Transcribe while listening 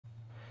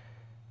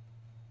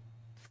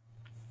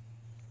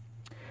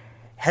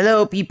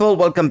Hello people,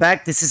 welcome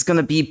back. This is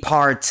gonna be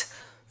part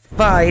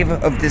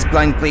 5 of this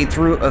blind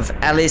playthrough of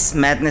Alice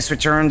Madness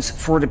Returns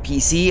for the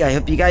PC. I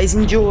hope you guys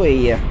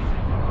enjoy.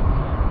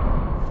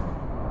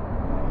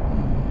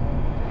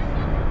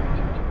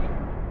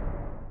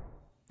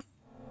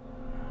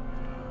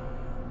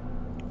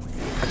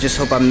 I just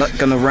hope I'm not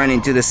gonna run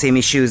into the same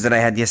issues that I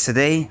had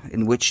yesterday,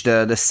 in which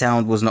the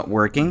sound was not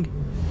working.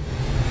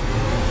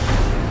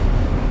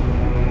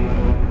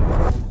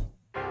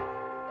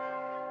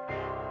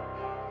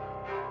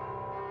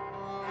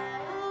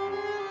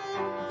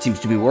 Seems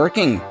to be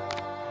working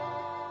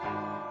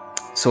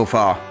so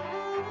far.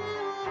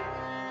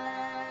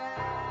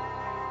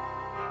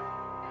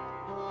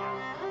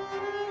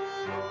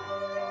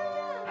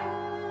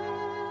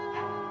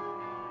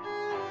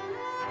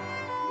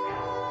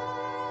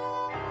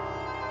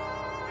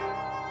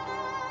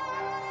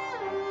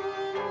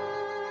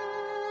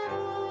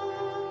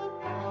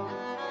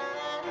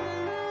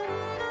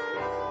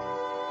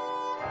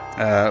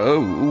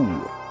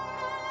 Ooh.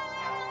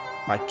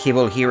 My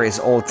cable here is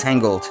all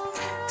tangled.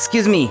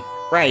 Excuse me.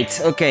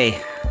 Right,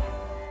 okay.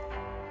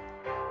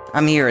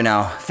 I'm here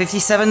now.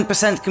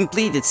 57%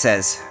 complete, it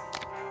says.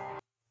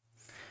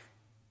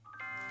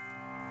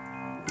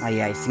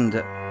 Yeah, I think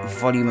the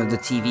volume of the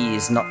TV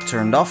is not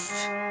turned off.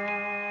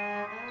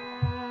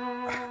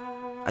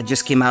 I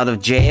just came out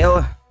of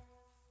jail.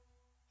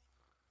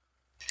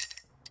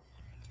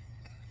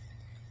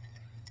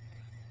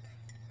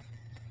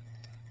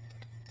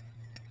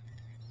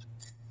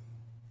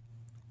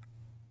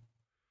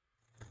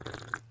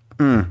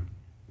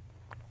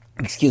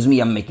 Excuse me,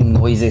 I'm making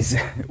noises,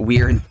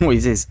 weird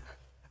noises,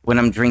 when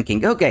I'm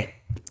drinking. Okay,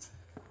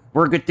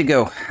 we're good to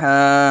go.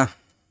 Let's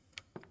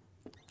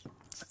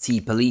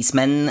see,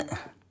 policeman.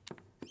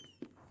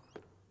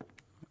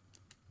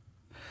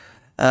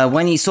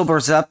 When he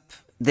sobers up,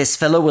 this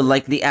fellow will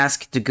likely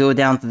ask to go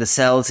down to the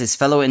cells. His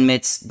fellow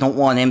inmates don't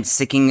want him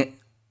sticking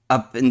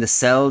up in the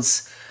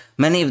cells.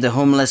 Many of the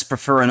homeless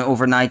prefer an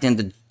overnight in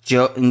the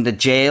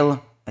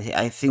jail.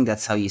 I think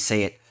that's how you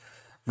say it.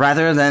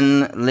 Rather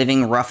than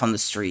living rough on the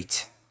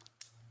street.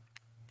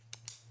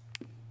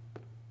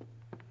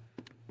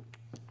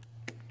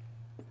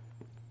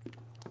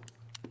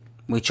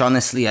 Which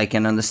honestly I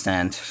can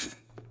understand.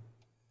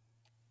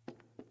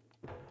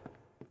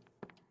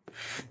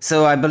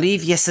 So I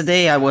believe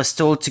yesterday I was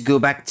told to go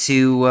back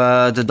to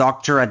the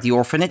doctor at the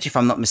orphanage, if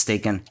I'm not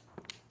mistaken.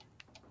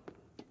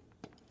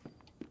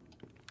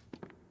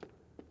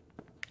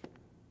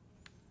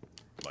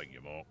 Thank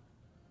you, Mark.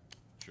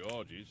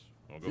 Charges.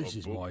 This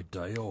is my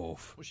day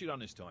off. What's she done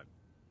this time?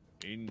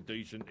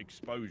 Indecent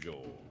exposure,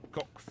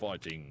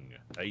 cockfighting,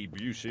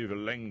 abusive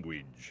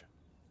language.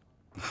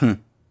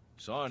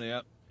 Sign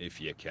out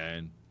if you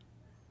can.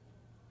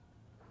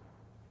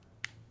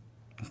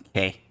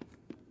 Okay.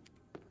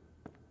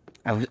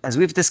 As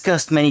we've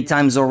discussed many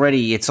times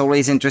already, it's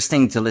always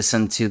interesting to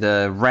listen to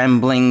the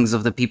ramblings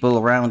of the people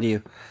around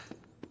you.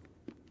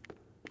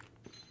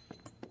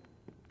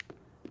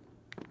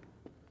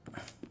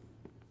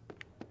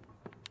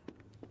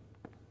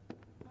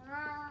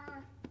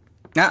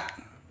 Ah,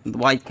 the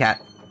white cat.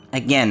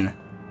 Again.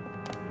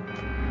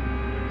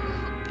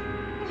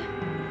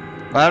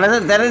 Well,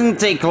 that didn't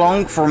take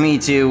long for me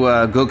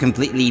to go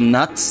completely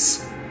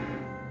nuts.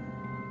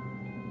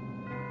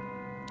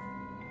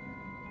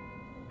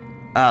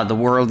 Ah, the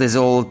world is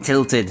all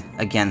tilted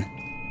again.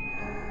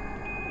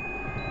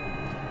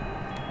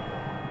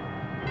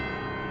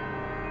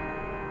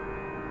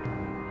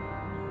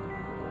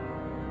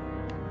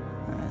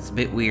 It's a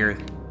bit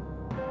weird.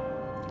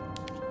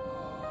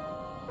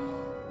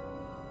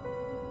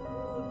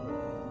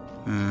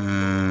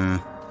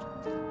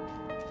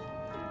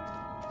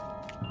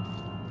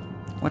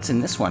 What's in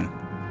this one?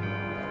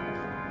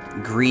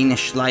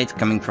 Greenish light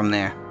coming from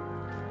there.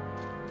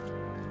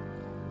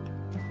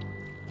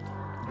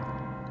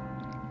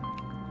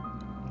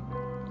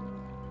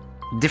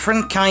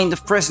 Different kind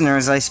of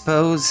prisoners, I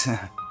suppose.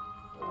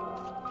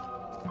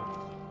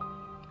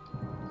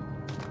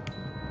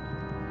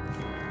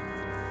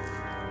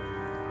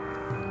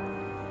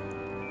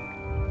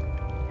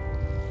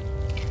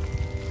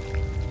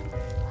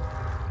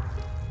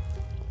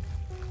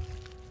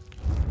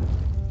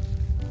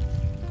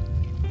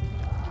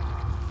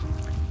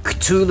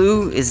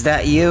 Cthulhu, is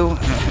that you?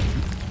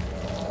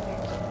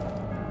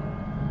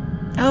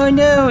 Oh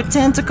no,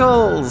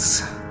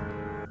 tentacles!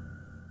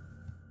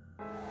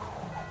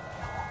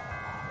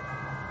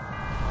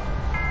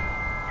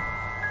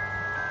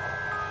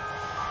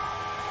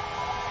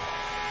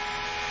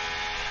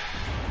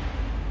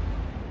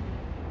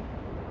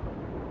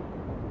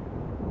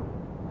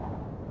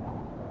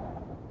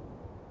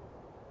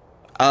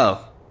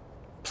 Oh,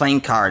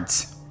 playing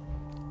cards.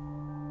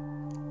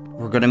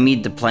 We're gonna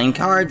meet the playing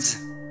cards?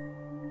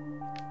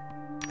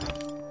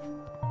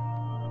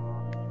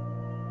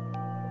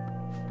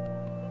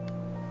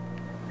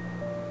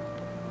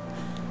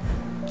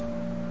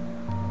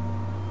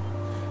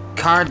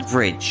 Card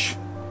bridge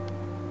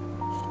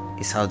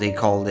is how they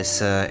call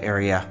this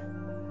area.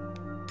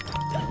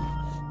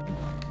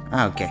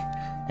 Okay.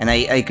 And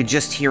I could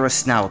just hear a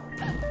snout.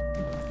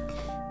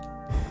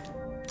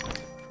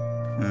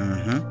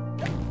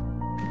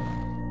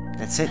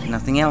 That's it,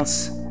 nothing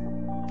else.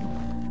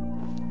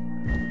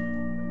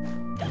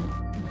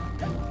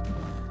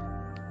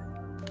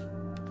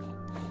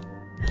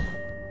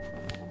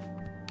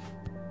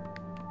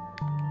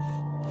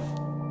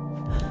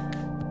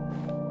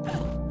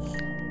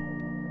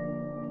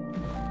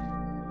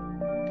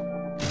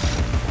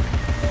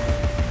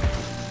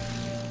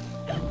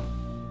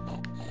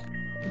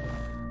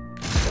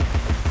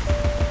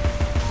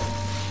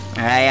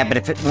 Yeah, but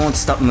if it won't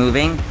stop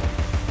moving...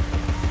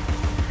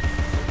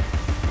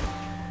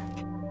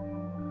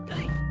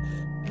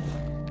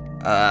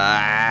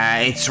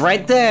 it's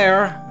right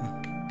there!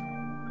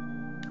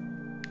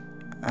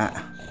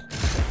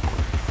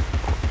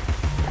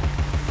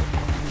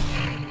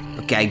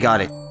 Okay, I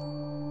got it.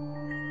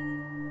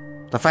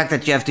 The fact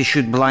that you have to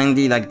shoot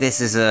blindly like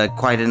this is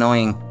quite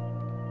annoying.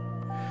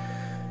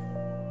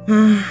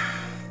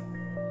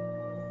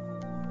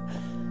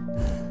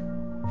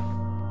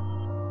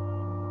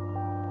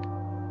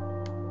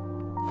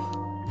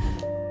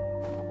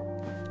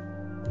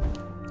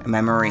 A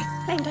memory.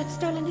 Claimed I'd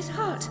stolen his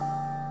heart.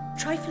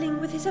 Trifling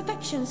with his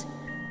affections.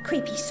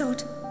 Creepy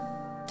sod.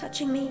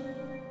 Touching me.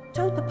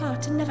 Told Papa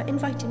to never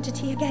invite him to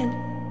tea again.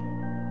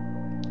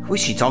 Who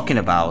is she talking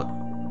about?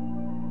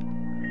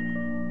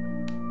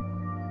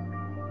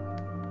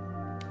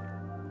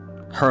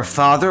 Her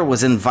father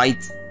was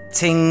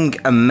inviting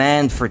a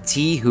man for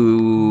tea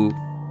who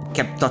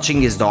kept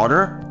touching his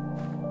daughter?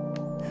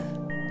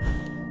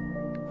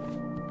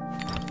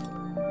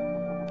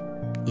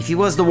 If he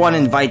was the one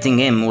inviting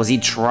him, was he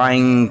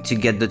trying to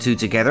get the two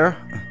together?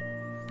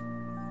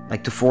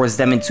 Like to force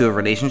them into a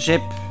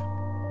relationship?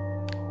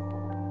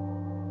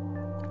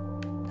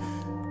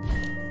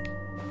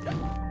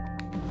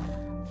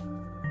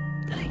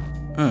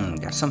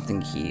 Got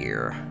something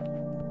here.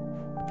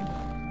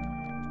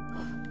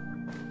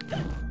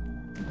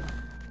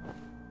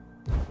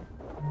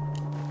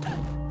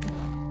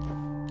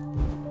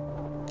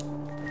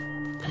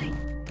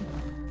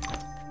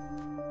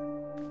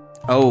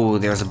 Oh,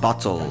 there's a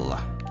bottle.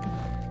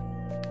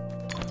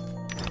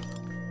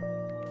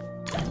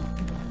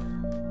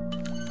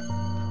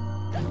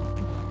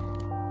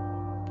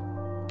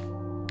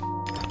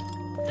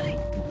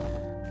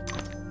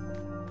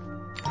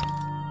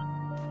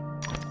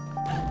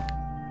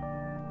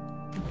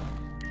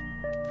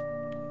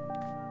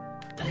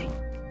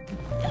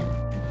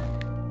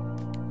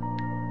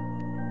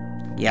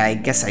 Yeah, I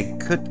guess I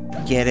could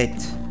get it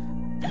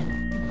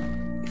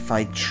if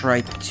I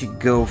tried to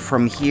go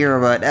from here,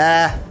 but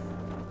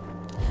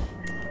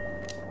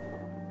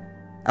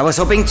I was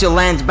hoping to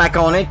land back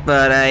on it,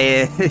 but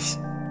I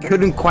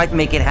couldn't quite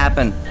make it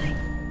happen.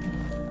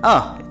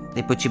 Oh,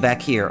 they put you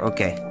back here,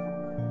 okay.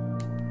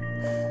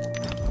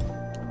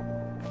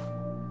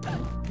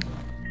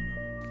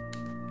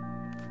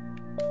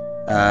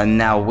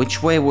 Now,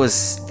 which way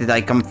did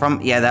I come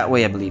from? Yeah, that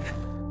way, I believe.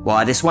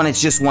 Well, this one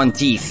is just one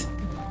teeth.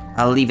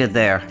 I'll leave it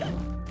there.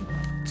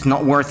 It's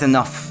not worth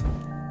enough.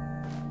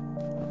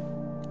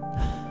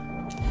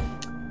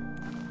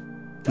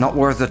 Not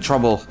worth the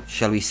trouble,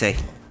 shall we say.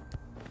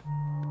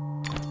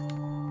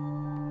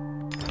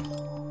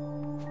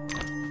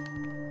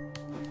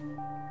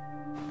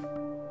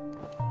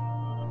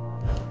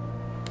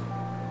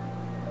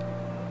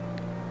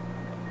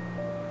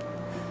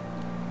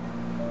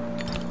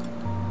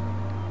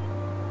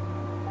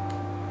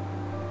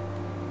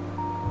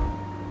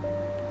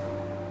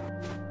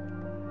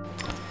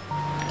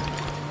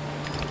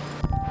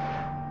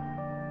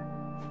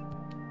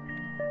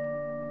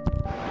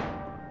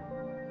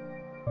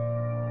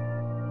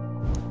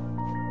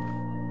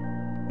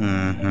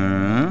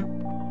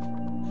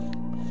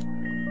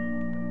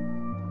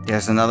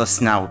 There's another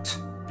snout.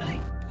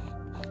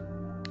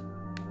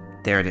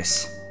 There it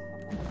is.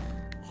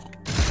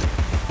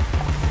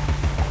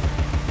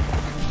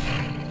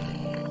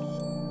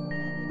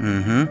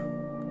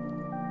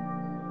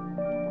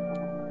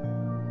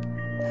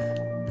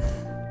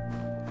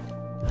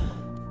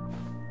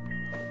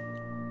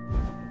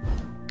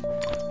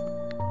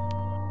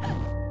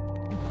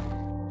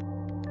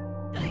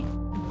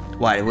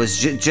 What, it was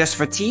just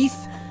for teeth?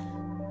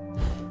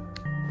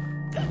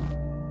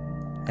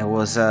 There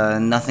was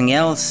nothing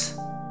else?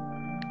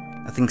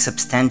 Nothing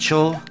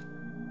substantial?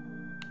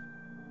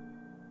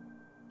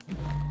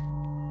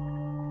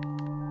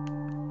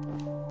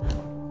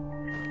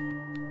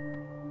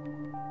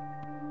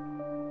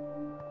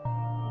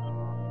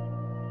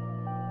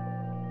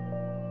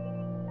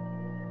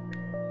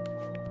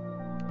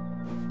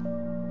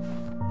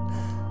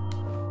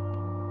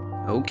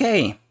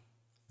 Okay.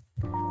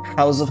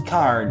 House of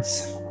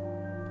Cards.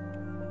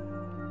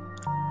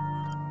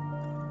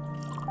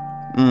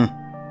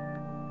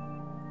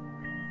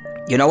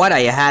 You know what? I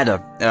had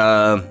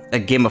a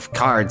game of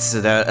cards,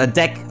 a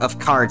deck of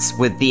cards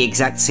with the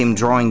exact same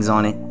drawings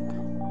on it.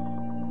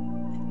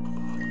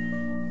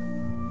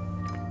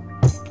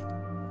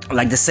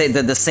 Like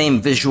the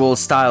same visual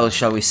style,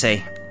 shall we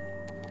say.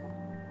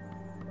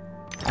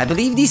 I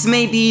believe these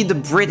may be the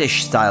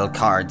British style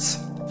cards.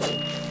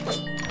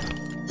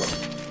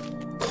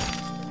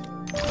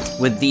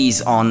 With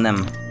these on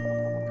them.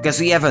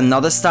 Because we have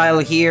another style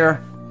here.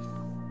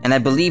 And I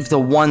believe the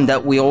one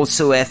that we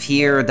also have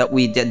here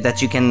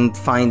that you can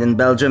find in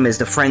Belgium is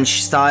the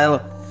French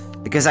style.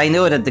 Because I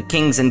know that the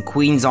kings and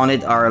queens on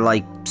it are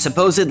like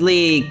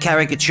supposedly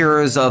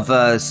caricatures of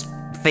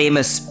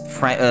famous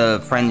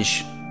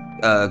French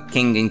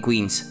king and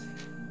queens.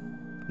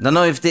 Don't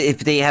know if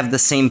they have the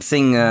same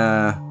thing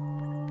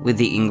with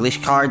the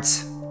English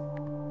cards.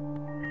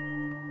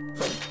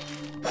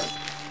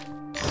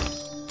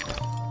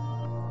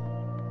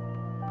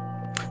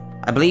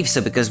 I believe so,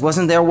 because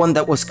wasn't there one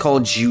that was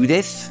called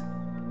Judith?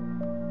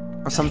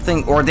 Or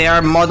something? Or they are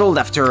modeled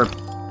after,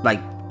 like,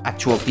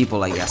 actual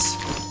people, I guess.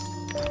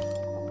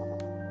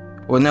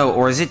 Or no,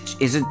 or is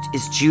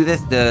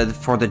Judith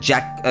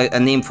a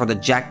name for the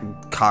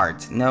Jack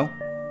card? No?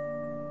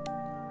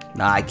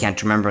 Nah, I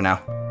can't remember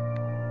now.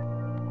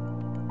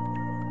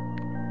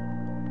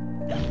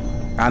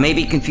 I may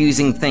be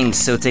confusing things,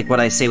 so take what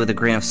I say with a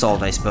grain of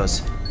salt, I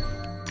suppose.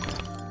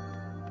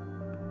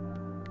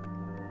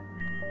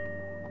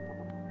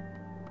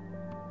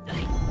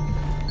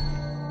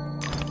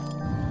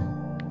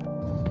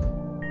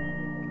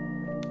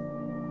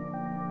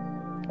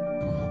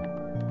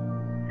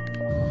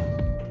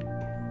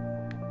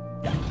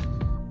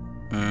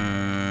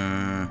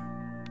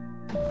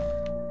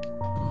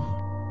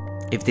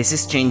 If this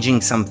is changing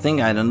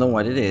something, I don't know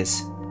what it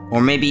is. Or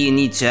maybe you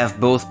need to have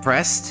both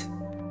pressed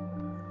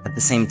at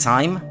the same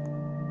time.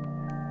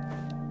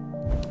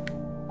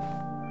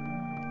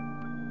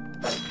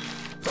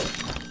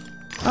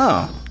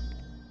 Oh.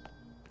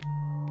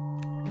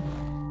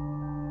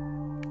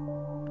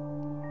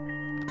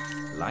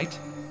 Light?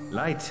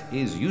 Light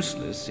is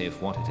useless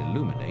if what it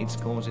illuminates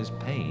causes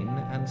pain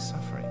and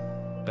suffering.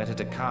 Better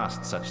to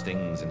cast such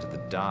things into the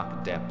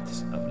dark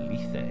depths of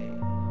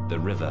Lethe, the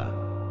river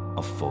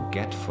of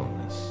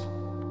forgetfulness.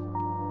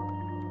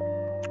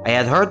 I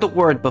had heard the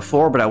word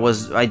before, but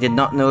I did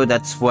not know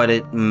that's what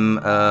it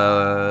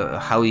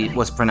how it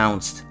was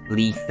pronounced.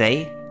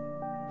 Lethe.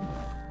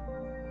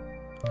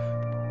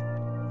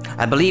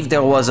 I believe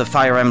there was a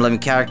Fire Emblem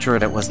character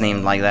that was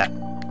named like that.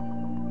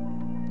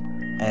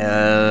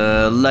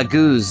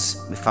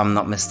 Laguz, if I'm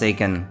not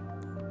mistaken.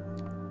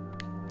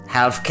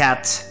 Half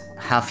cat,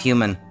 half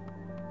human.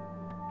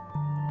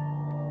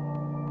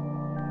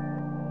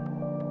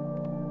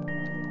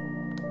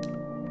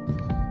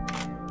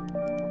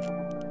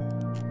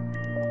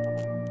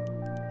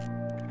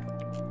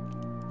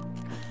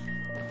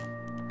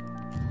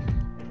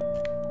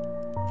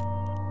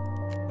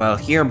 Well,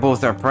 here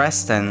both are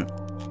pressed and...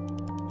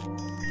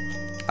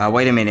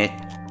 wait a minute.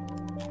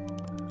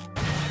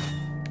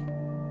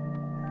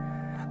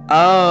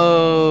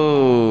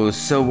 Oh,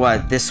 so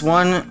what? This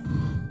one?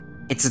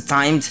 It's a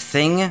timed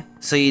thing,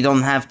 so you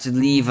don't have to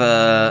leave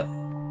a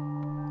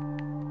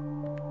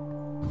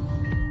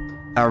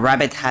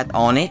rabbit hat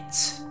on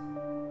it.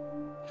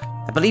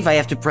 I believe I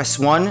have to press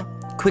one,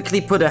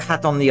 quickly put a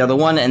hat on the other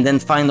one, and then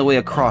find the way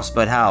across,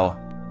 but how?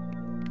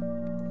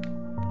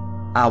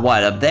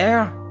 What, up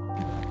there?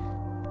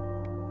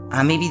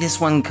 Maybe this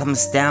one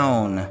comes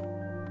down.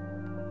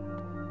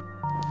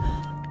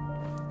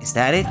 Is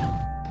that it?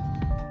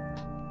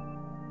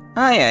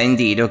 Yeah,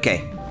 indeed,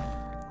 okay.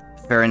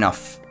 Fair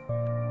enough.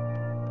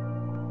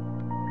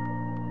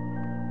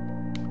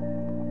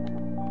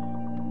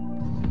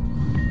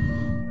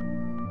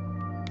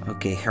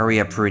 Okay, hurry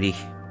up, Rudy.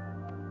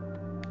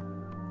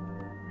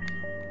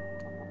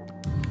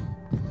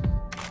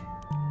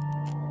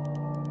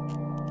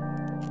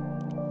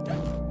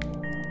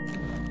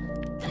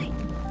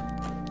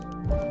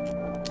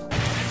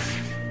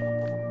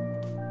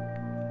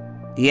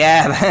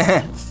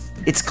 Yeah,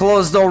 it's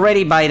closed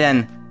already by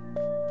then.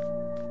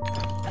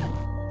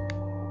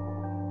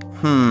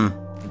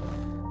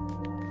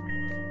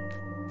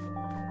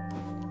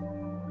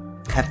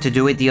 Have to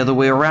do it the other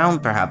way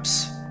around,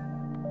 perhaps.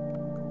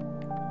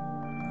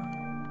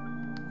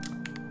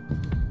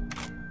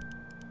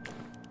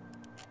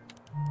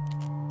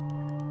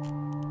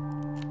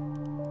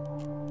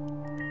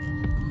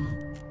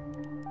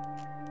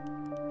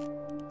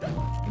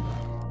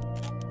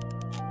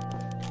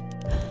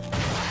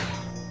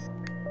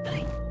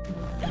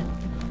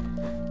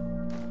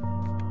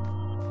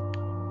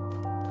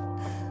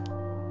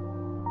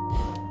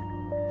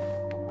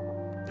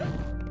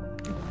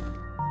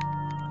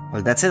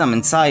 Well, that's it, I'm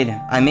inside.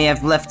 I may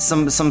have left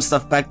some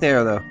stuff back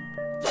there, though.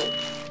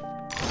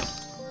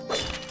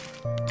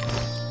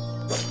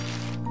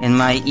 In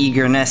my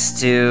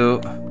eagerness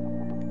to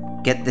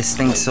get this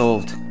thing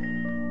solved.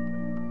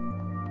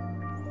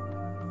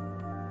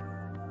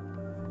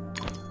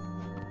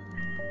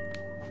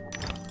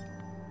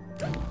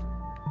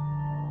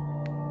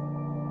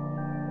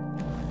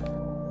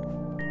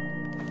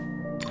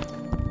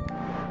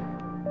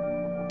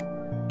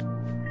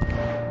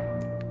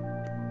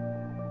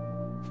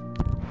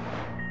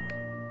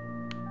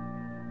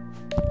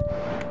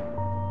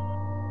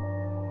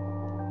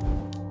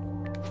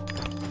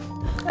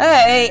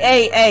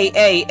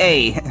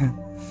 Hey!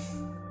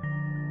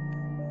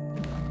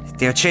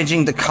 They're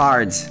changing the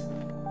cards.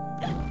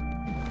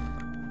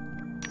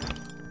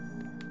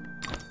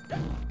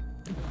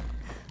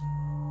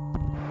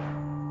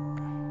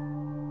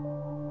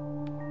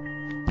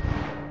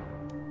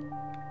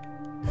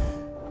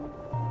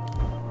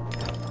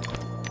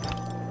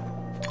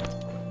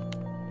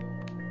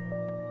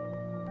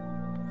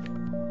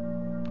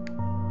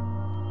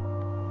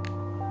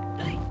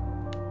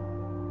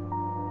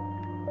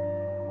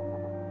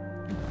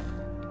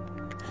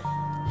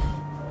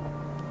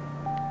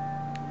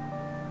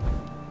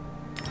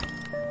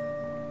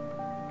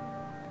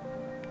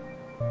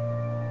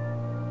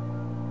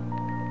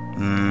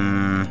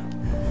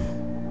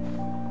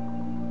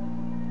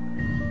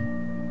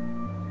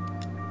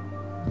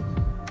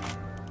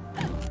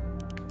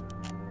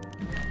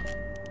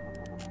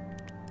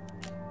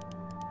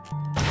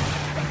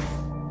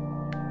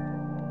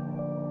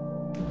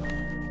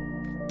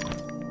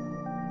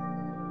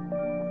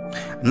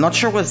 I'm not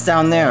sure what's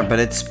down there, but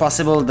it's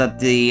possible that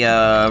the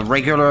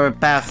regular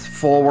path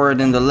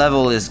forward in the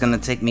level is gonna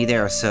take me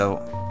there,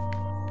 so...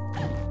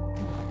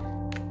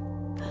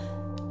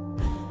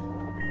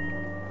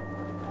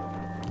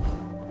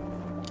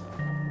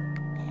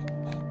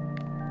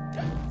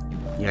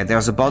 Yeah,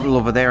 there's a bottle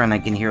over there and I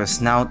can hear a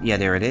snout. Yeah,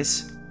 there it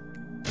is.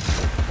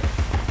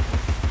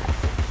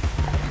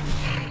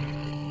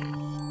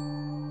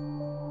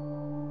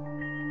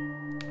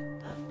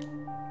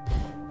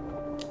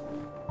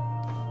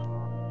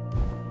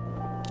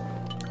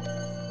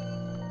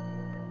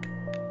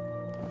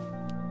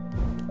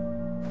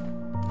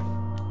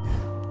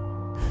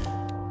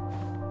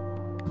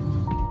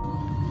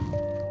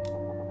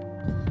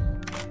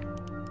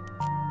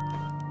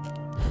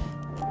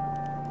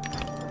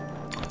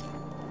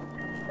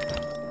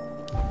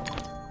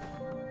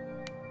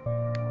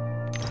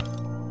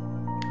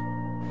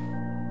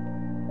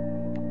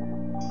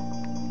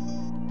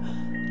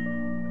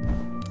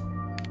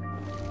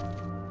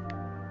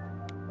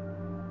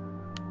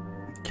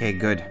 Okay,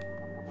 good.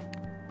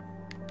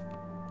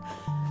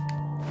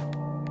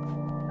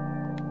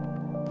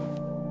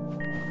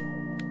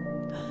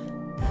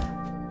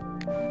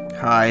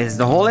 Is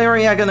the whole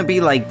area gonna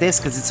be like this?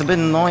 Because it's a bit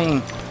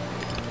annoying.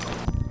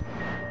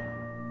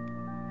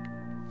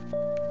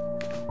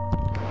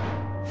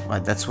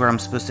 What, that's where I'm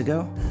supposed to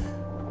go?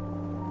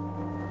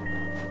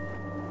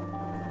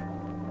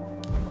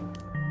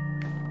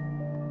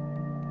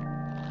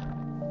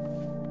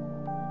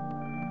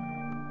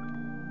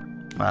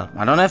 Well,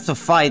 I don't have to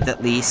fight,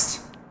 at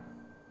least.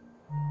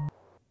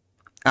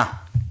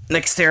 Ah,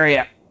 next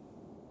area.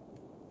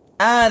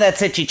 Ah,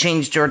 that's it, she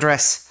changed her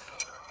dress.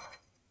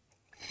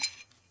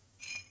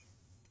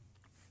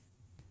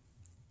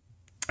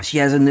 She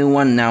has a new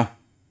one now.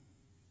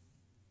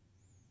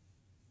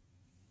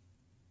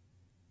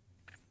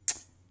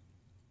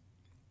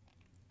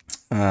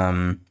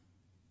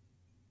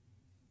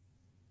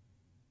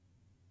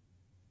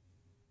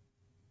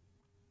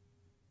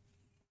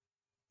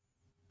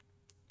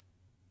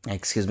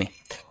 Excuse me.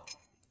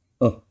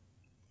 Oh.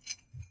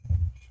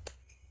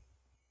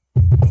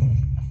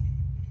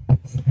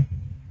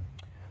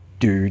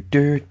 She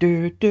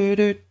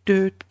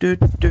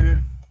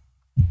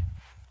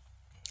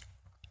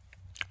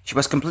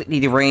was completely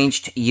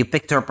deranged. You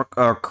picked her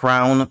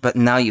crown, but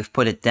now you've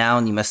put it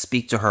down. You must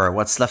speak to her.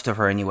 What's left of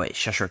her anyway?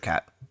 Cheshire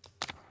Cat.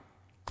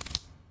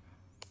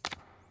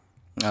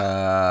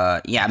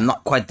 Yeah, I'm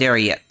not quite there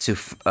yet to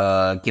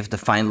give the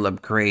final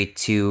upgrade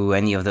to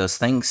any of those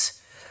things.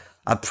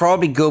 I'll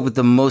probably go with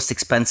the most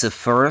expensive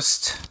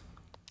first.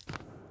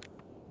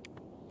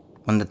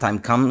 When the time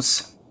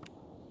comes.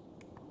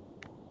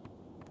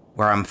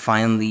 Where I'm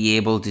finally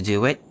able to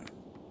do it.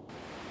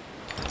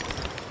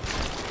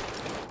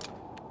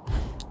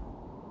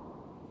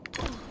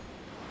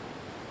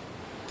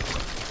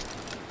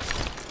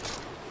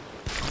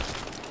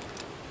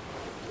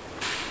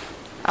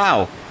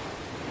 Ow.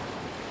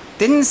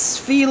 Didn't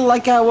feel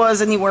like I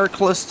was anywhere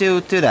close to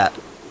that.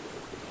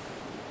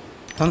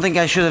 Don't think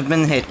I should have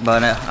been hit,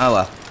 but oh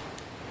well.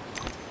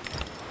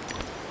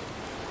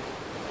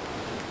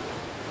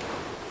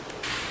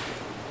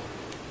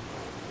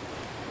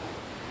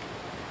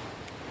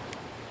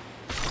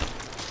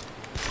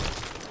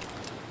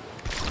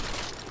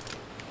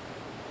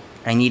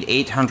 I need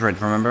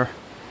 800, remember?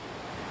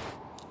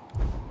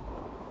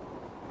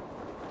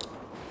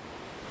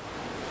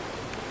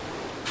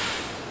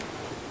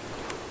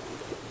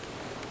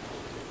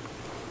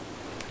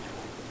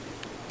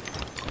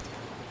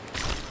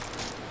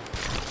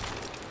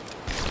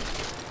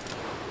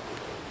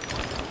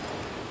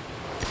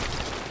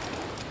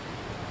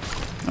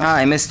 Ah,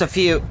 I missed a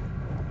few.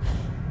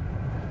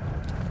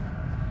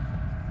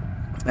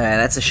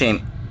 That's a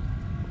shame.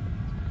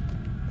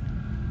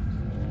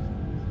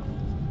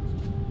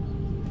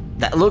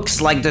 That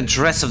looks like the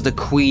dress of the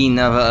Queen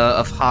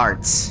of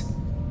Hearts.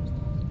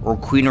 Or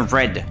Queen of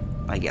Red,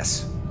 I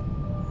guess.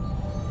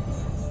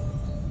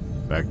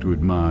 Back to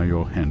admire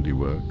your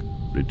handiwork,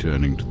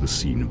 returning to the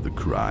scene of the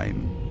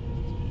crime.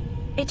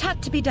 It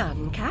had to be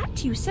done,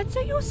 Cat. You said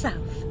so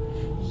yourself.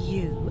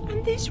 You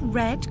and this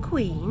Red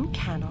Queen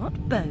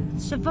cannot both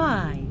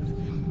survive.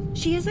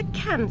 She is a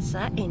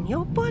cancer in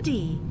your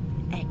body.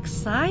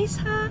 Excise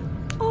her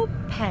or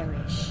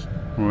perish.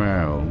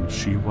 Well,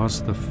 she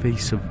was the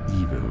face of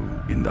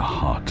evil in the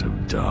heart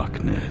of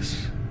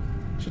darkness.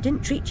 She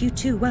didn't treat you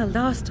too well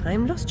last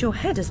time. Lost your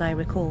head, as I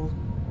recall.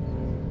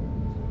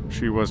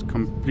 She was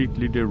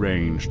completely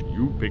deranged.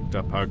 You picked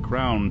up her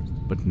crown,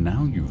 but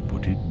now you've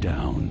put it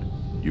down.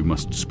 You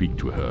must speak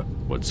to her.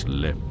 What's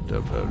left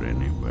of her,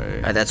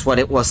 anyway? That's what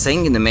it was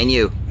saying in the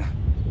menu.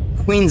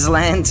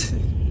 Queensland.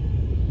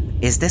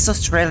 Is this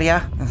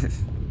Australia?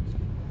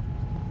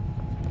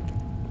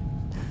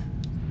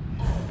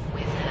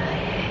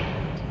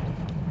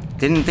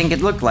 Didn't think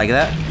it looked like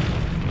that.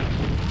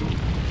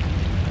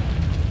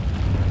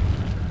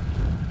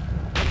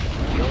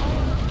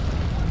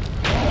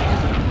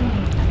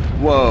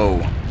 Whoa.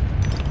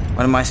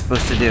 What am I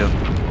supposed to do?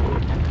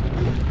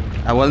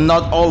 Well,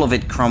 not all of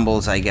it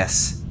crumbles, I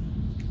guess.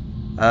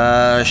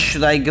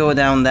 Should I go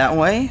down that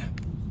way?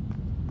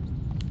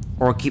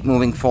 Or keep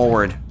moving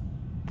forward?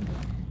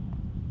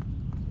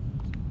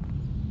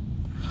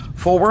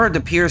 Forward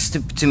appears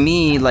to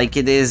me like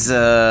it is,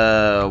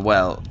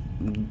 well,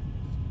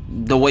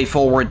 the way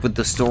forward with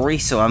the story,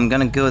 so I'm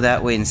gonna go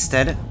that way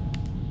instead.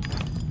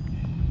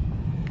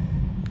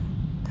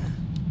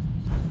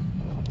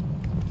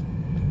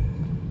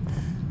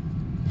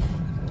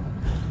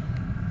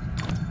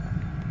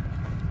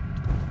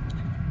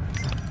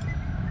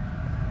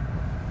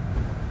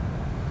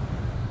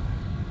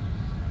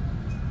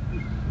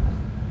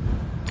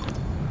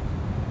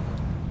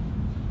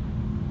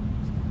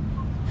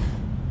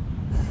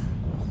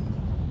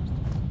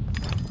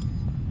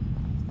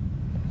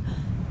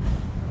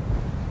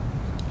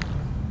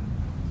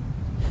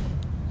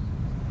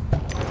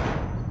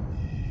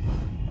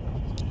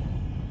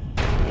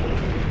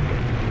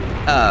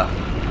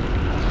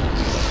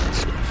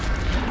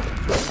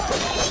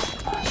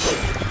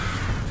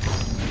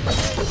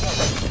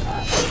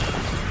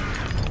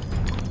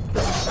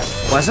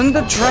 Wasn't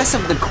the dress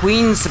of the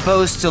queen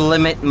supposed to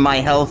limit my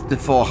health to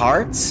 4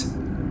 hearts?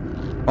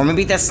 Or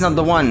maybe that's not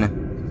the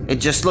one. It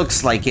just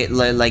looks like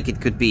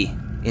it could be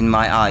in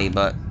my eye,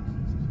 but...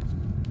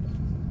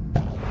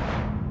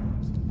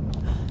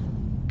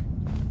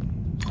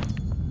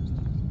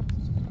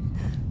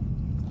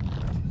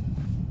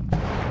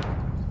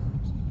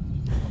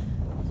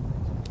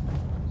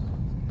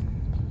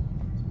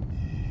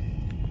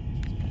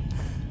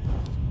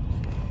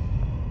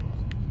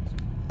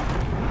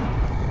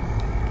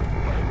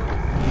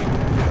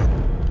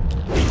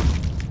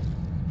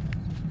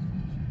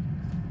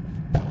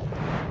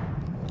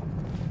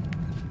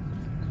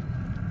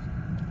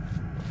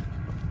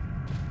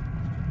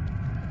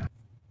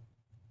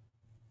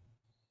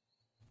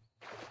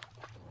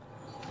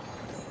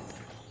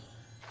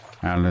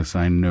 Alice,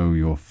 I know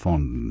your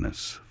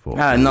fondness for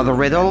another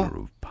riddle?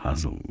 Of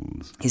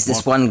puzzles. Is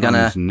this what one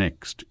gonna... comes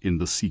next in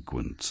the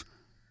sequence?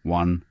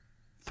 1,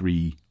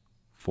 3,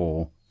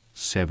 4,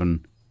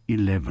 7,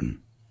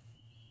 11.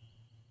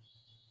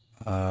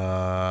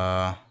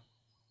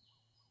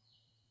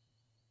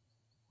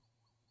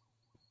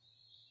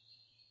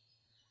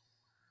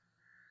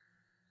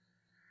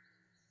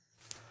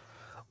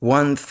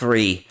 One,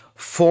 3.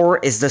 4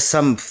 is the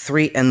sum of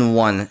 3 and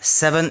 1.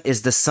 7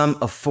 is the sum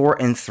of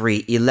 4 and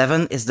 3.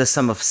 11 is the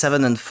sum of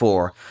 7 and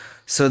 4.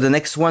 So the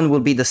next one will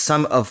be the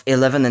sum of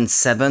 11 and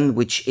 7,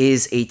 which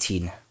is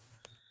 18.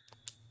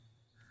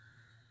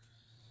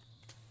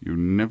 You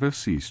never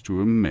cease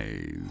to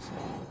amaze.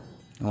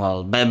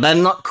 Well,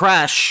 better not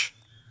crash.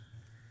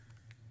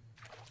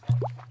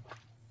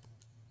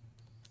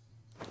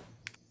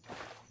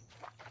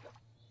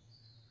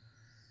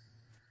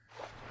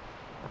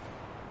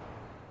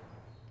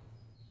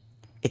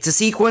 It's a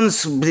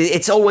sequence,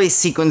 it's always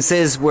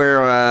sequences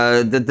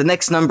where the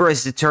next number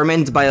is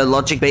determined by a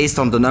logic based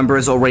on the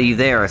numbers already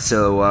there,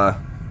 so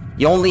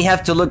you only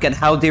have to look at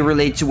how they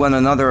relate to one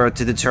another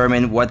to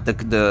determine what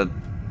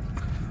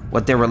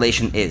what their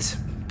relation is.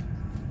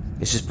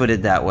 Let's just put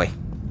it that way.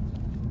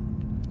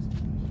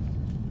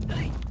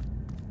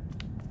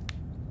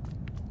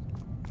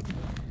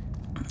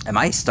 Am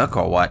I stuck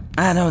or what?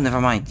 Ah, no,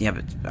 never mind. Yeah,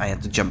 but I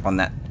had to jump on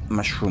that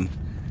mushroom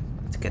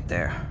to get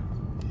there.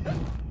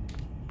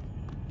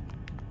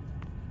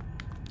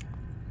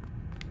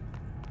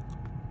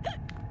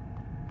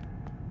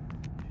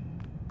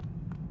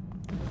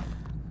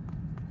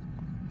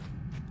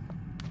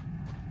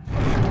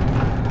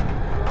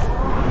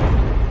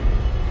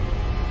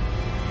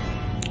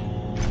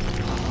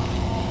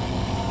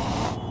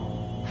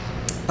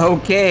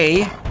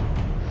 Okay.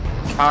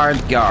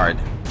 Hard guard.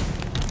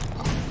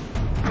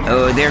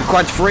 Oh, they're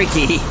quite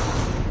freaky.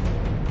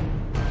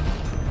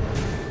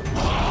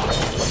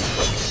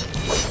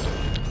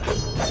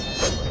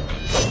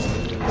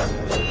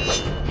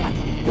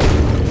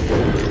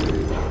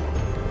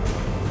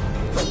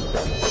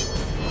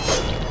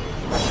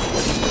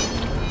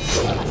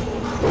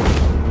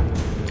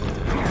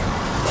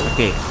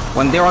 Okay,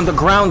 when they're on the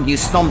ground, you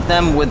stomp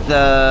them with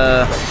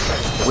the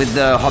with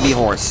the hobby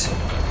horse.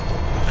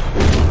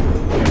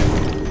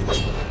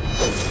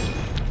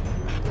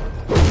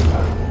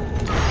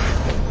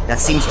 That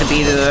seems to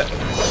be the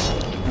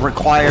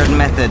required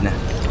method.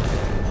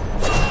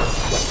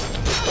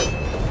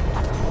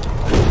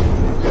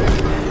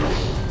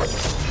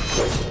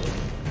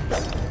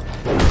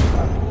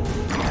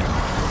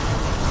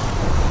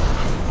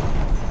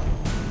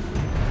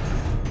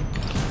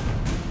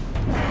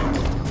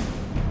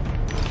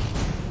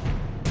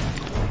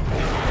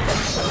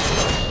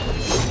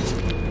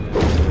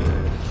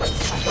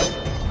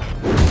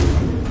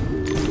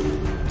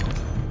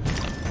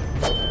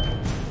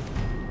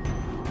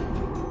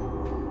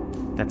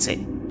 That's it.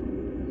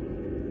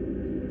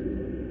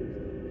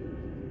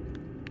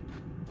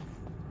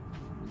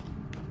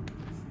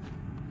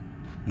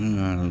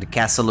 The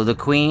Castle of the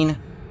Queen.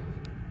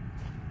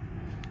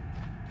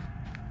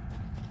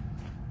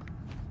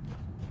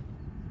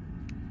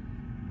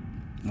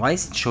 Why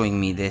is it showing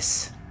me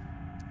this?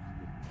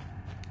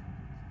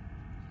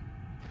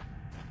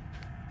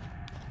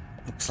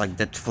 Looks like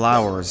dead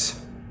flowers.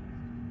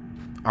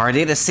 Are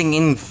they the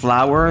singing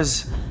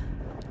flowers?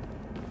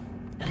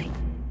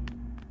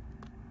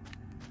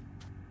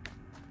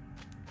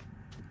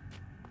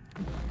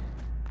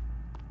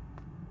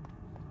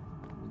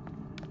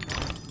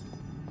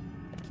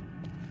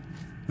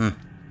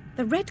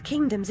 The Red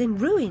Kingdom's in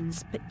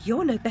ruins, but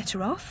you're no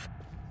better off.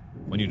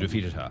 When you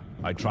defeated her,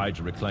 I tried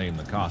to reclaim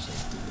the castle,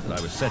 but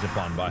I was set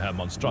upon by her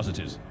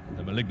monstrosities.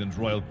 The malignant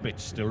royal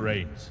bitch still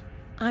reigns.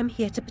 I'm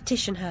here to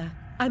petition her.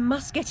 I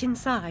must get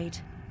inside.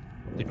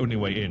 The only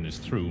way in is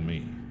through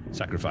me.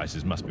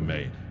 Sacrifices must be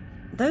made.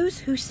 Those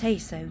who say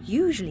so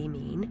usually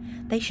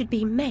mean they should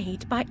be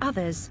made by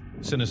others.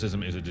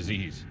 Cynicism is a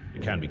disease.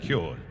 It can be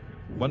cured.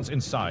 Once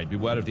inside,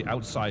 beware of the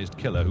outsized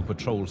killer who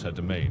patrols her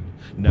domain.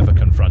 Never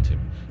confront him.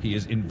 He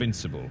is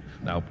invincible.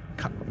 Now,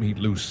 cut me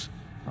loose.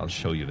 I'll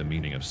show you the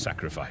meaning of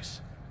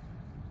sacrifice.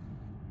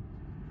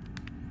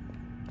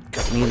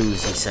 Cut me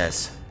loose, he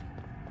says.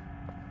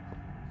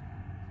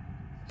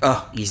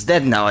 Oh, he's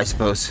dead now, I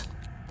suppose.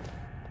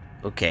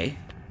 Okay.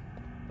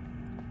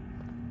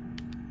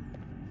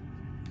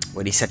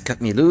 When he said cut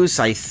me loose,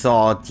 I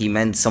thought he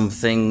meant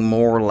something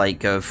more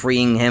like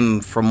freeing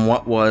him from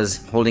what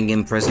was holding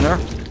him prisoner.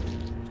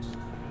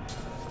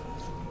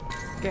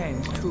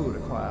 Games too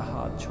require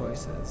hard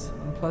choices.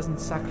 Unpleasant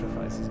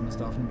sacrifices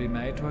must often be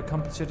made to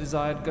accomplish a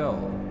desired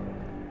goal.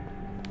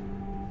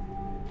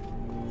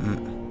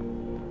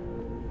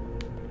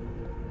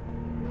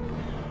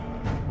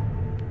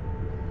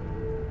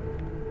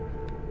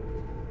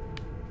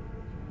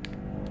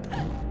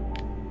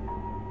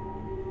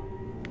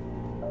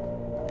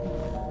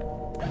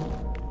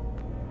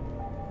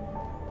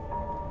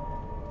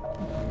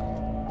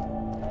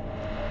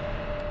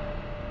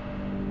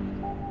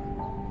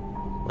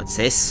 What's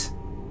this?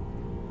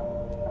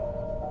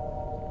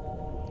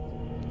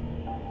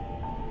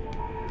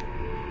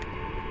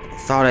 I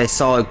thought I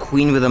saw a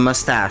queen with a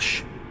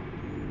mustache.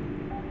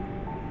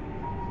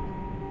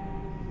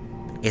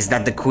 Is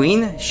that the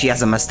queen? She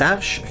has a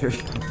mustache?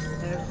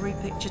 Every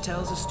picture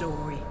tells a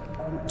story.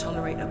 I wouldn't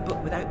tolerate a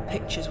book without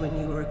pictures when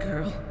you were a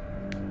girl.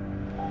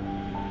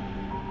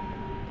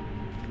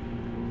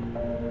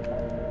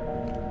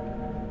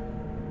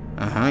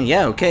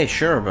 Yeah, okay,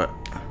 sure, but...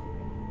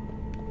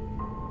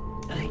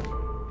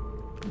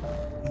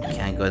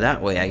 Can't go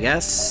that way, I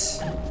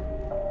guess.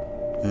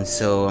 And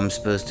so I'm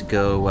supposed to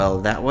go, well,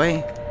 that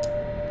way?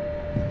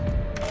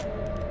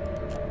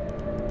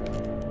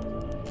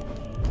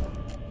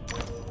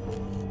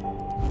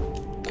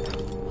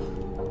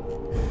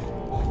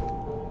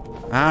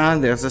 Ah,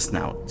 there's a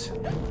snout.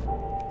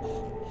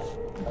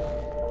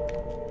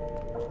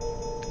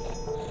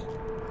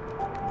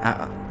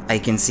 I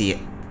can see it.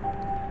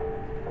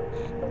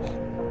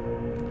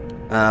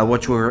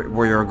 Watch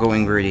where you're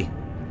going, Rudy.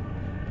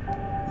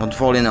 Don't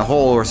fall in a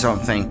hole or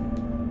something.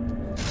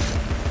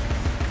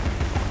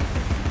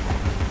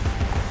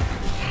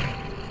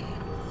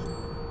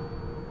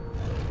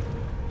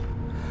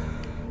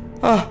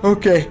 Ah,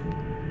 okay.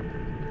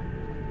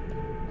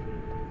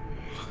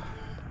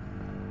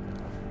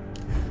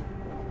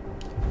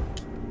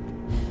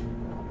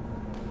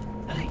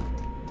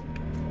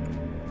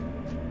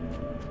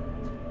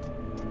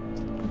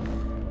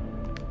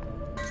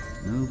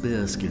 No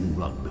bearskin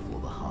rug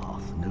before the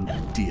hearth, no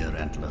deer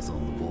antlers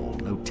on the wall,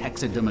 no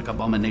taxidermic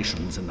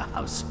abominations in the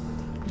house.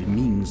 It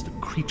demeans the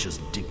creature's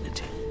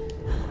dignity.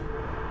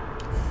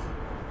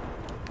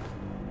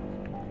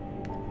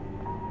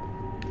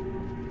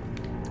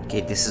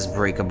 Okay, this is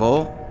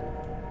breakable.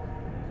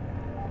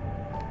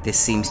 This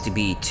seems to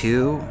be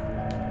 2.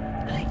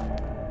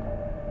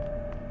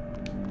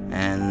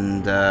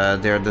 And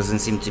there doesn't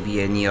seem to be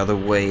any other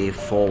way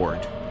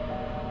forward.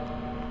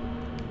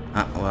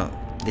 Ah, well.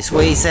 This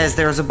way he says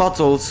there's a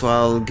bottle, so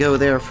I'll go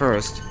there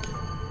first.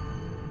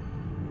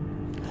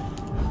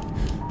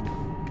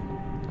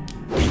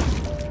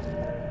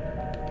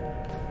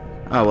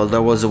 Oh, well,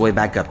 there was a way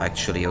back up,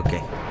 actually,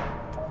 okay.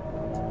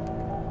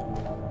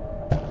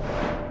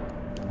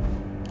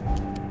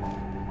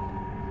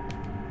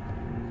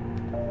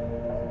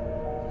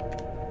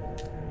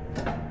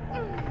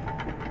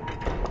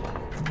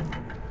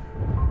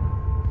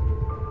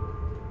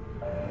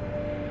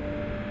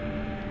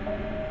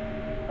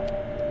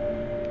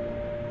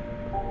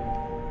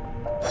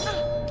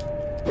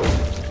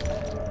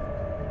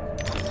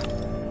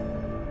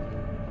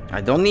 I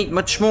don't need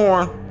much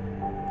more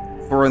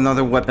for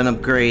another weapon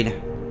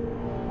upgrade.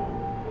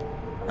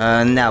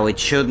 Now it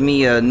showed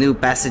me a new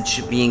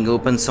passage being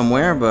open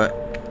somewhere, but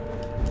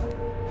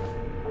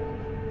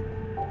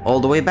all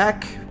the way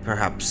back,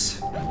 perhaps.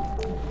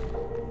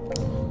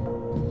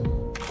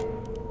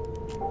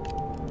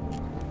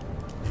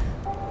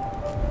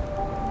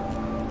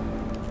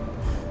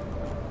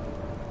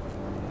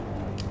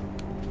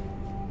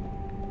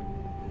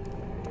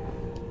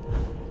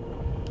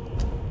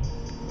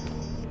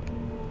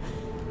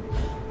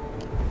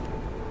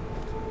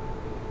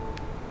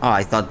 Oh,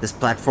 I thought this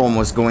platform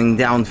was going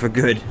down for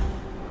good.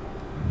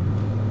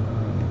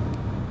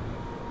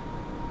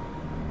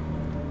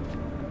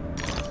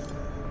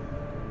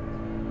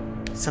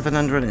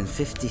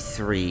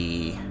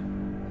 $753.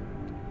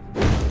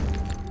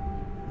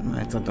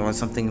 I thought there was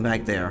something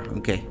back there.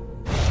 Okay.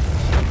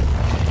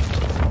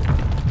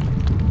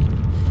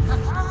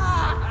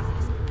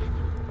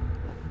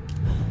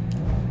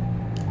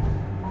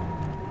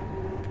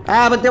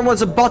 Ah, but there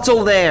was a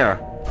bottle there.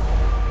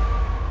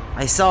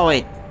 I saw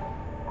it.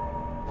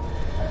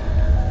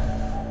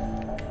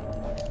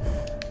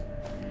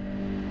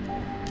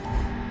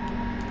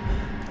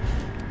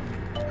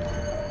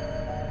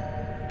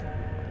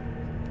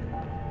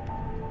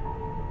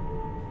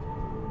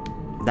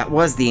 That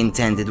was the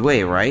intended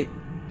way, right?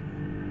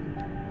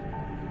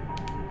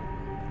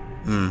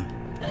 I'm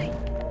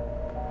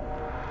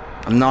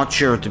not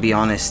sure, to be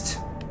honest.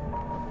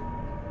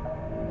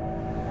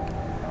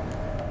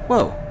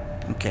 Whoa.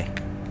 Okay.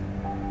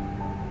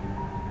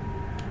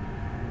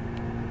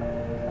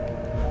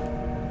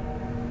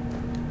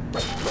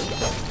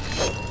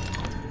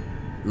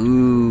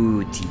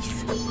 Ooh, teeth.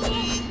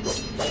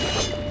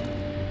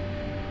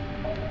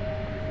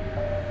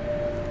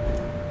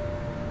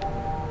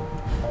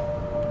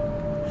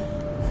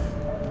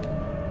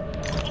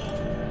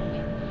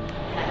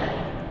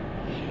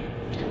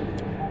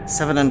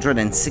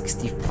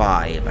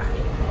 $765.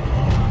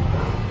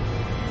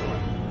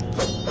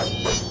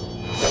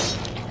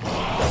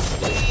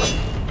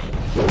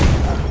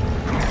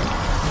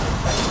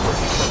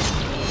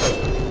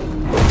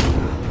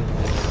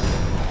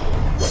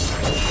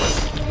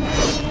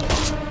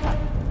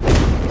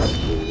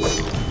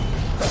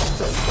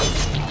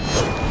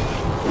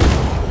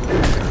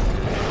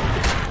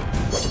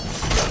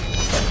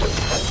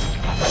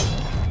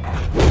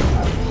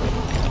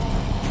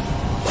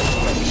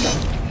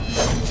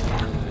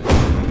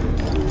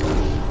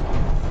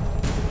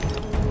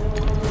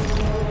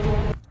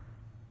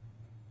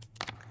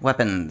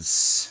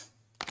 Weapons.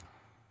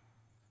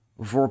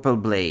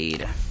 Vorpal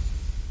Blade.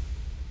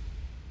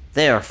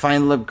 There,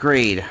 final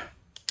upgrade.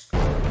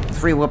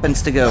 3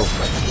 weapons to go.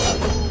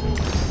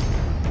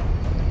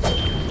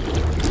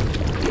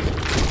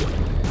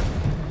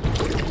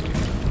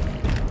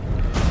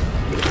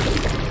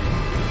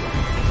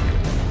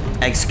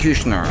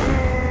 Executioner.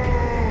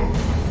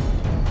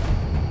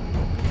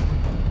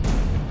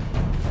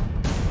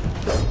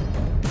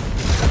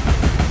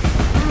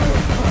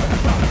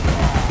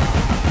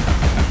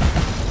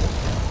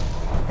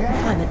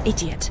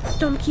 Idiot.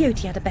 Don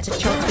Quixote had a better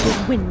chance with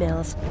his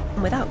windmills,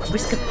 and without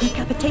risk of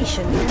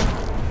decapitation.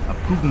 A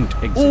prudent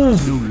exit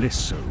is no less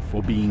so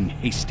for being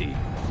hasty.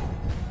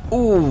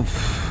 Oof.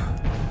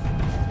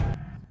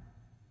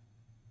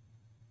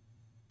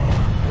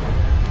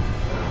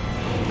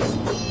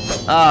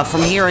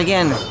 From here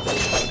again.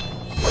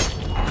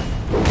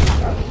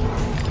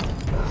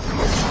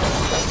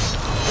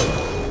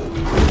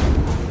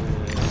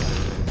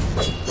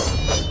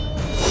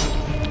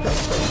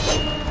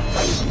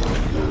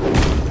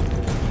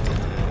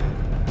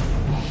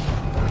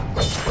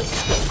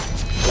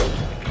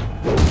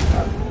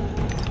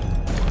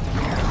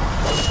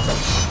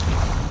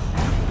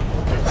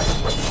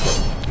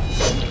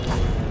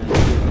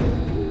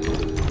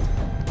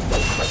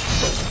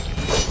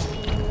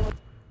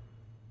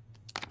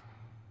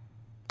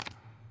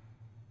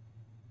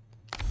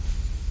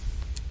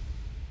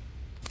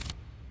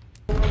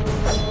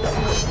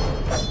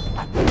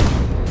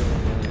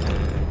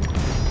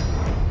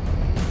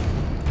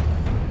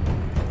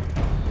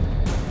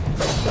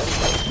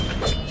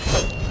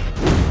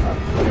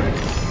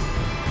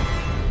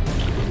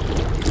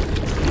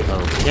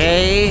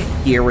 Okay,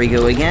 here we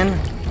go again.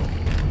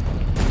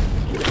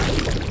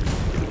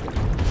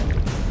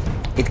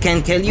 It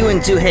can kill you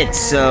in 2 hits,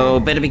 so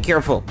better be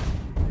careful.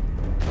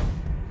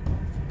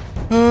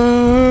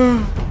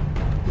 I'm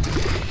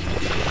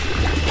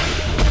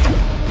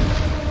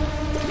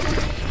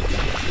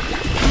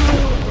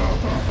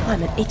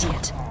an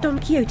idiot. Don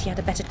Quixote had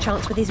a better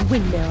chance with his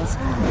windmills,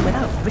 and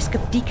without risk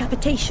of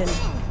decapitation.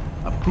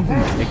 A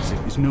prudent exit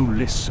is no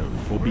less so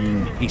for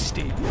being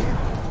hasty.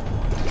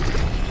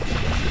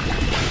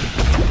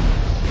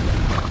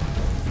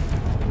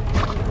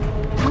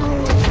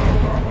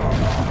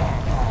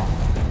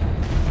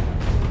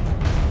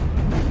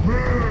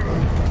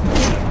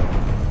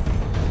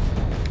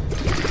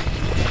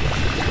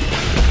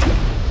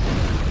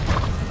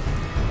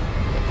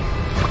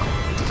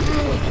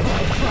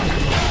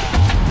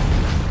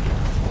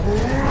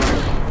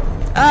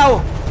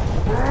 Ow!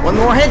 One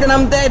more hit and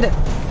I'm dead!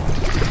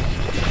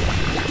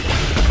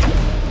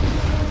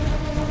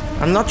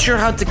 I'm not sure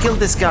how to kill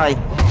this guy.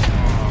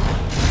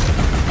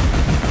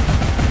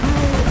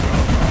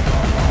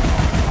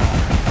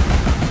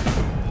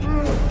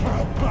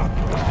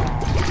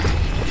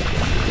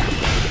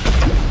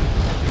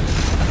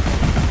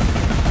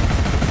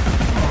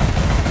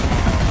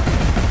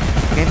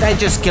 Can't I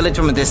just kill it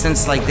from a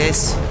distance like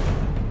this?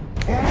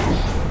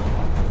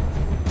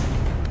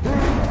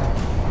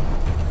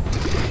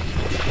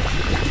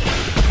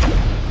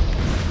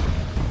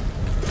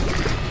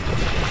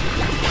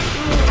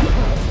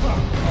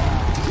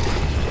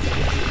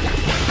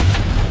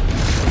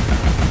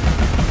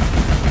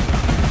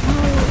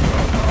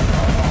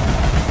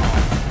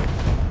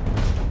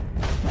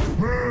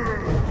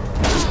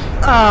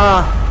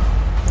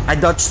 I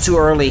dodged too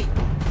early.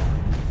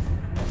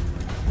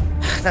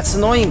 That's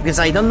annoying because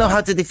I don't know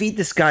how to defeat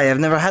this guy. I've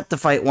never had to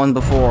fight one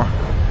before.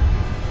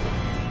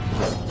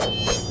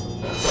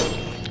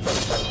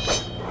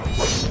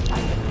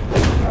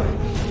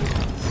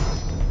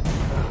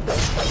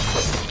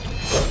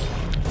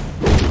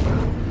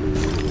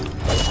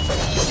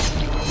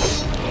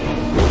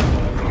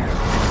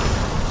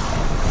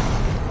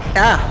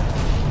 Ah!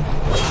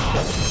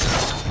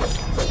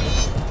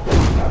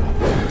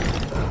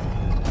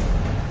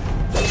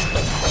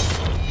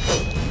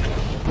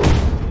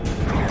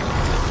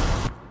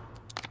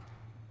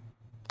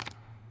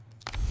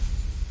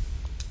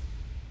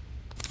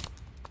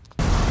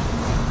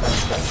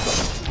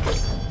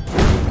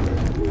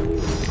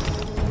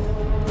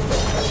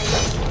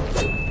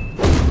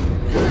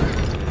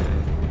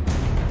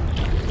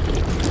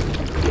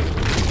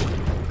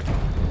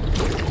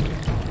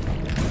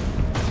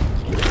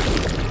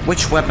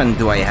 Which weapon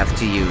do I have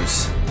to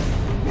use?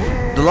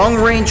 The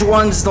long-range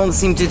ones don't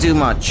seem to do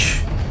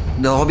much.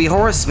 The hobby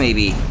horse,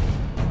 maybe.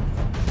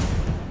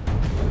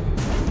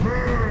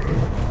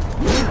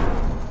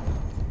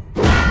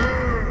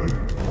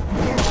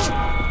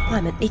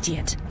 I'm an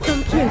idiot.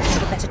 Don Quixote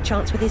had a better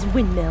chance with his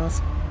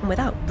windmills, and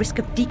without risk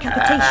of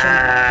decapitation.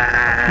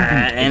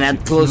 And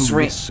at close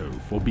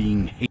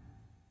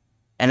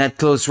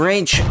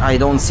range, I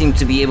don't seem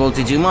to be able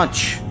to do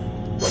much.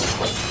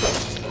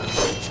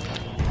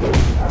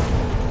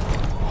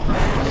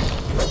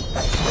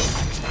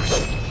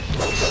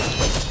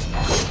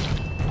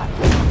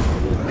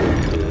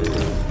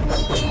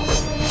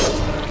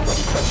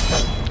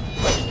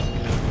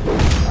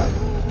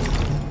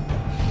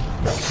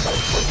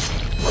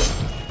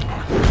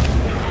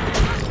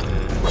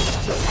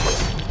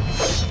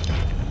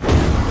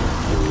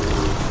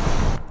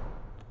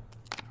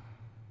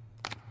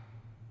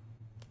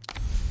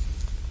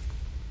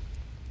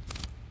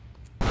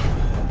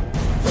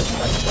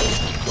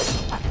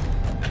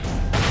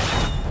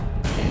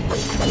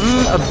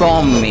 A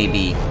bomb,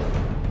 maybe.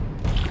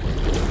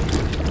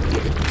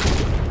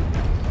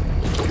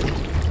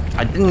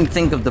 I didn't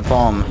think of the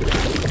bomb.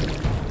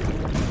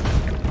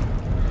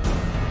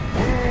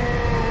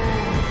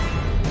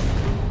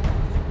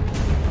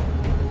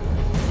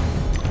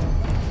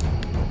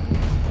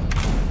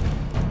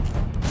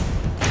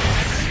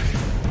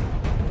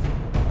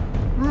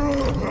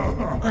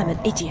 I'm an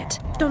idiot.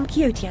 Don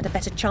Quixote had a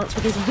better chance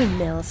with his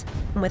windmills,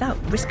 and without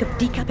risk of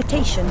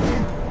decapitation.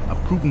 A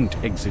prudent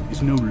exit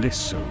is no less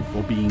so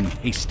for being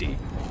hasty.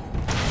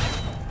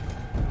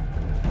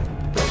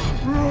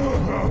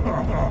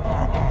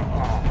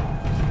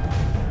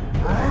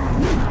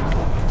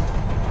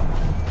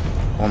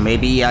 Or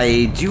maybe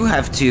I do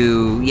have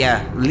to,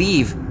 yeah,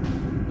 leave.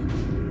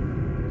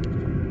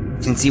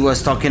 Since he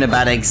was talking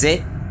about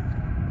exit.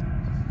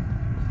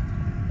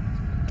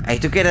 I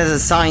took it as a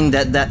sign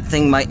that that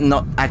thing might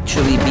not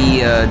actually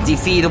be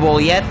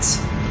defeatable yet.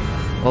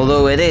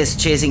 Although it is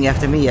chasing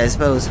after me, I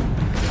suppose.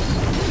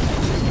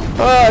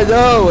 Oh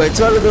no, it's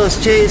one of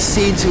those chase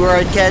scenes where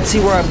I can't see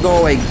where I'm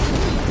going.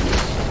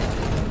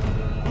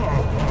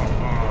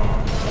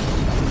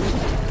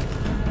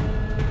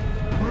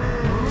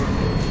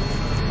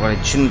 Well,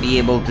 it shouldn't be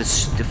able to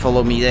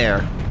follow me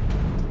there.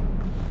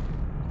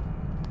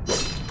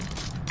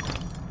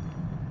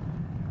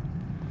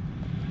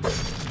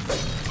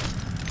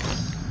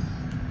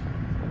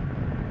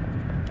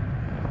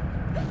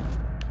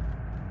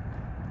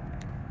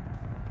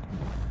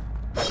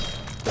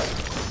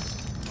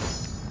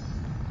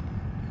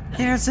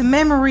 There's a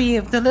memory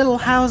of the little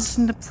house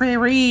in the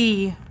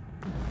prairie.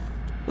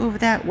 Over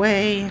that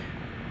way.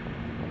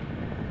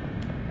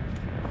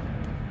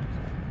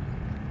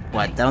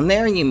 What, down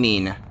there you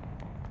mean?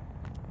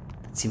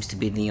 That seems to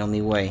be the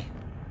only way.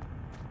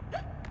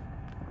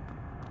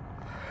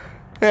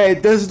 Hey,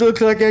 it doesn't look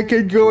like I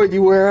can go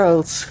anywhere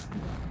else.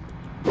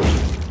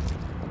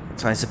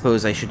 So I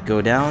suppose I should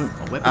go down.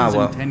 A weapon's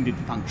intended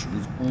function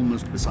is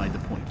almost beside the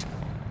point.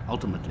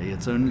 Ultimately,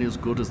 it's only as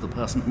good as the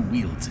person who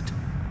wields it.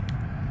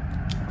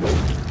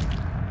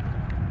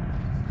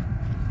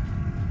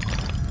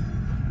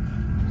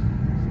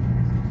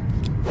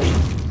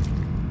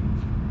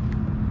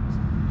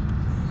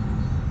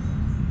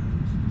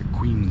 The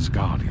Queen's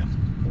Guardian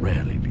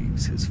rarely leaves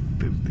loves his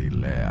filthy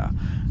lair,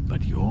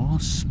 but you're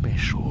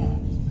special.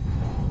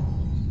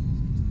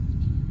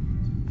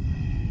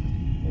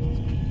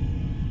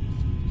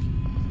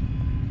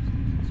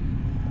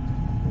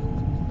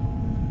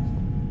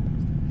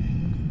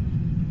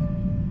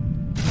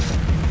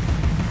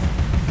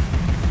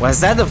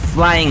 Was that a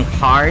flying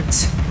heart?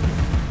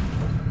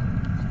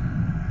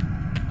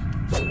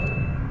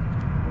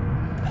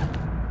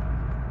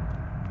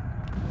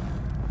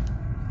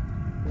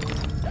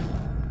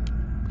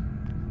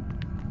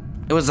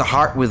 It was a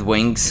heart with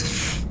wings.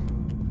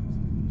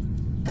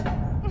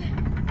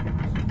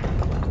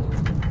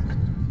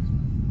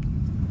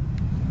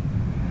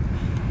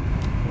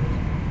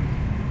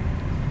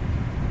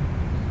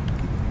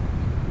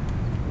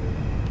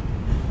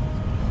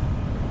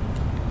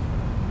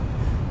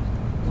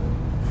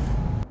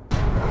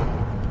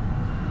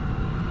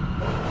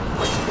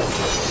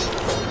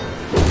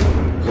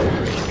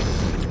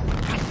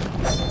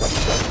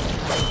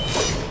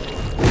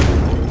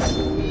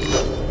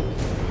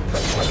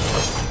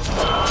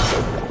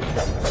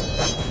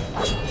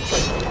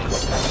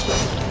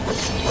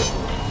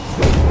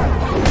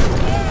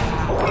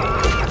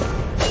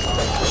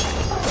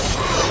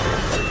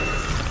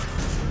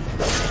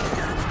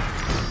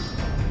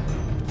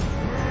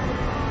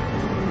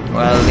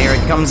 Well, here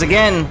it comes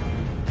again.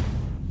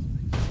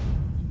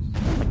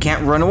 I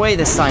can't run away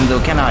this time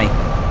though, can I?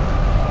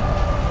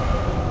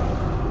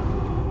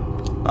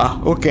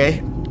 Ah,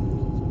 okay.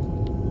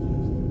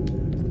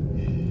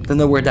 Don't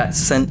know where that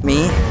sent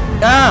me.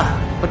 Ah!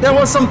 But there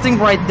was something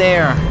right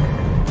there.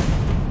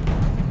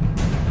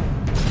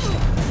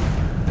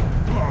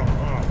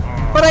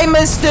 But I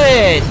missed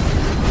it!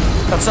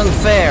 That's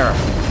unfair.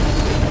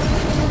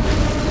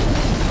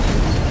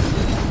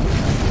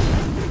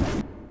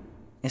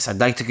 Yes,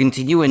 I'd like to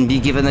continue and be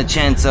given a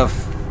chance of...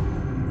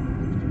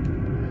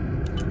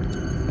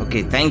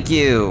 Okay, thank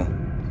you.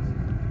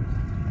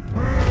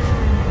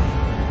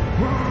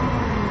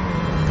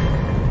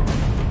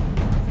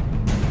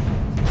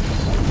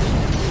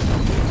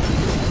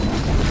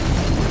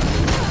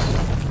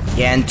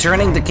 Yeah, and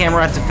turning the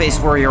camera to face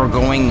where you're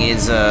going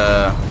is,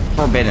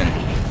 forbidden.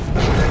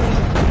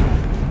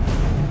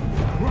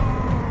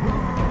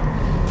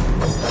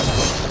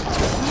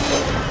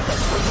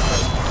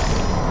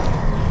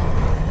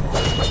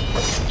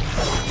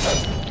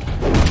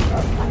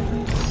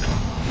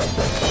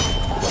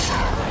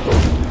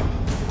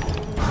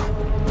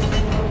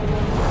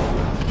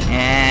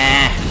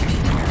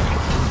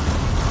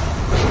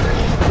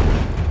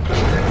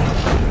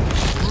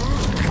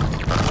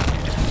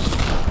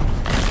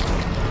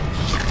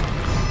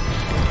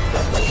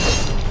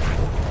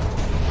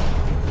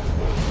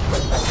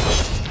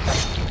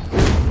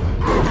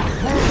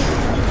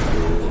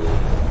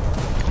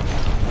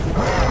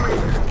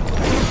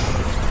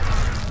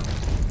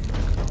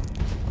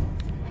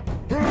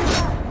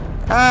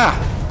 Ah!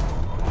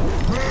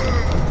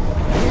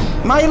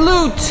 My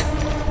loot!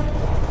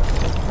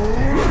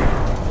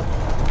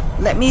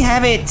 Let me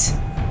have it!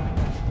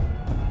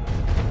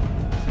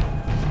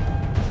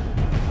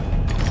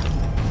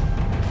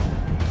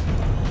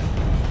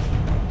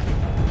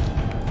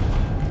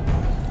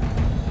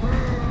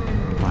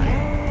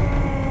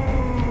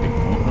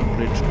 Ignore the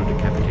bridge to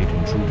decapitate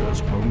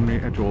intruders only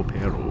at your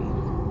peril.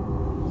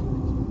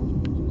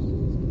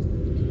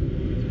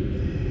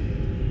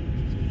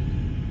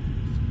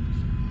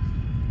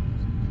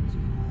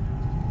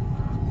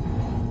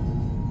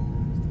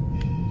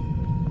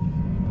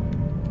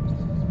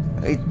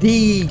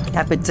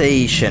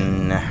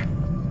 Decapitation.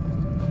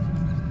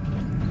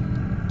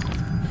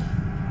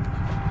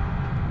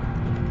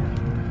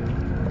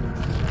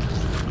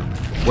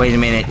 Wait a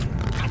minute.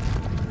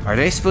 Are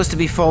they supposed to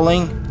be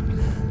falling?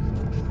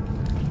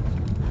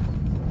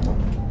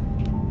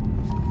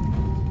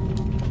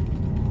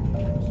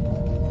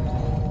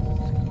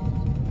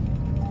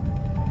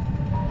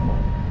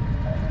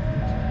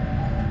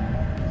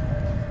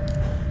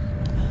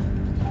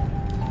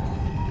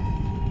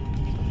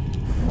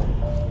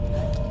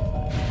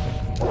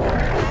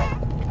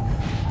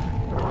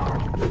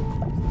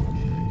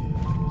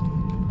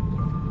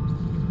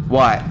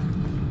 What?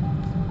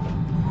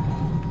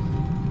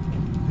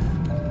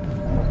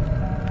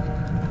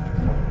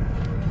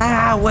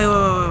 Ah, wait.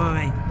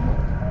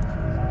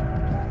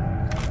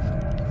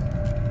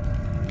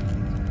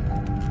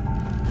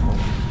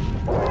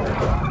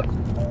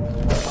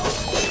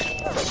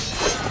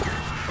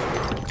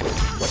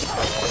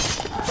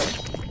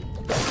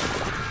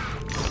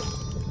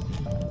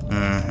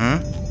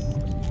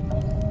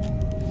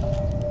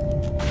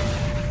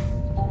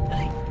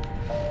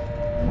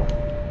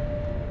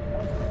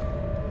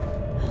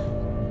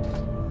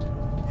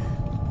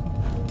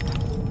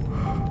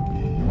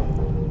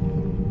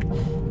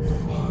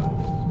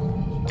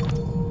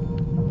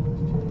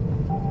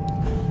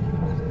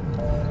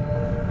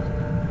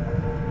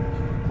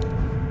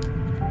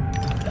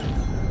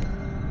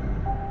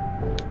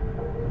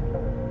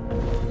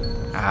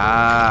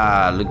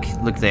 Ah,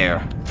 look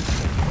there.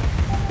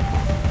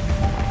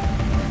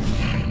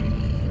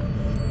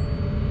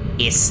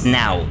 A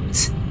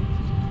snout.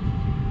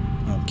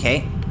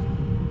 Okay.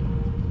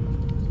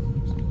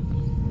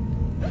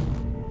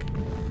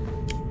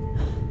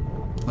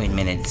 Wait a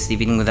minute, it's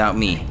leaving without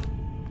me.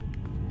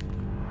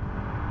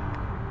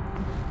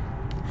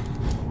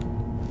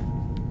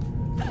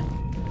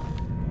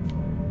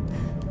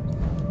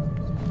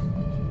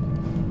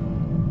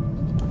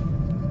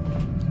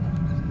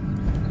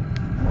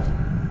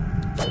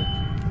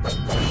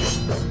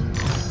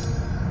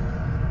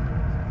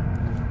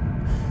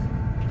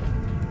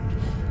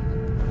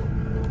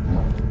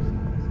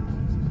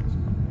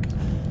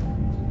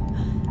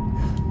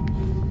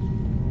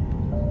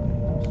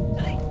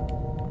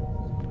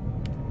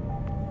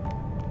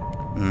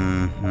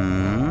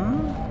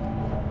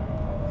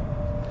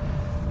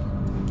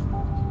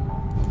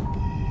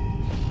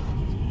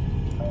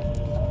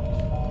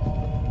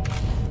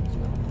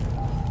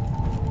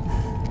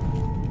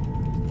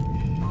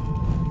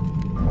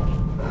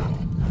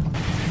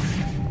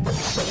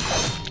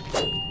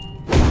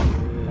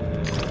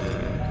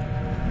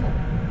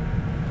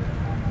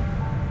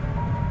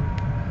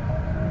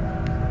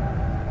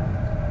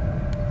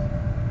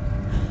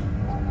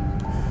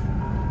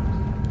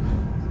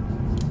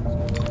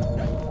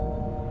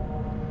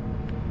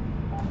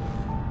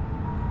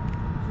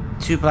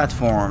 Two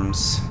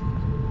platforms.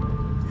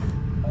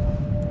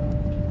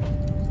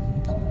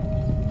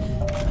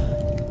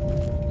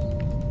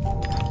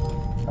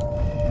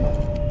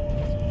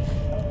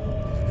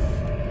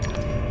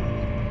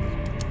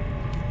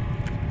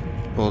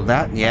 Pull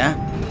that, yeah.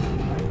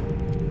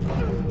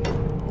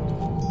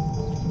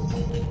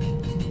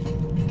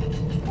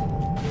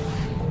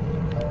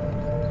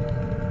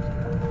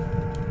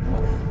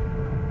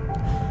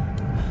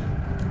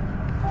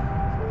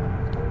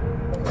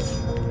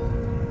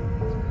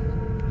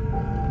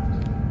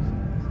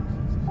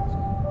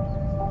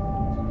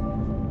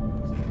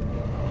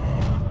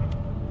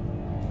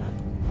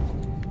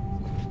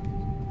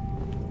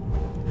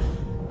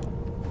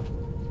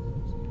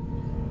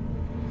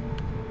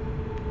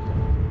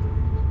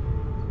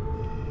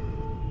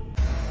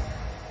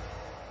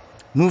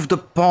 Move the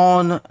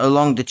pawn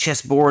along the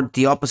chessboard.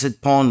 The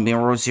opposite pawn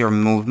mirrors your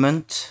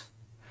movement.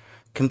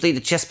 Complete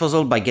the chess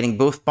puzzle by getting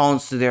both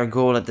pawns to their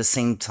goal at the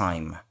same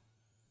time.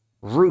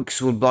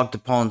 Rooks will block the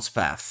pawn's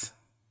path.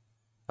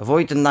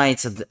 Avoid the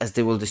knights as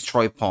they will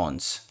destroy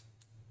pawns.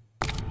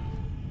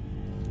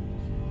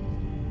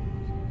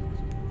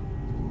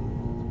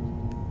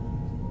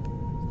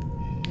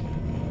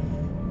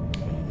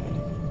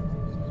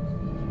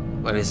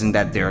 But isn't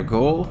that their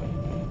goal?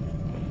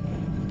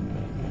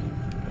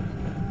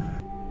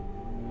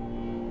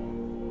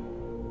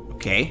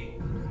 Okay.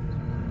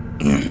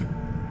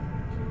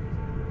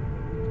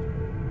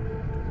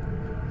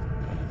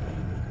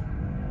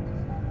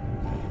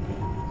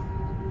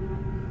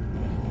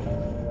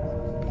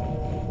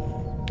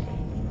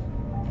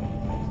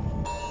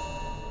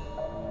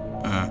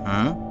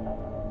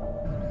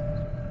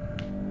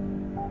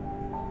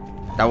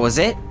 That was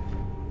it?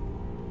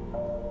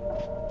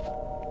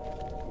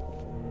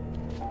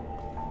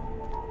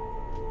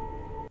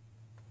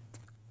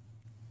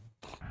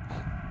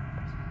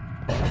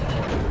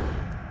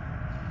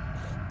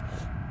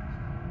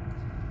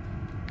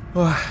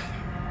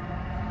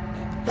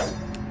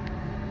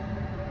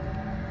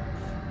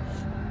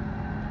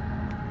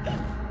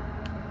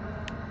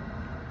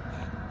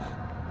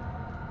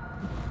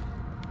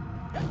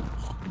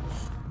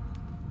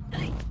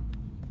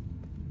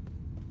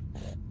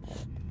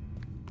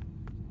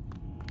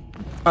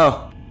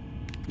 Oh,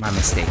 my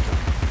mistake.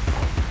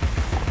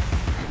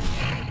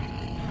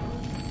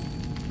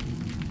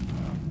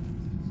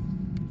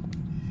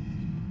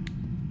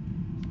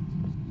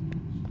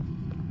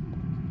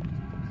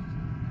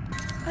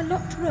 A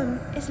locked room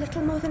is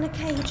little more than a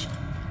cage,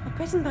 a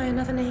prison by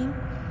another name.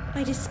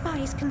 I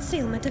despise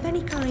concealment of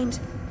any kind.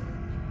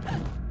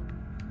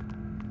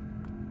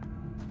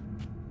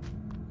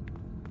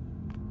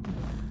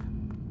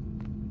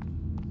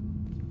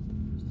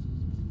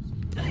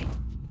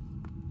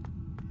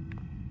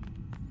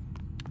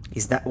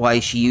 Is that why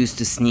she used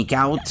to sneak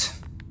out?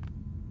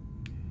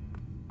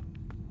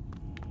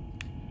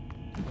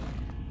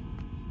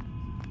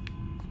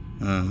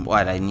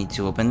 What, I need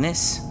to open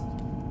this?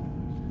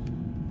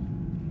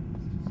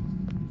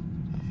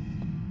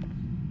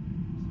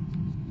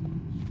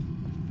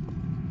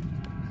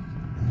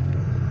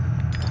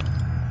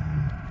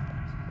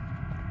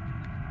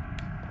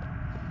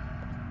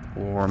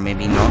 Or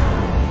maybe not.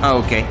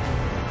 Oh, okay.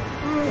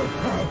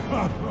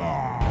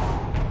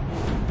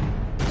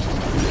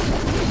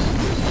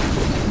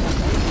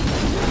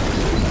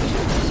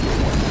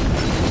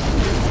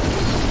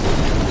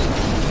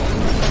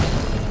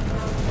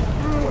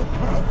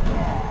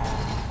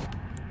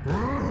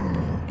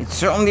 It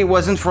certainly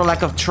wasn't for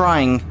lack of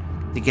trying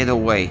to get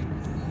away.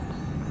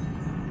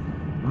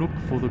 Look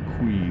for the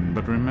queen,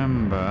 but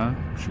remember,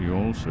 she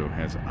also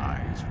has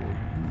eyes for you.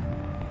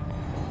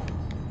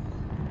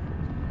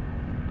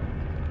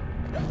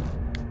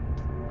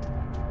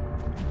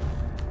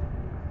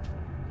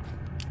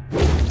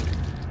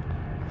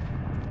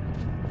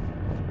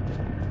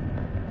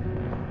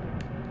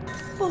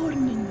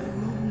 Born in the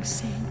wrong long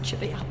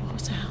century I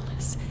was,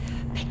 Alice.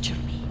 Picture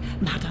me,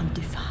 Madame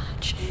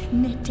Dufache,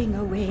 knitting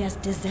away as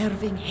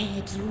deserving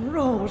heads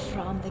roll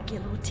from the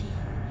guillotine.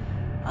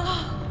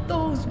 Ah,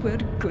 those were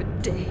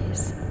good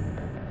days.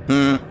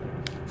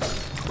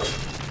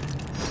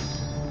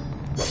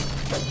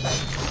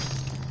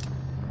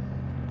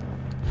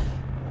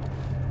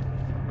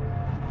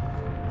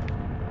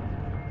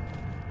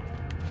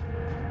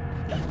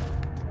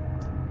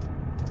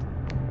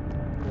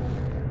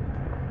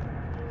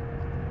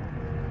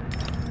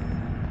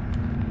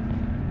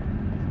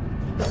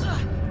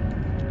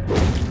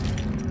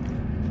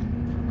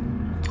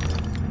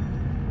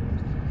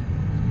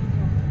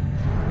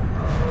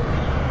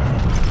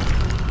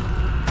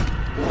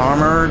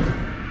 Armored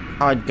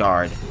Hard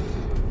Guard.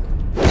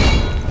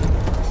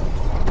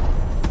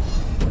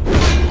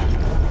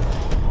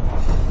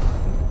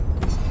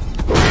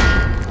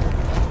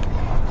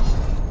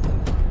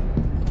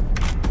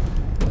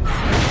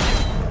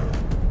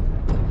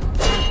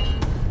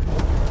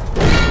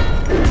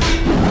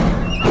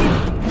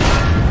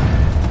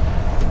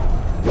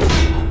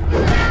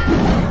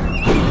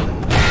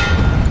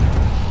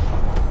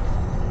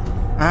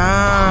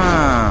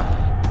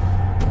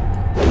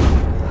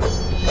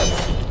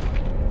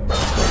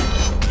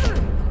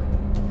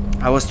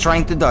 I was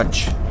trying to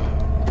dodge.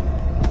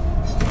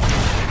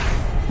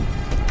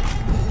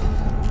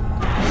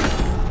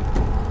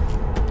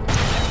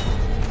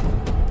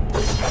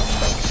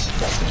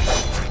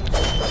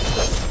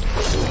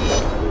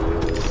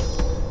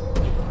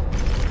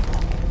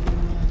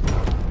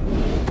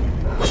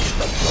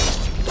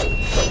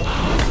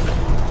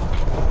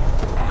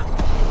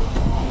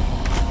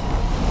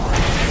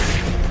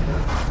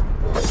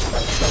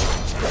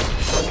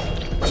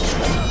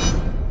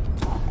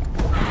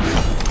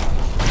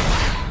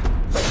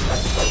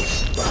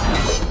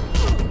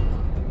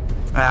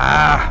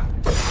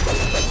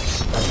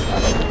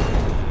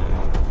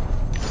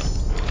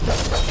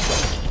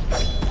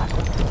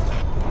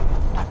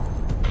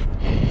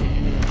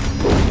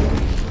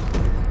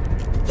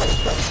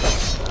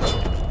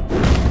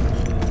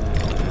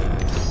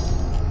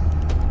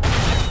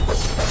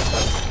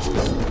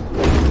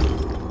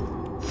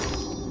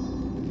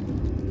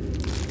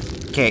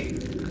 Okay.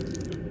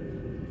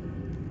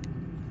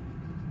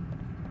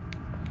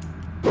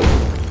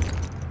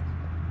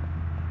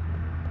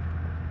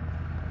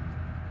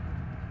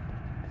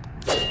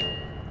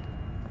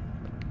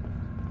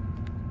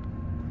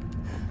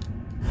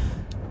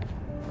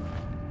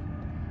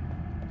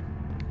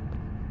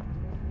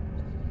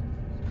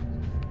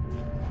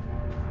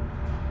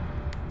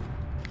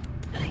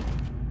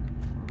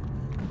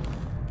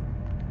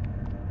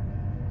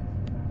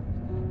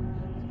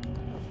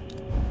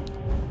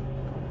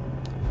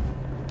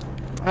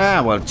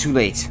 Ah, well, too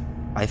late.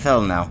 I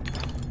fell now.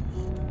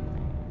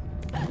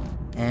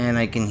 And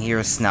I can hear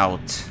a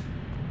snout.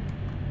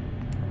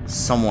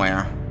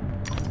 Somewhere.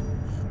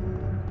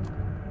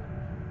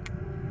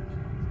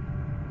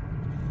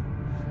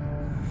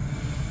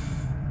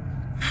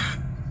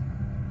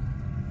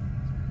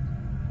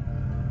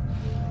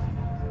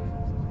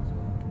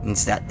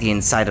 Is that the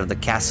inside of the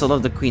castle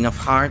of the Queen of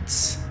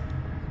Hearts?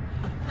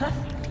 A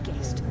perfect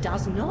guest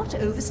does not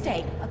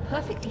overstay. A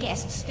perfect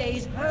guest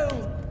stays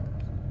home.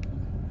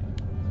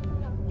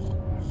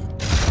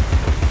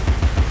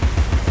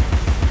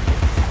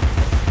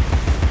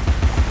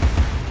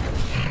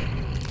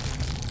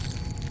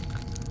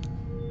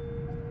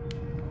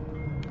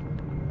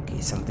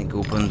 Okay, something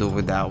opened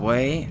over that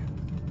way.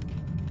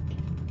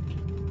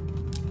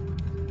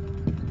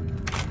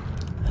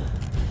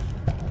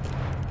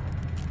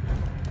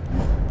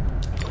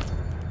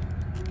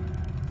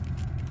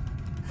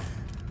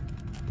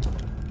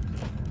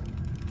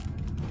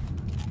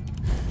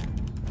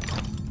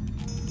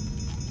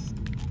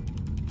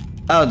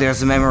 Oh,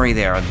 there's a memory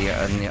there on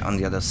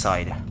the other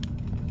side.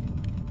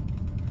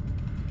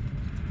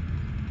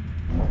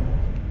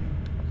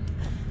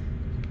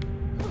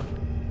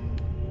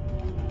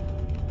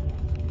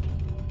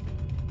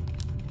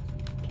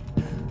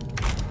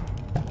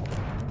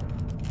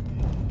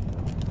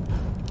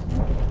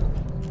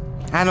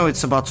 I know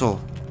it's a bottle.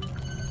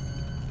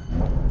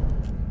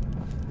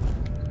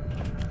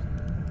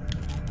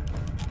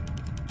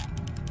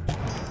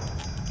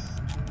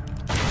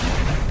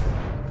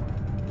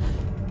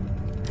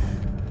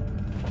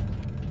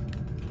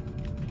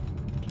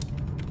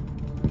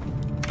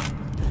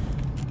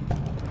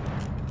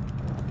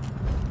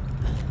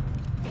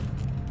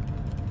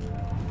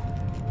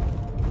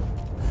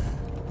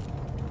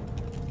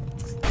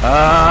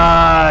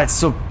 Ah, it's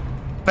so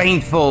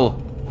painful.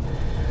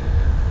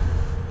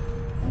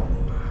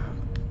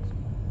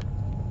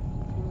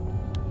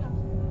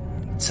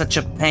 Such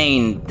a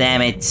pain,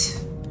 damn it.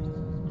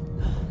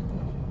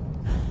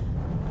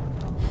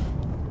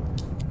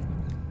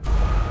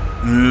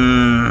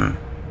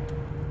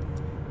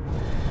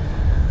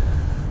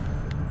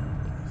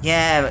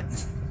 Yeah, but...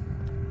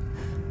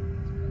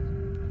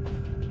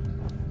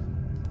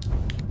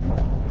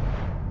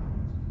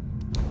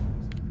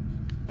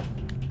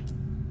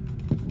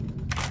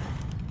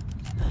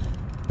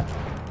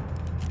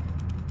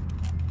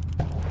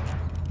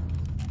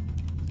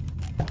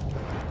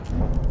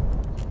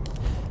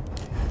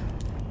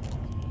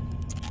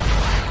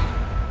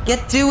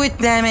 Get to it,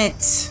 damn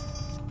it!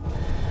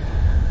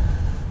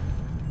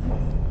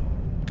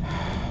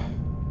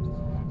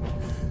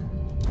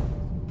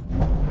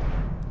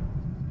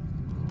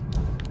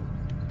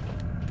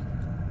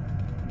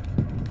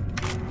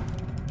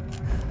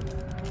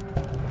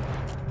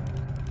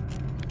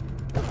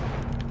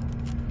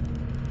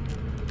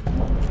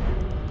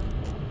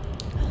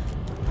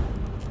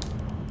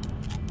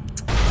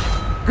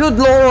 Good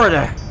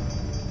lord!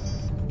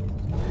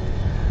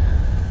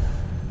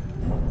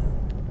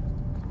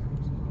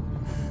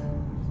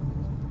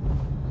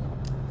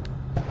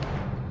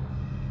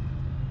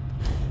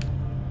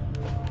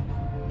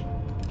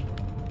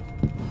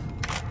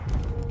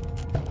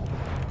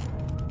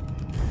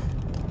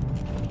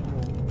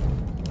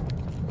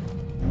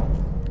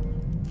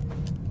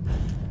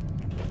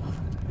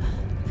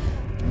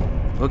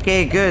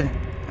 Okay, good.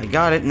 I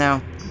got it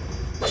now.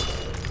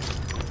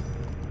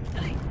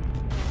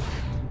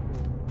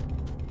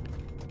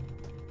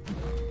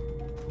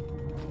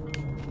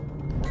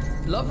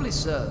 Lovely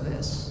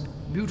service,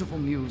 beautiful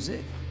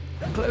music,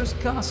 closed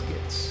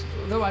caskets.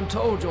 Though I'm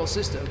told your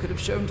sister could have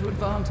shown to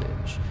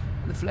advantage.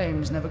 The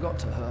flames never got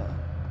to her.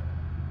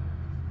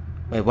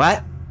 Wait,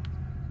 what?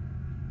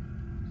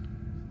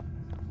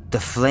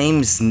 The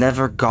flames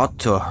never got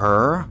to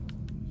her?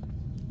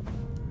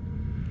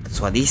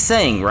 That's what he's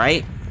saying,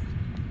 right?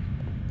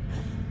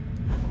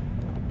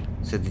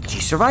 So did she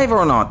survive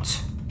or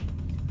not?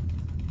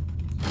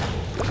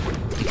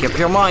 Make up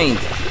your mind.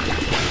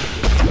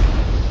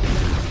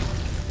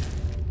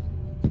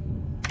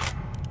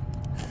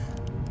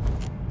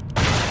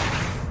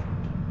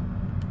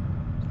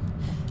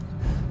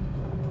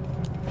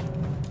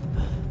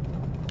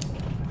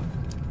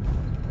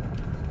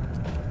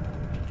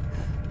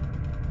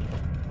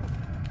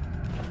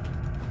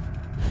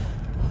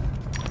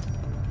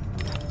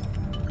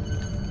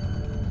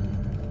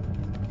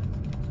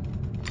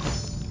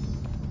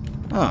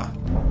 Huh.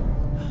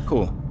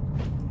 Cool.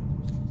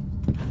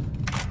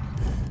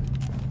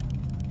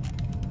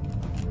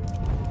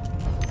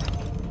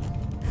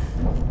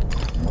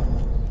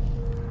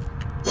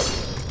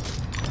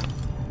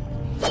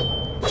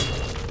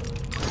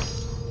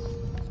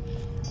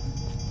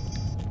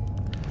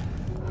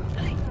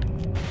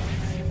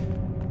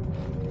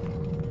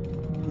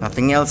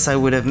 Nothing else I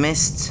would have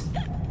missed?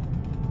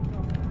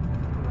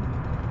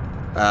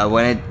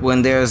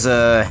 When there's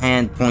a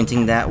hand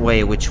pointing that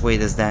way, which way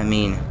does that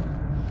mean?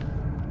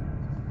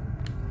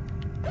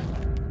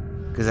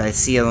 Because I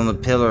see it on the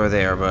pillar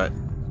there, but...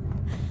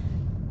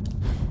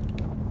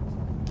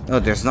 Oh,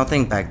 there's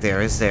nothing back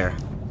there, is there?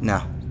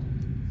 No.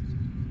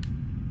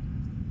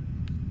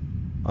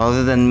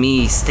 Other than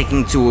me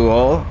sticking to a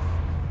wall?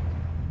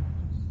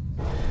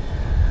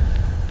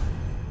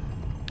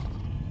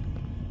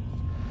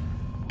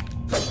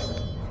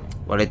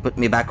 Well, it put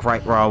me back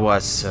right where I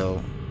was,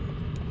 so...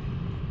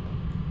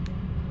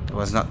 It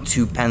was not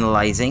too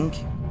penalizing.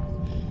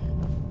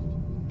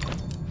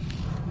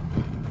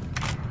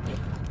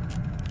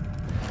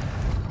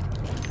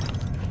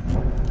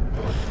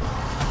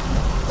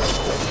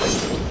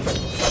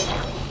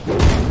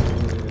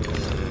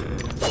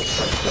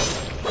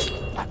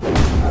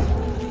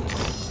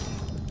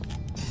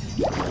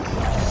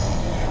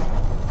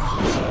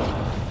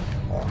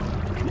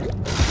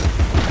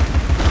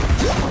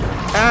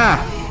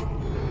 Ah!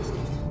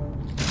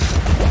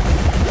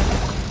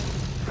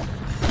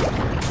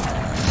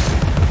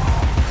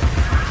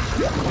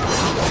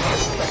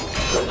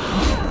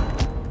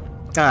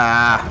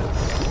 Ah!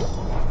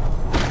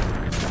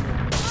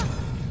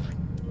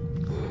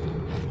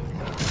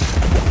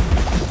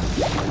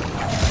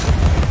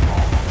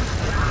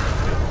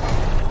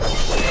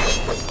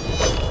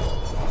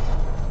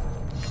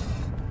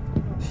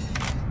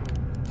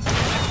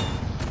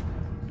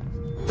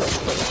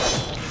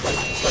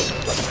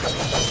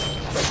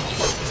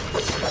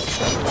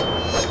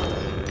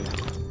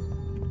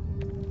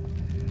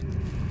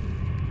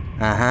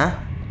 Uh-huh.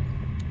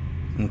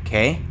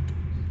 Okay.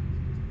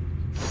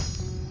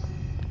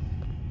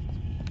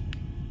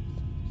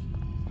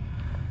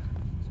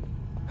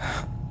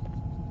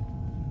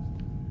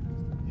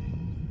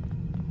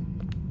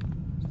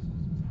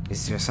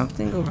 Is there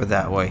something over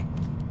that way?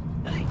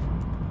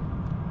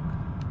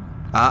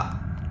 Ah,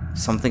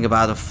 something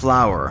about a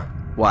flower.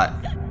 What?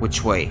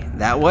 Which way?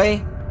 That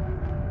way?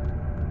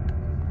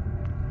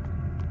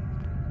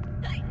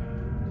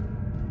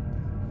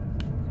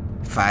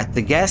 If I had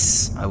to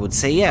guess, I would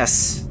say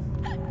yes.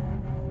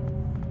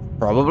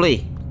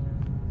 Probably.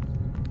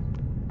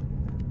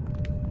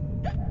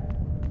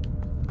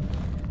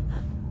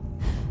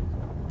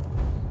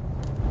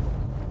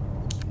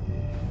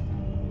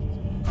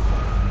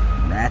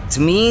 That, to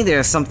me,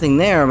 there's something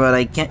there, but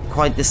I can't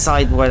quite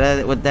decide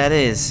what that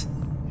is.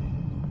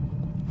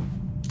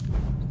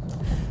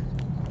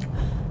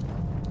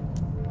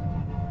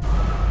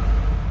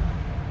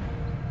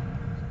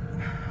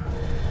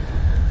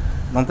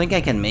 Don't think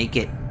I can make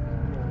it.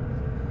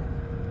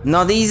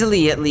 Not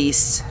easily, at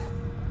least.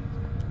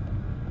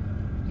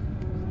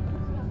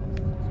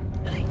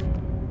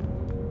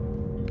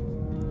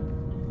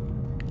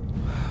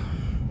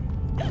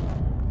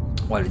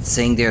 What, it's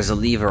saying there's a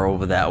lever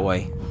over that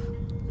way.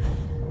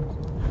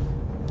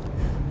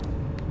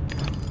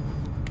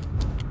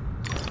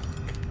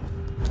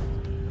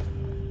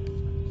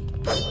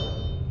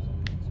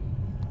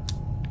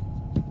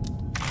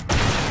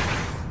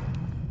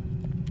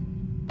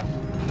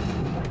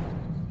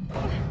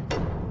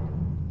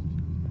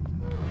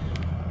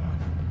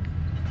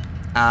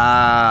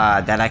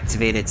 Ah, that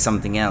activated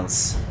something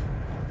else.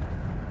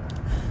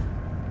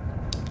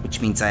 Which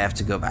means I have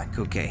to go back,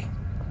 okay.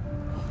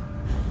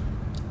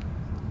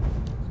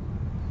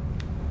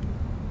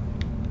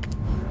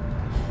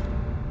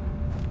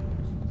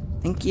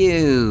 Thank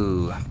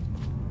you.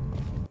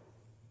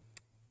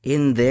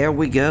 In there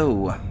we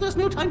go. There's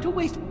no time to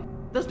waste.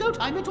 There's no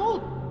time at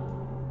all.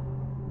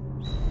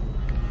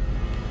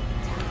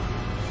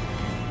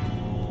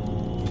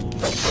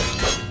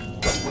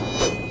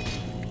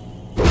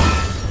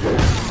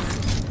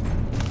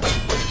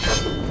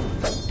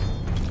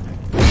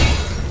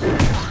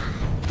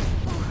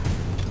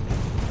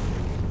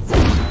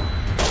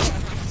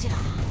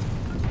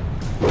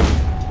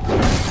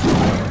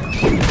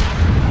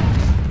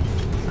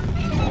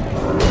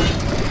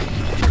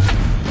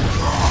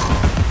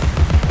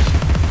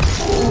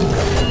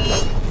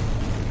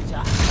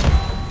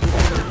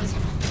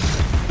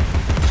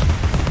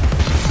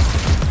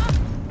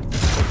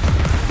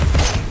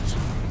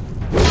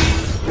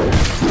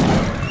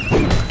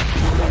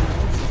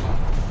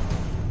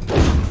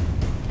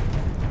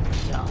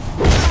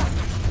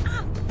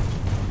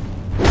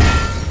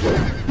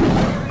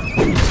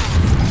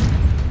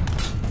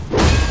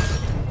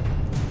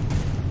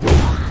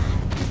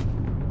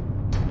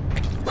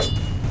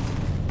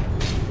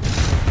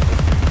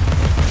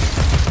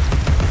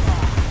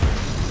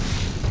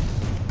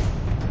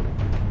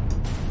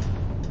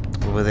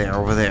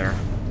 Over there.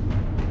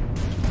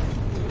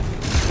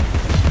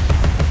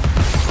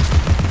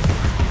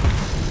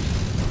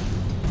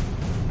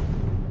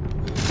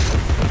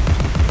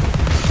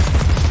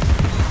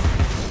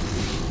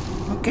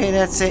 Okay,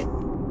 that's it.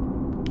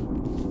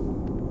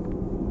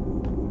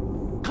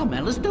 Come,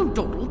 Alice, don't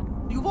dawdle.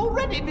 You've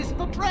already missed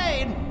the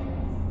train.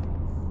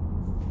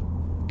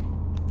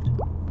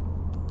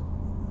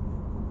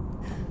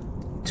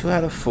 Two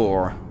out of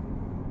 4.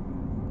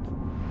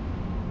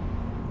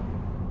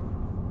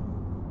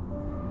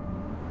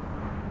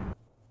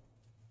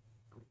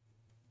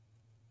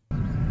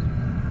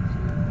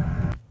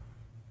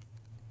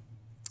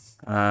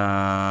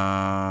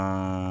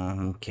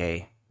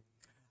 Okay.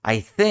 I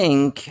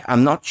think,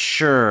 I'm not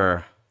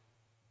sure.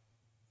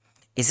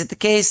 Is it the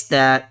case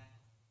that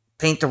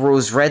Paint the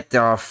Rose Red,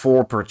 there are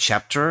 4 per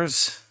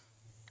chapters?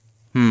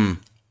 I'm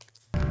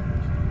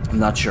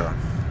not sure.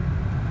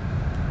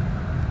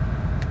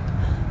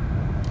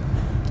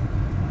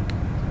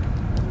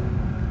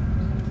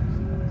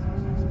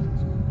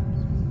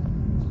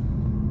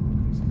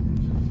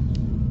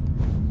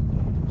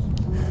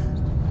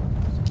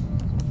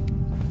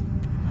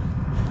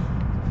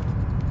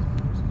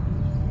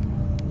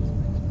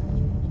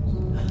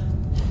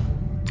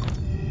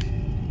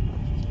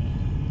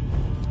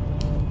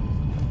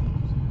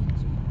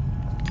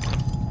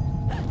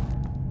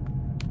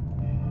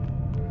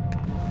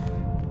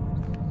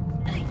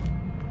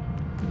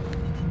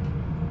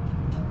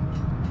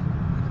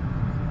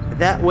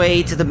 That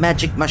way to the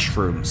magic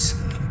mushrooms.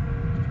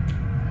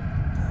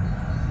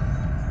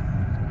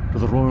 To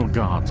the royal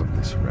guards of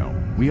this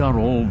realm, we are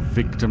all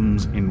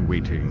victims in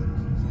waiting.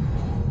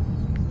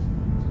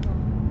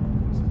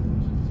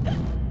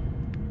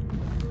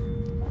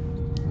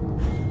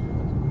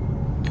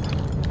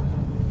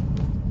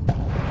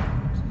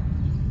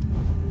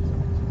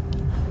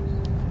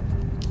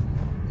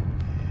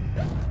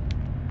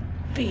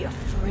 Be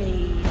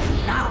afraid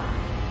now.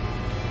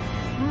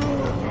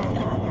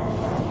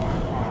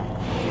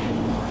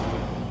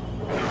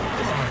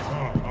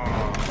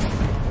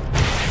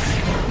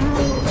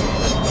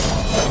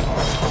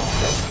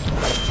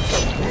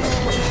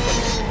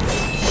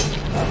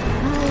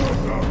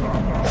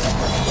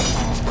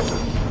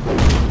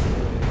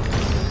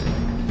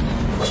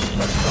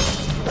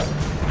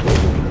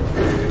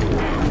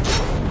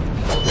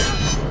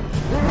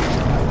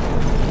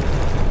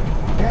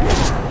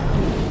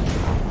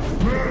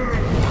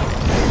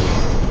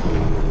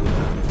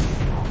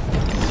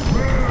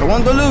 I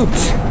want the loot!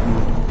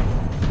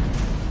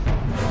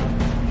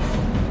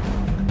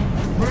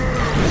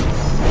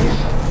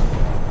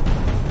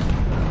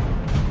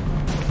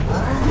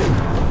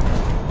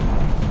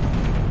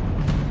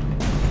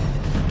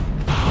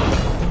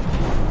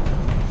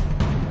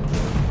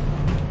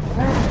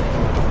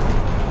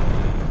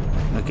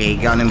 Okay,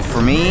 got him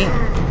for me.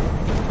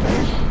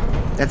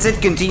 That's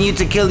it, continue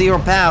to kill your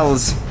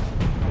pals.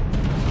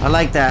 I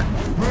like that.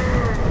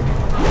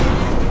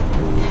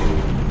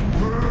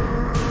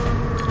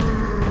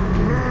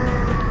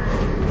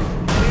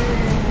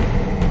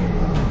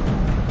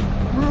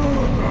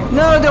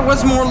 No, there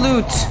was more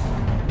loot!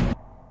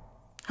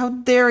 How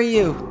dare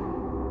you!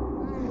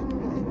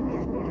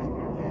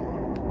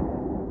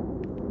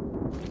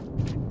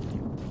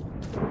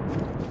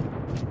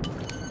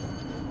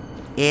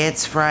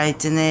 It's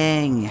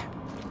frightening.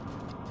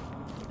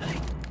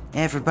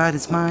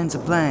 Everybody's minds are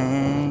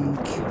blank.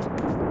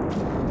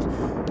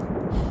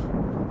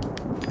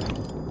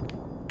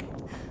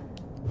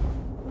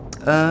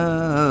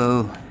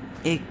 Oh,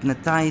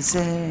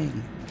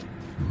 hypnotizing.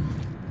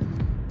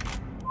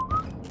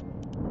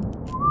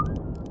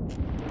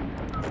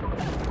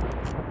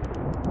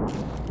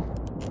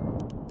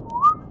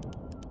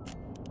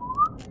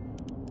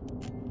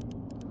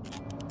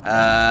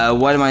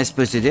 What am I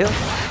supposed to do?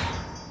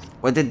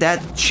 What did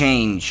that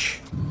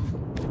change?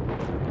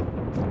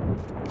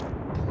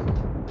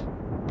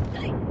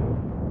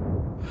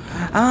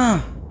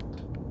 Ah!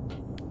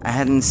 I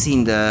hadn't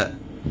seen the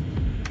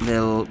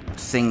little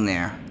thing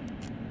there.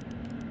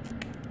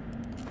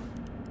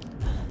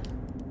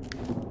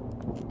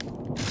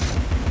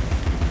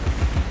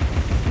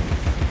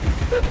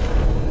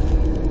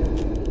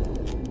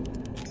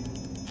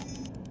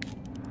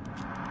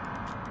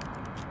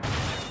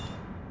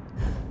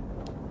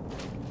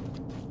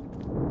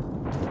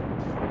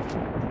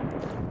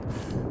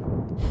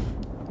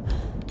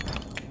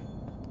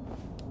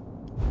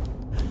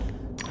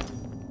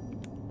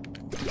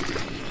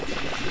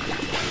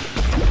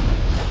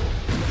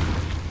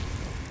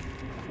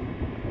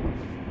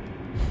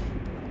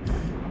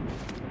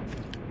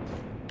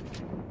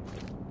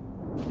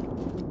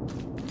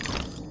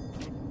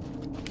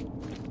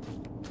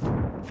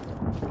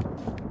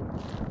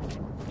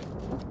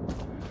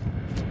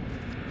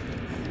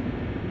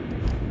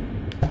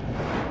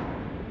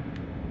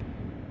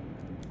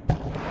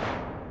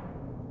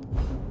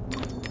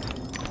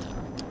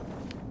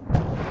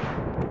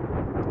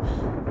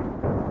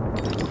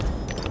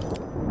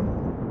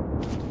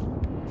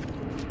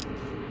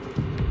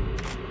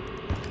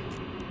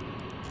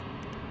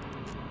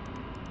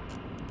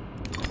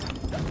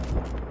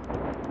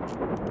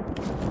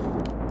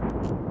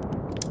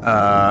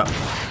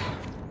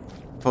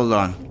 Hold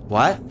on.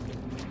 What?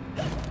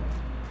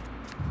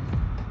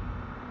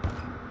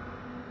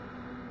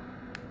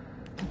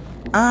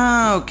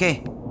 Ah,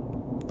 okay.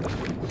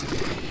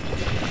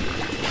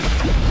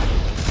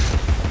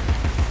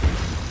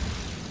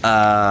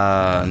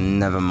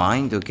 Never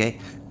mind, okay.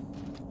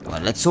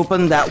 Well, let's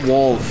open that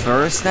wall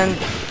first then.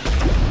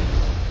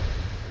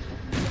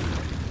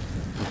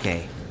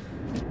 Okay.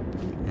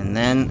 And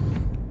then...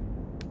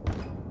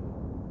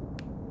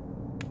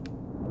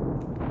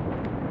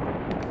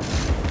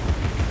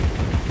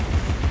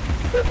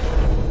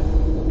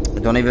 I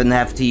don't even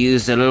have to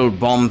use the little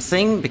bomb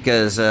thing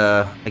because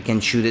I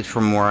can shoot it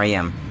from where I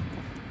am.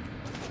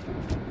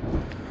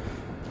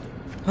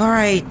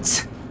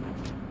 Alright.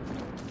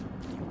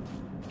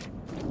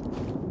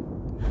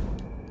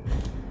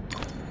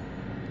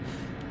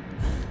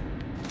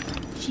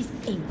 She's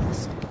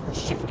aimless.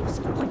 Shift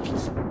yourself,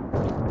 please.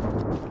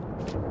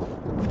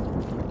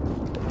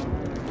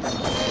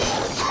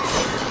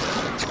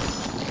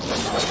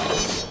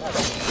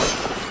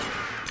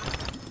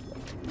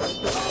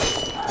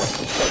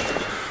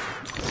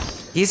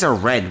 These are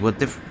red. What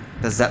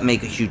does that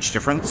make a huge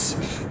difference?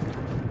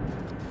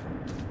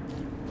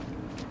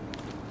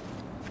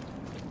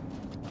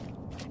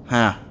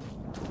 Huh.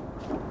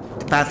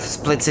 The path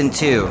splits in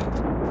two.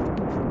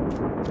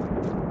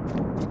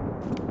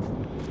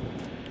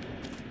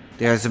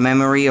 There's a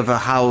memory of a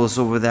house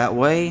over that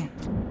way.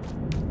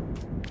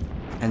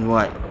 And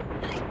what?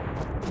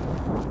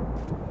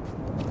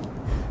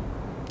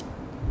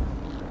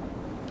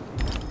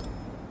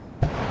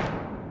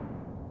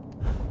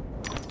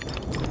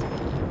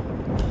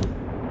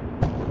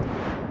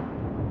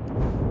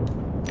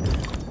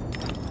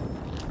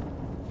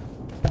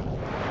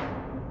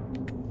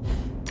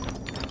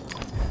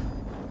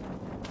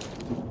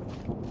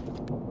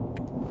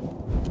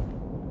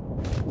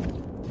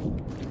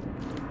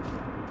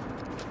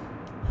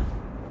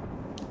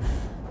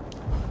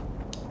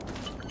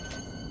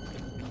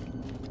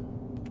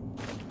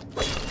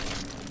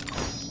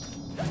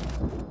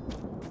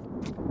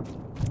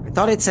 I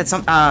thought it said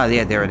some. Ah,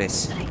 yeah, there it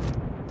is.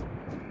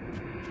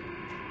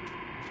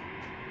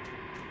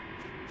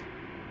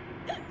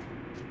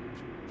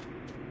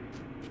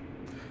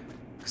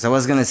 Because I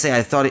was gonna say,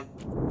 I thought it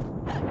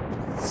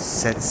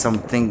said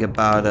something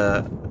about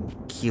a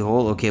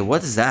keyhole. Okay,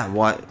 what is that?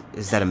 What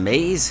is that? A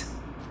maze?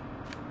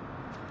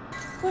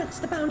 Once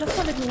the bounder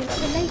followed me into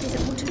the ladies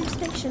at Waterloo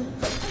Station.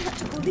 I had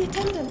to call the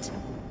attendant.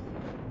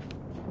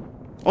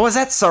 What was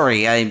that?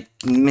 Sorry, I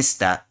missed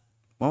that.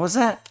 What was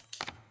that?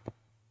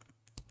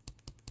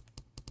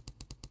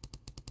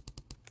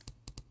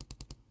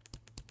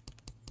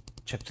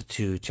 Chapter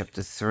 2,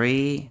 Chapter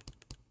 3.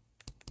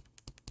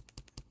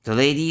 The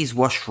ladies'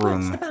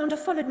 washroom. Once the bounder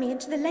followed me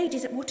into the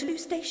ladies at Waterloo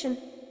Station.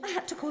 I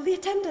had to call the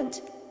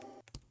attendant.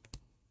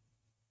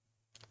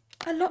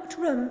 A locked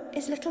room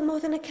is little more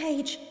than a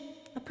cage.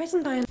 A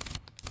prison by...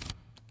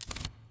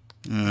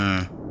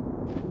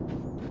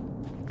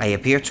 I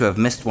appear to have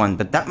missed one,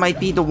 but that might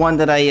be the one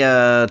that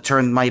I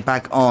turned my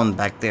back on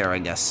back there, I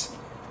guess.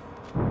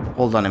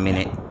 Hold on a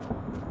minute.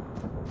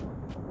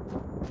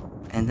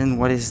 And then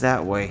what is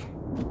that way?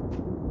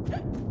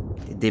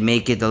 Did they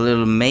make it a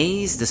little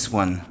maze, this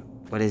one?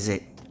 What is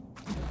it?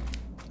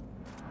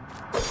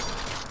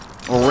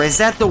 Or is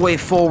that the way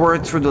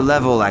forward through the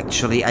level,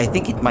 actually? I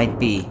think it might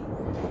be.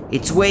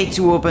 It's way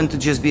too open to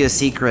just be a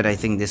secret, I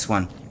think, this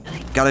one.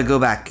 Gotta go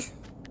back.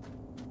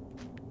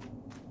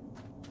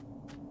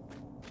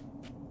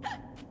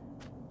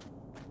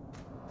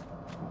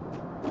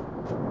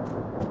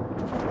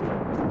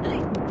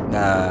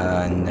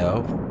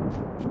 No.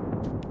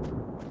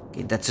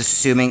 Okay, that's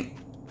assuming...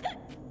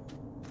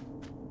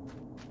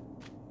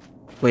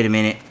 Wait a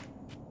minute.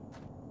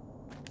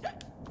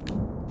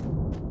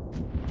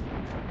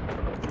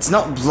 It's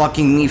not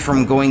blocking me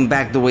from going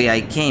back the way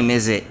I came,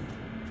 is it?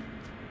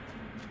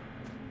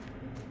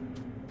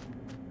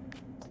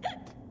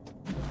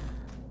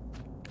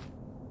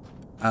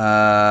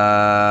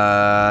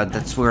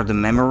 That's where the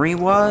memory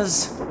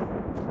was?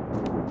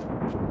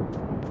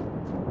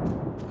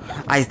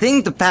 I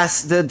think the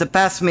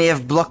path may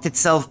have blocked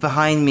itself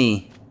behind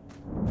me.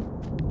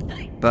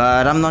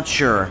 But I'm not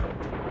sure.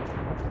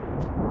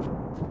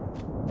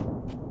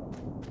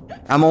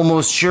 I'm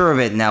almost sure of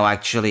it now,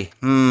 actually.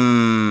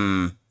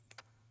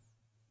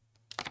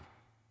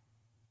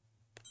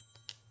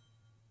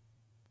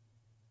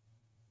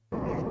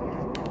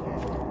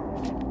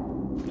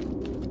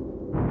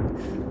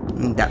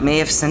 That may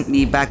have sent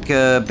me back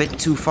a bit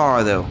too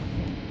far, though.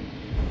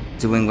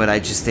 Doing what I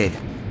just did.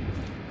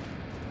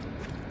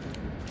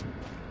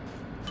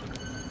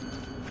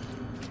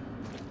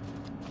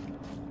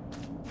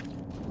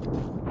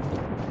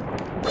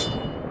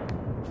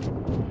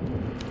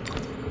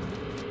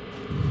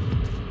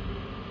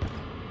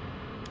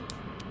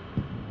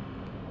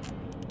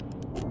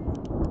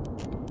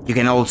 You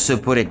can also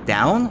put it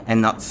down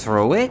and not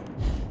throw it.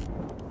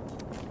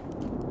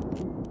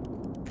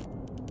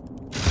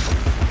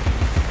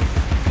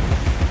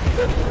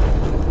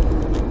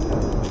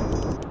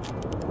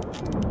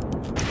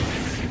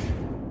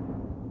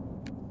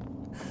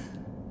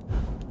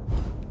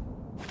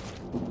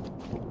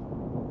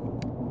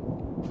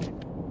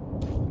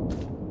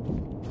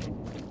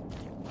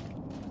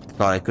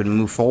 Thought I couldn't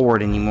move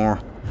forward anymore.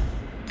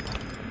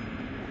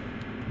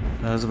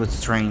 That was a bit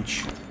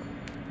strange.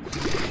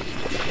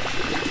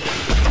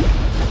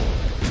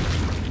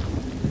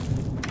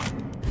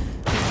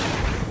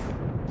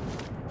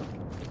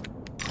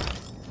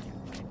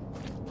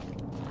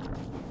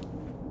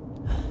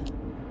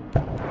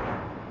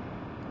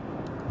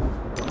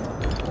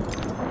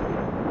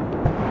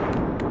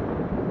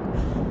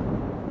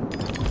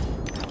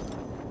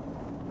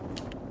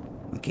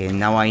 Okay,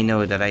 now I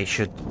know that I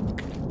should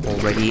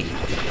already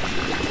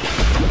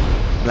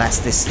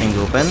blast this thing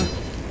open.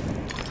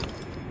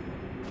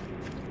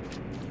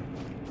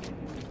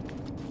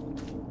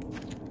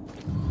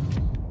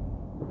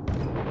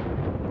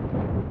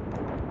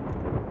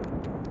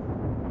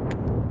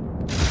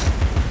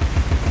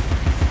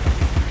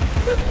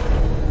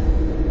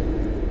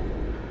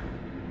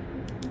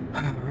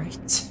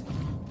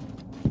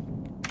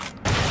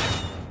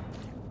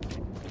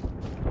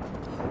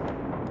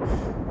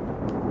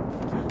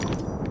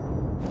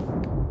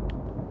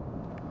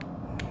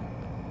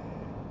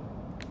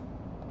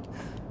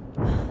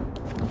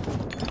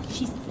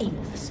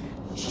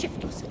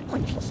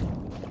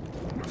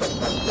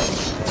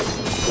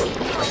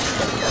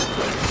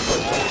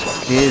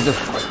 Here's the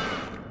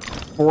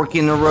fork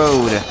in the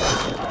road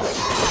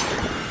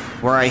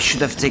where I should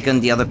have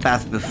taken the other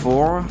path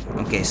before.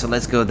 Okay, so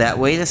let's go that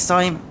way this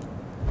time.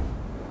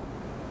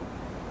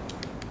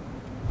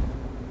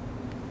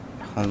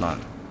 Hold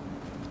on.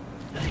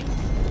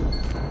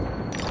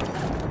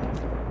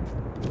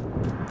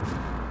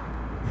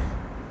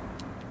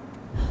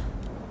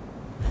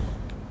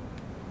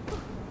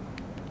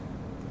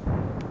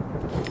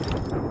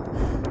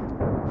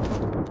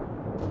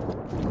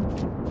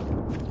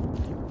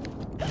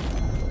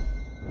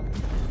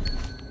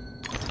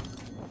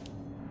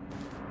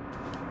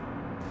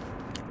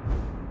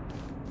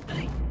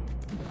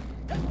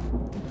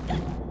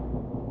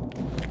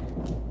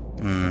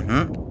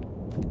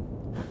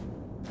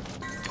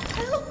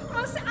 Help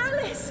us,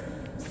 Alice!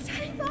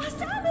 Save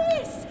us,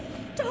 Alice!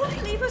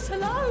 Don't leave us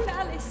alone,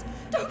 Alice!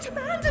 Don't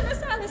abandon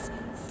us, Alice!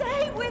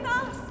 Stay with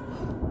us!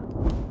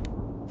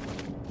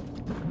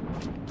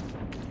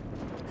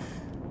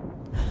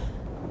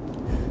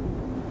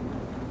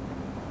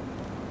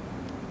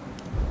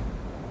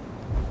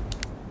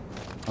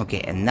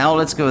 Okay, and now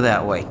let's go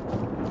that way.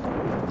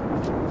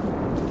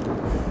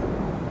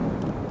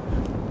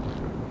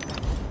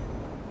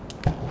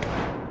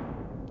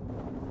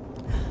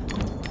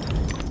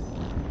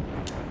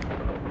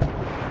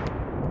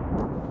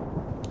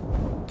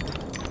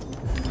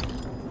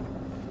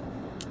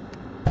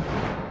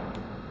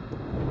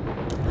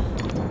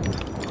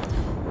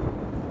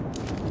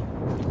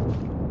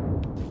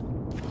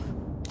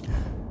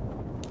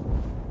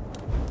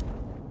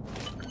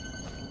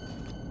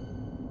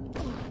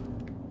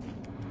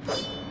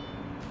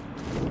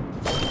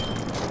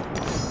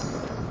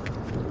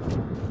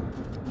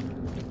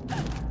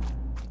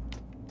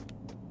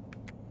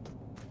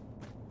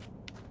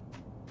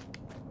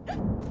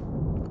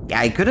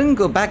 I couldn't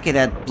go back, it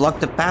had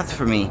blocked the path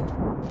for me.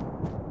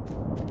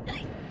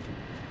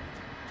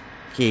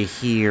 Okay,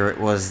 here it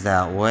was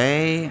that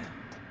way.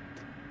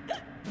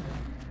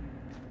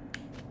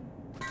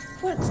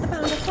 Once the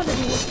bounder followed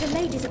me to the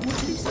ladies at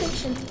Waterloo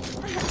Station.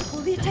 I had to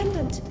call the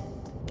attendant.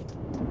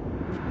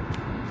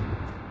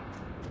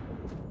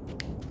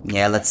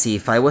 Yeah, let's see.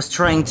 If I was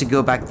trying to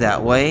go back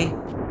that way,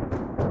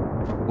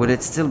 would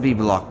it still be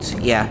blocked?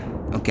 Yeah,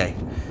 okay.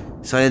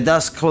 So it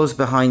does close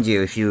behind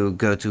you if you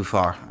go too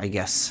far, I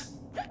guess.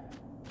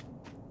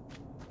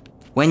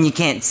 When you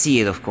can't see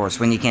it, of course.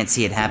 When you can't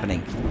see it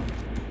happening.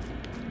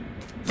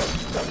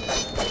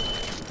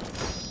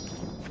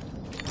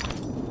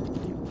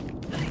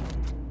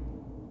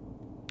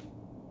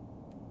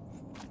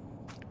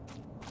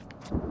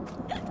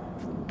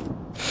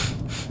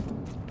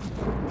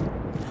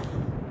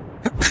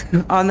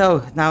 Oh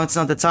no, now it's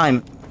not the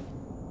time.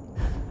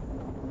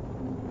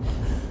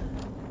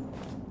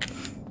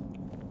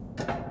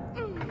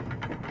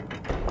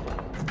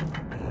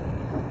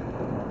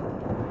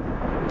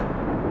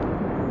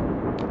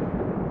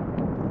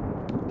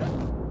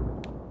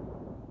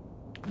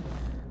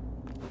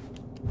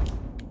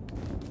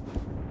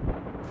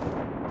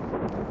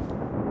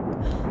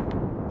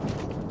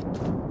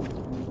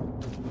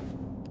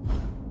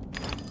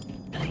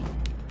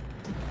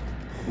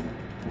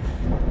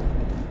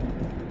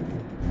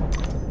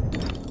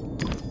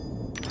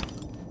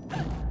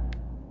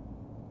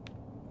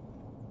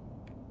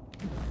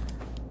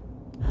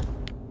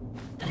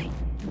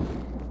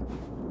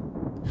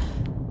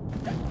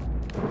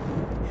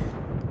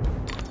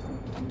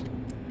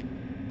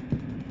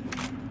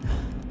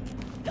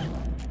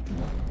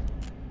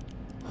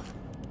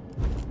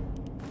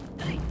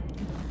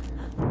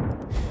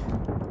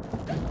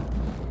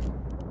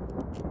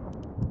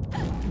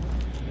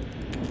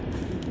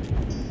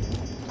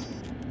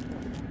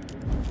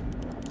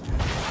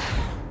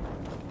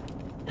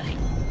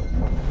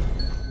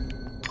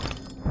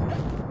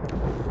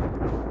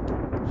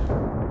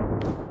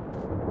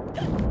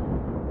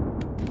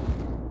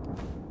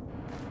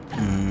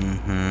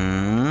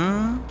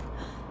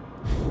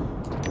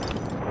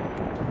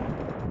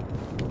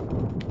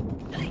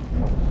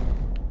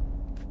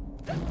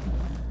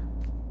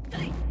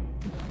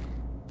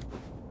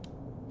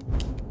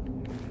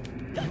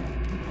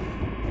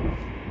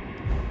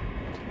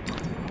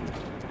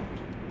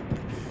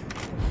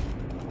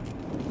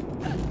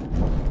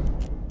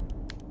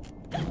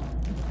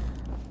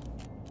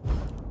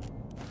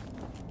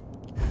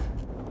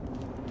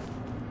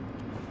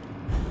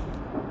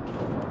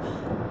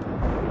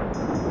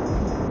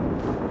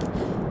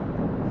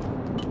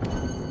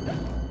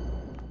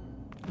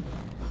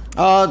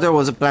 Oh, there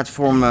was a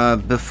platform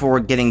before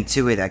getting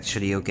to it,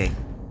 actually, okay.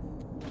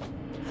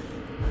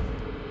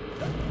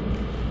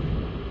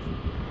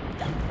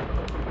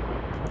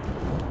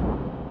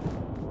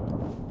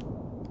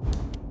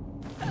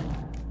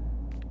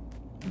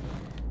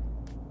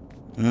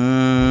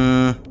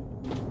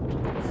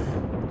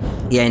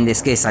 Yeah, in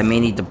this case, I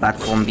may need the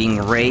platform being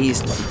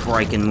raised before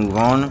I can move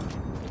on.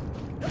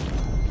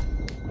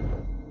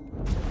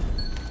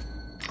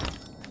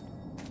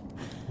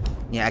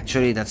 Yeah,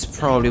 actually, that's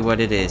probably what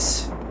it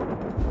is.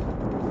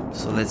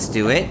 So let's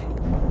do it.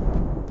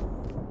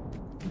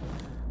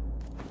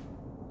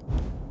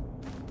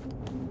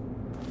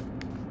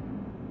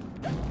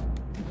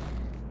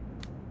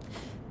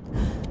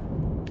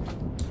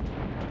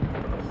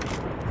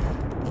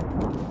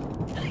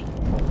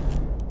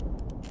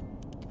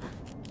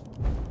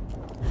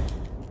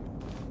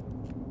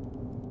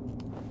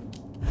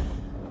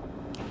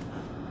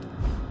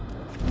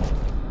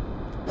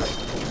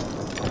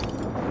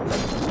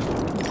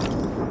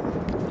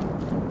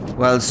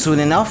 Well, soon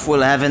enough,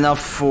 we'll have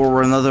enough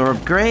for another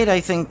upgrade,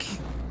 I think.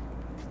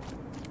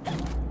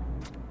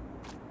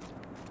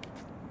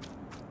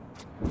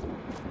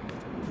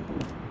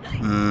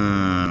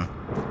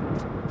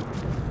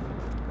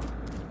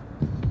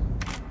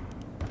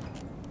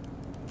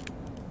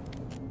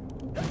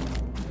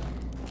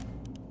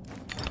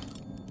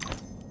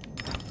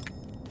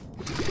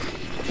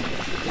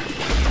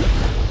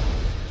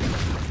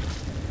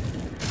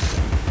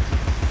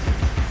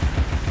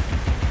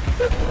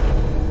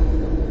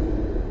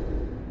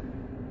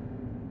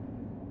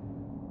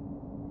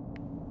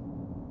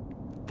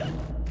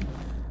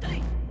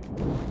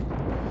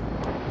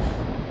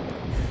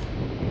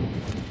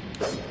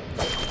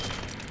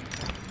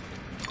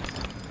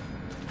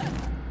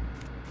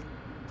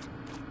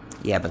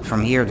 Yeah, but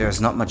from here, there's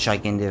not much I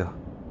can do.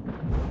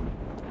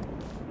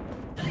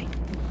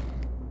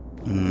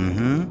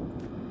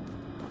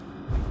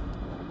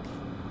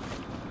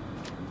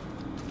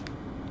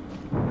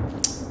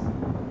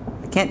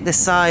 I can't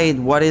decide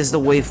what is the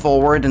way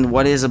forward and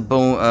what is a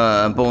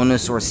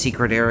bonus or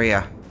secret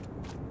area.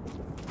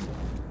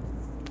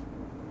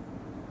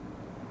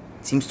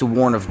 It seems to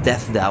warn of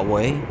death that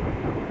way,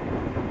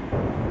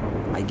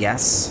 I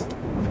guess.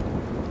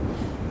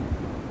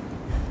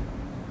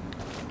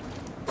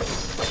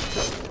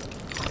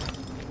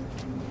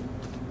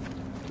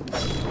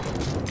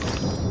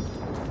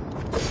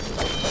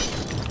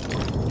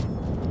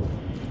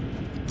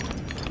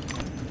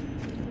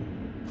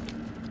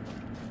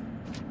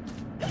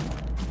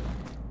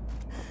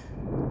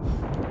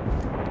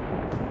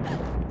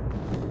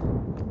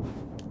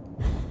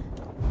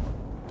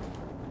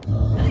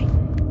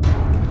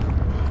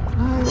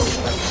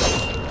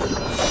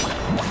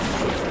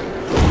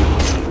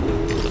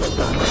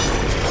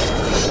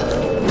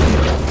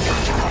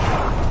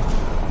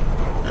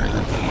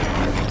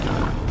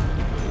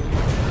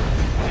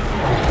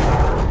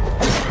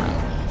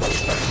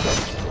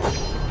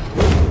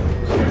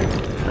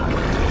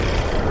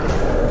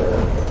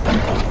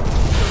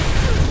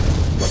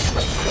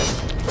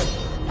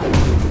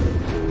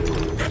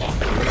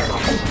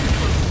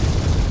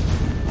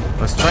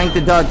 trying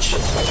to dodge.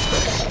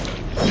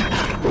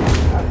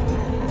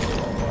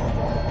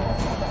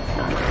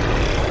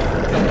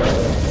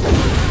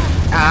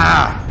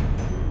 Ah!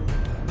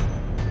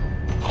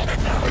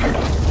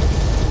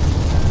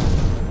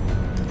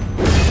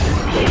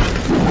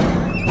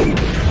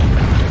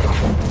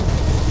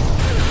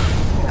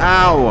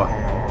 Ow!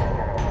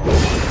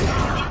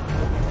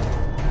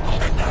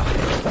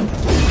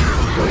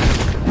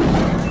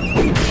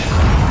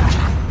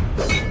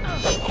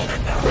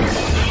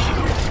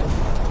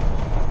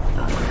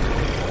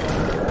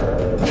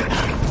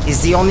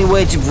 Is the only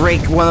way to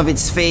break one of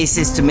its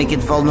faces to make it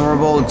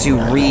vulnerable to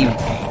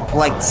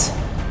reflect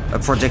a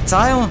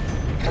projectile?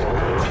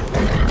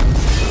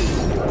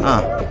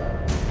 Huh.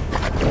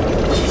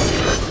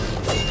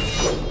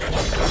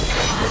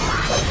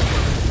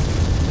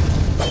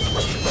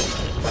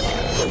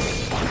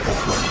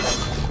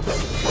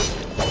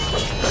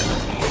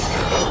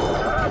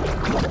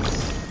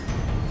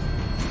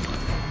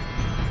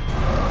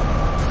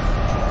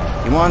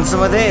 You want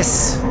some of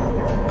this?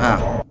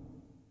 Ah.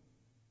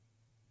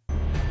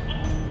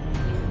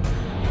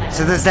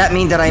 So does that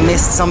mean that I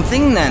missed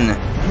something then?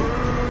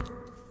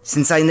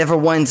 Since I never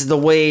went the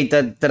way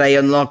that I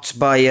unlocked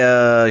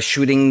by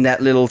shooting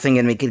that little thing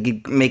and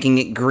making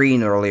it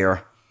green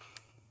earlier.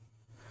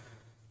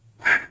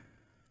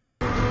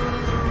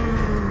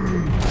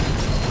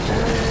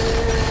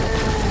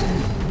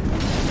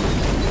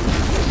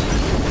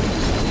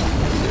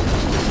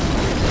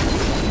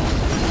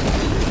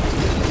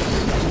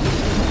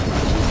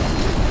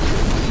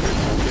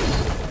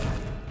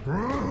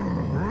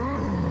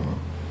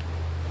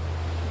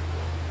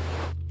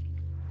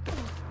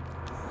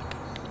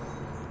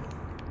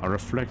 A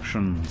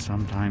reflection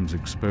sometimes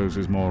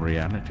exposes more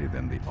reality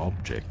than the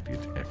object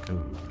it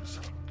echoes.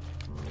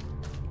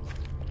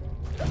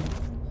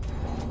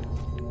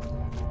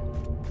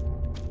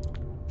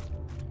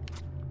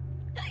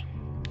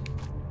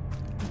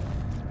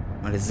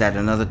 What is that,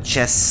 another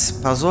chess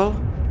puzzle?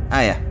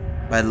 Ah yeah,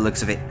 by the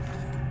looks of it.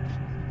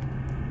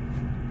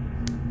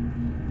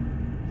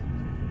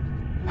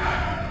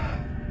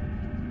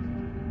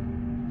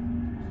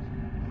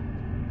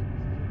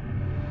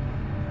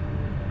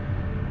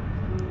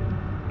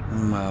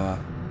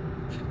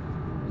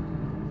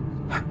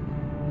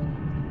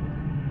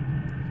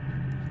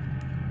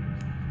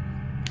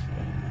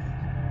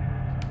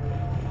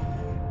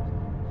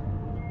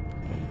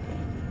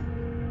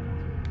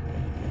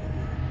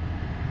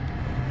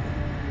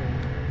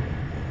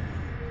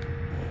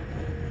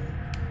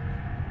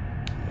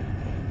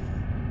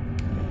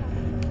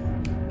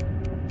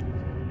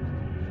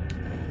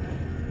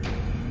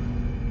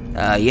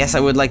 Yes,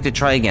 I would like to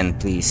try again,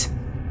 please.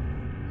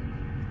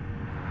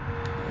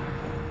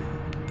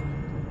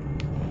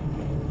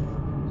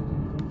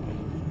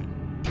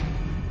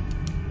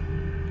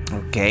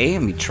 Okay,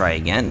 let me try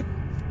again.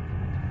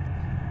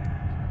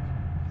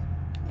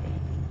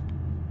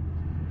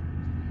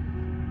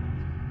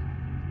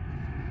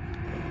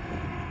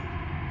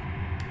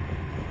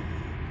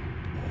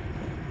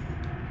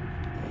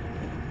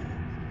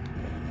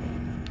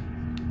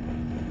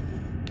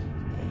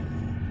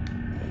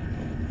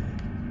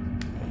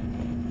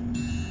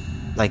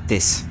 Like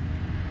this.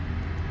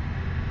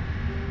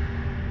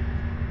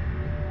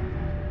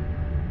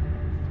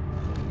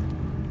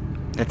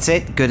 That's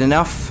it? Good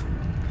enough?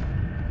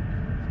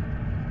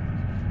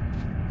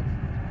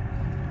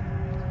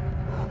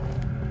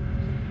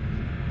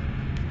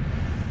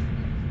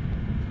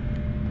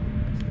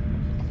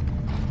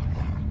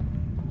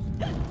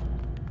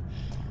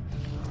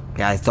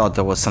 Yeah, I thought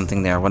there was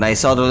something there. When I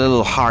saw the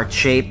little heart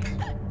shape.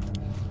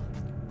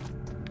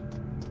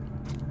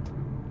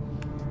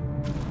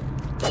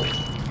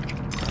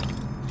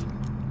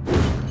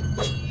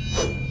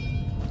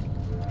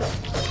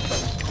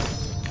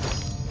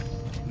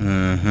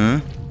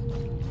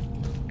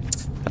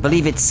 I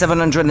believe it's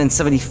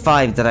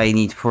 775 that I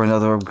need for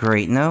another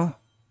upgrade, no?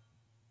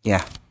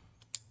 Yeah.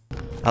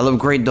 I'll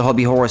upgrade the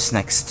hobby horse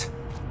next.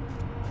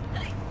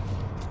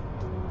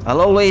 I'll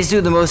always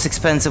do the most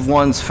expensive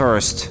ones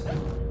first.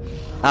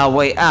 Ah,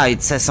 wait,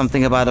 it says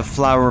something about a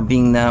flower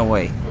being that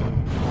way.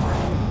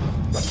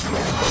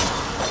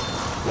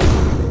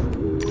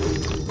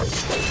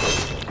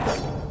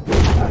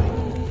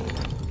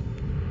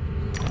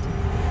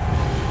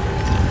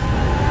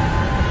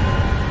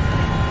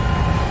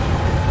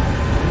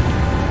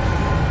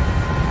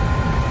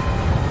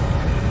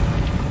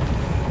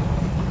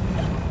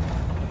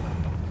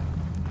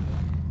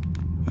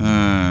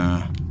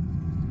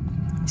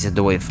 Is it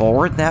the way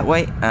forward that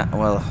way?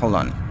 Well, hold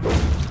on.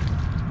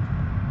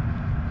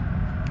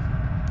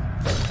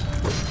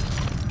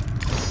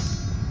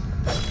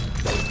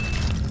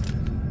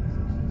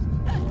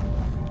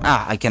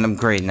 Ah, I can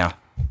upgrade now.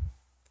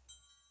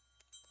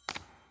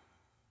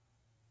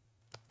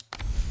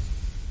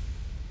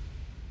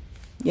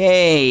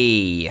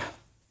 Yay!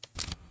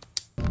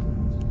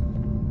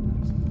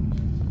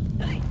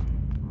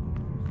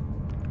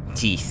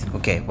 Teeth.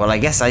 Okay, well, I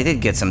guess I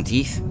did get some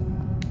teeth.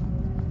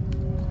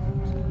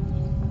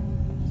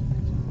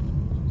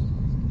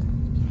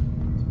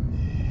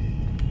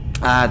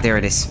 Ah, there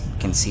it is.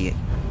 Can see it.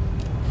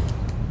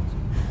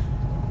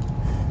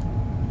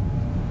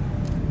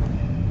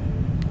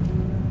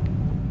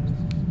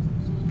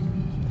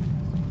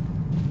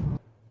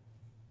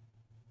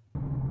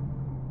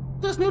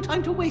 There's no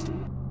time to waste.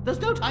 There's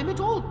no time at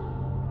all.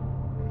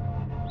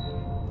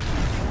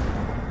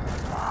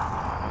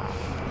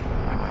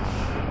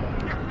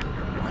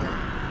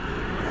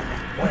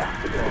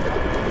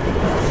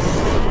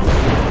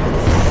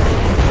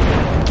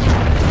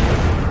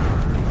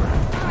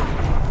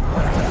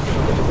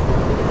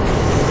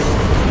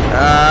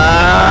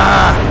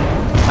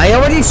 I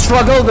already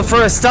struggled the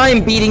first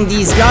time beating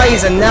these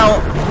guys, and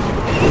now...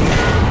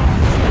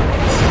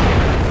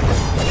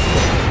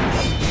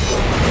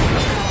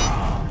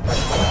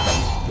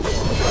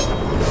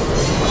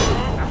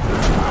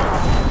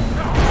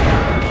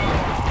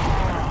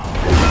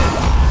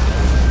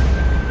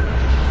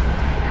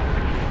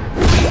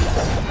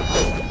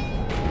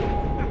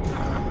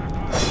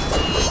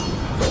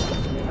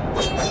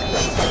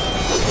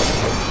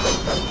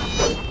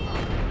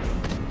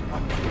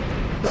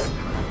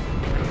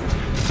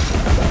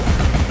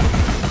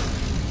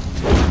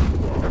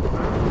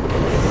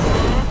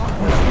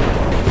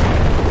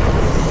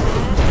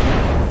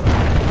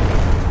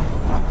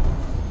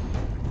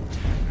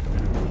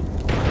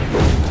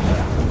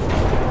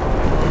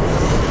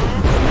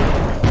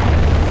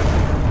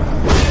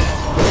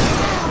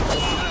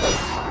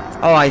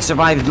 Oh, I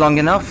survived long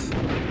enough.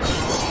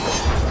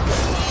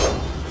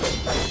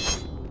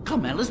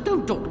 Come, Alice,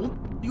 don't dawdle.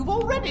 You've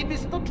already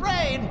missed the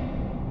train.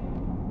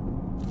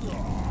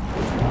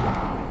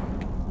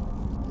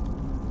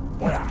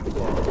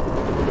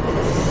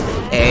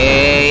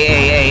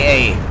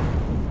 Hey.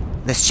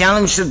 This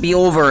challenge should be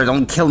over.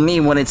 Don't kill me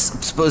when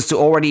it's supposed to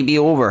already be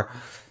over.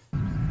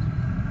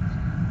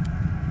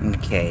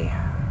 Okay.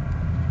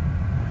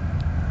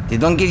 They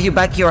don't give you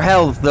back your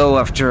health, though,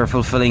 after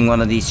fulfilling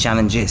one of these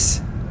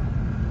challenges.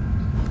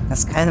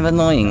 That's kind of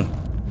annoying.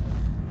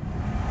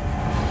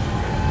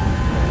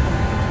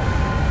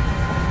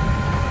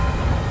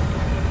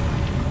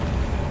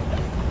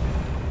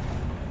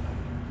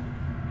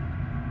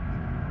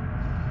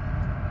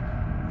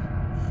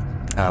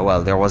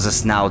 Well, there was a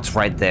snout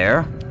right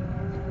there.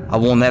 I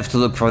won't have to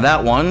look for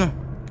that one.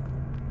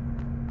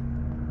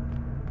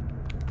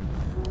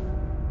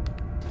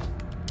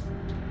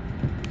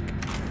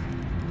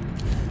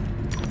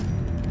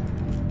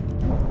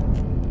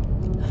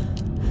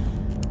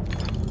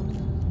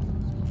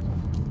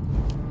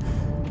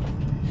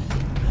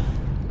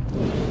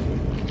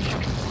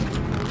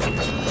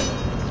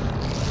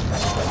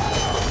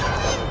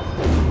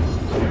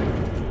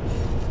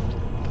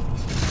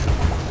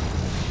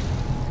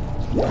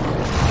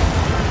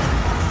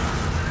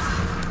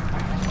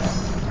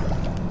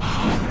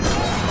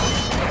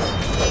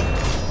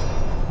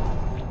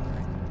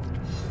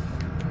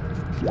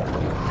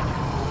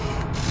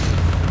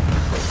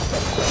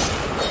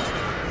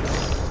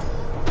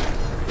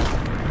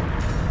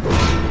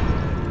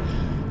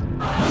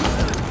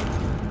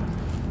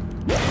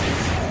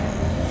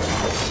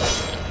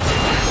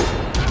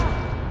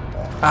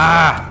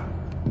 Ah!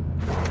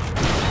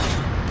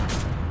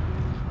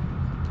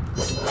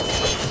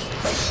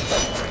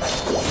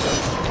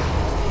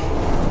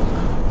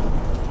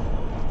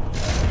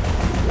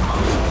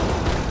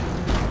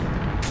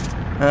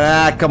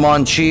 Ah, come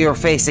on, chew your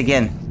face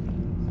again.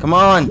 Come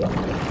on!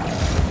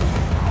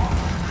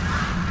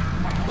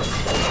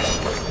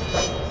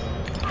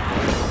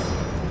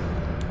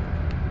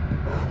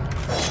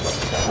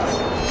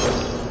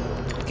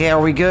 Okay,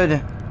 are we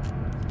good?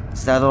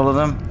 Is that all of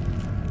them?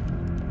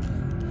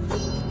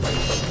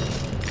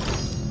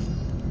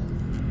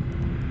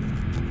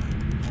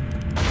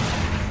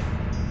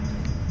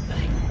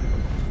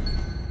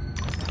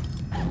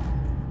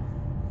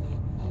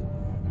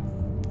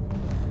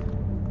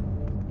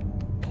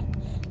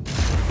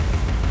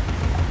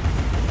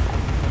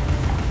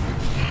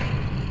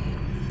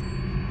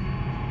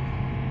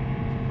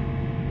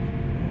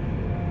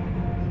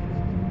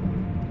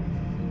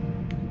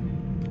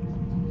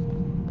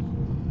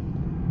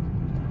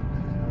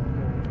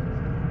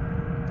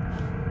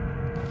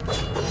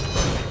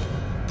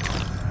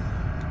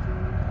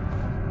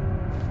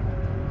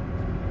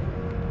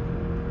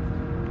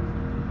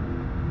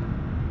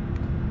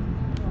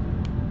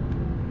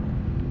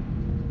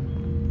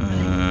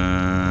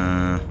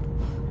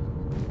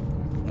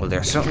 Well,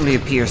 there certainly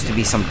appears to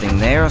be something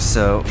there,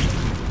 so...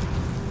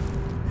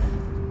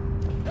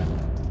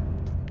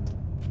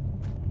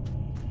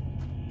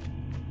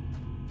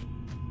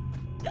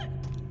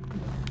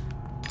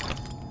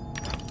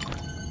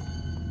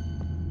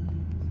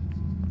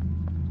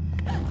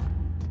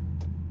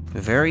 A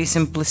very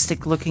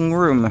simplistic looking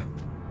room.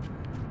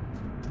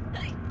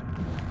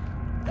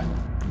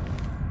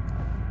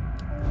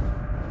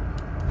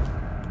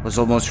 Was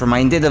almost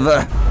reminded of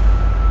a...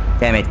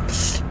 Damn it.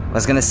 I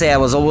was gonna say I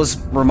was always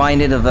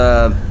reminded of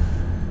an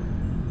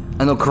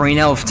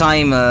Ocarina of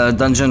Time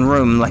dungeon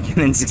room, like an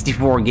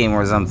N64 game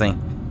or something.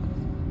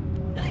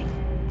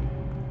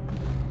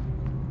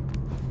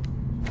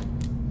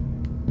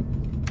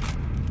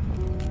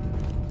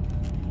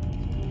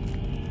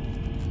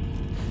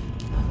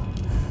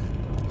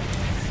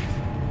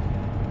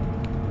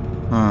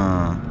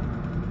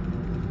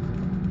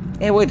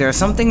 Hey, wait, there's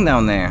something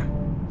down there.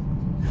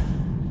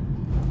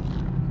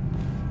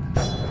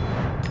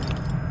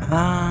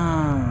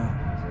 Ah.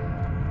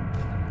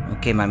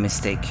 Okay, my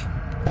mistake.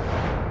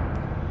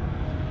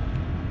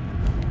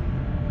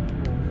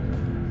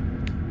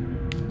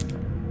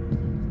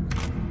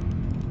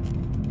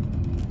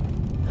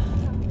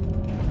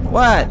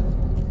 What?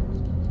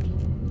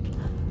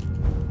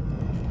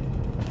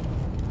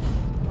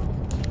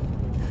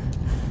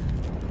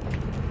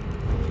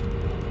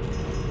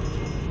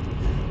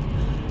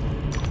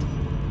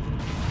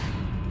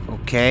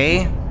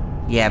 Okay.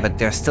 Yeah, but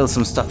there's still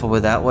some stuff over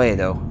that way,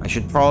 though. I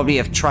should probably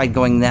have tried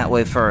going that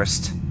way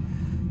first.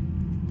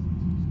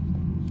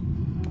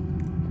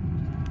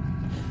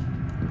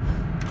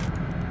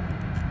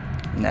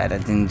 Nah, that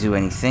didn't do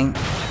anything.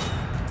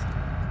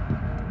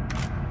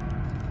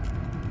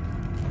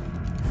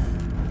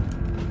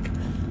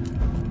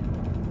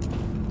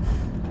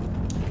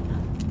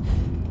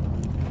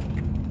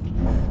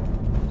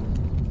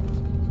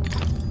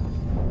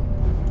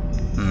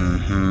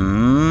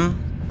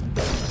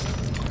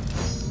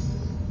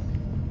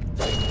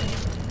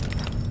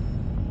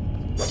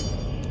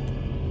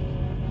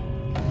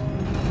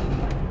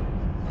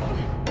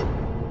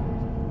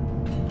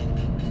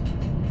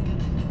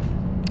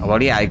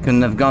 Well, yeah, I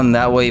couldn't have gone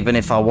that way even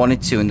if I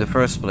wanted to in the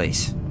first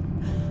place.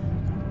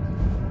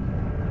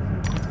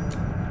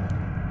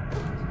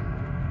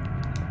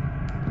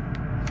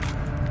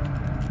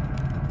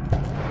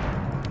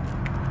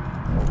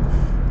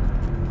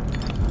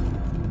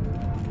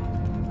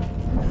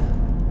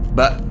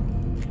 But...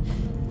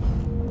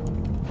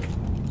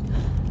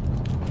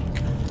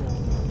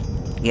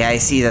 yeah, I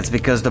see, that's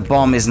because the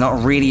bomb is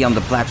not really on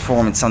the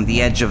platform, it's on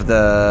the edge of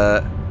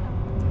the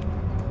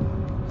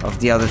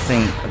other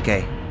thing.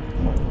 Okay.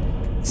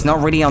 It's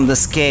not really on the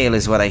scale,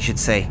 is what I should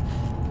say.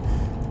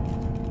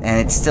 And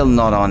it's still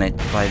not on it,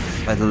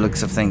 by the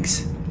looks of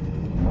things.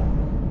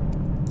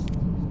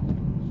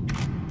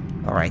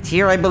 Alright,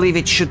 here I believe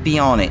it should be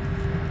on it.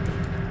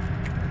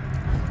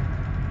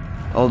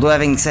 Although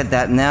having said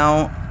that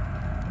now,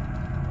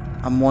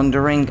 I'm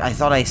wondering, I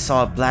thought I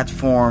saw a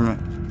platform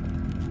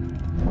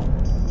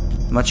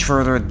much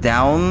further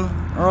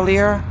down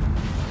earlier?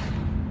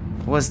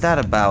 What was that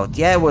about?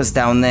 Yeah, it was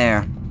down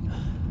there.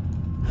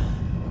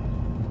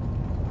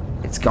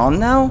 It's gone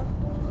now?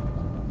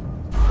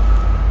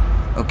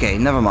 Okay,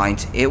 never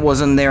mind. It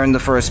wasn't there in the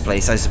first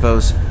place, I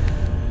suppose.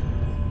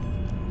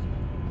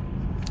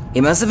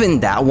 It must have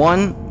been that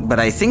one, but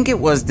I think it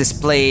was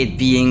displayed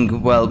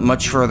being, well,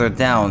 much further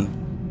down.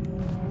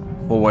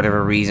 For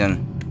whatever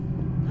reason.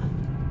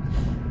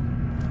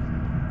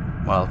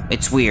 Well,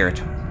 it's weird.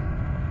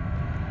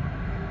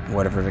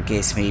 Whatever the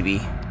case may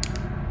be.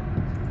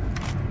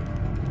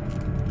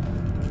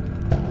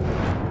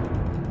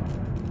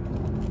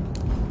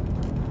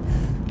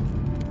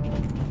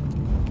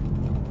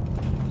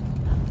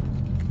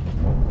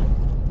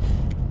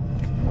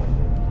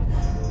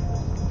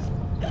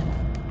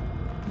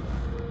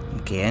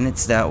 Okay, and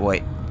it's that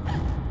way.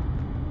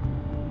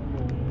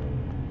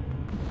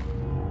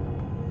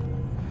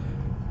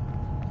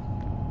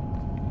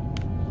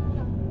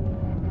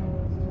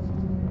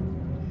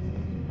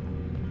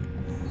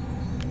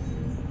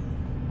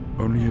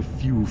 Only a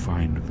few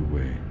find the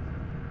way.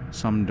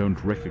 Some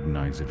don't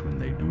recognize it when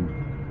they do.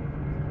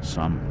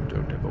 Some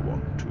don't ever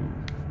want to.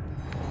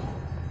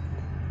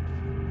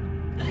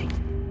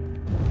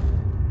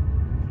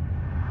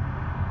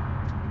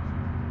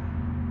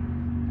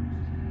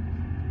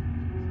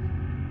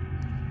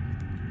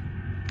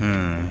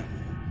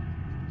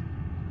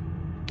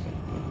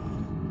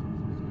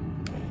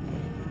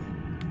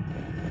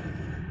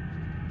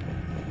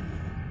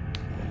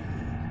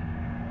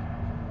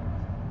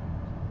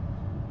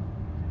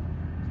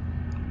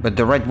 But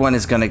the red one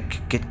is gonna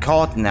get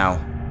caught now.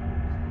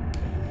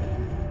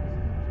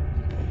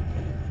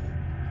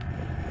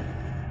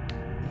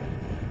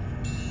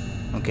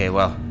 Okay,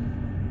 well.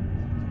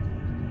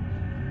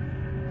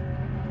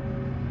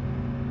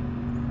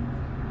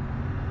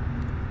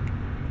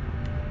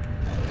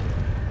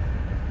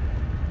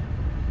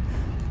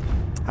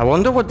 I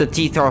wonder what the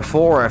teeth are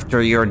for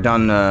after you're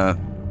done,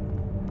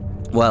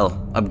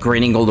 well,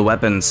 upgrading all the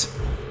weapons.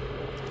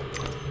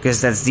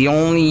 Because that's the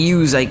only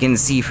use I can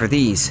see for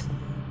these.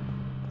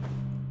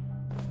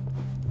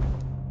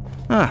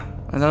 Huh,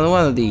 another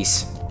one of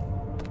these.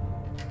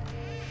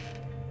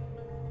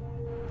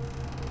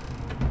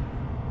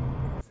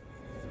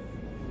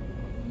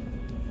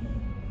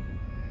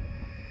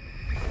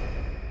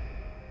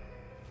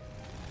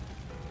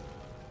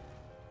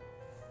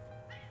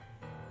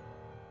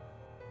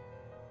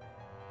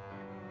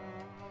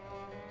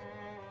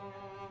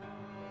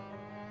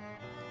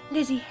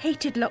 Lizzie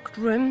hated locked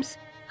rooms.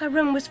 Her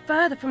room was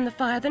further from the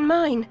fire than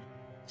mine.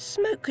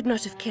 Smoke could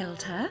not have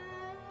killed her.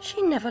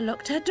 She never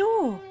locked her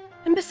door.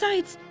 And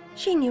besides,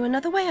 she knew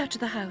another way out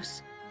of the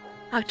house.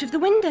 Out of the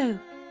window.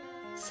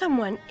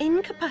 Someone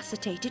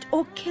incapacitated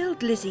or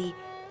killed Lizzie,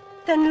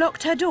 then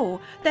locked her door,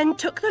 then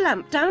took the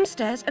lamp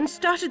downstairs and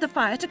started the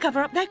fire to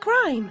cover up their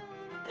crime.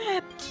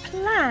 Their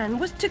plan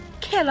was to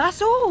kill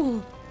us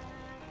all.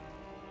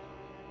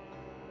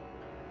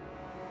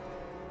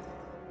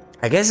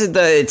 I guess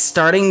it's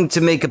starting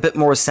to make a bit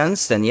more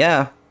sense then,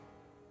 yeah.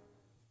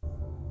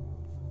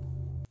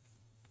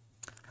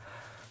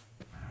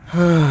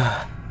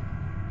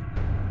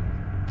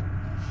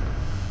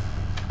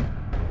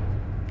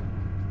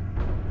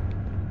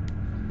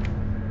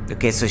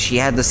 Okay, so she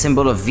had the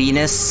symbol of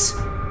Venus,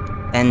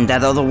 and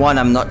that other one,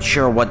 I'm not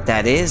sure what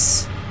that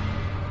is.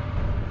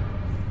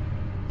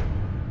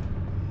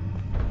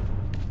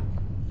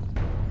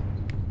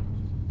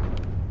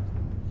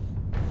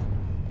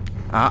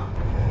 Ah.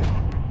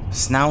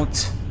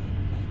 Snout.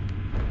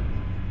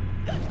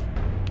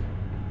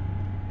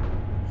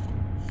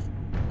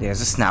 There's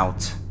a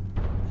snout.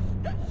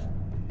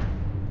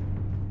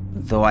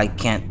 Though I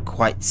can't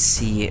quite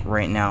see it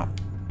right now.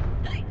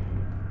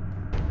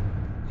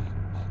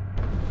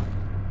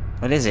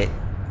 What is it?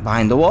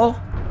 Behind the wall?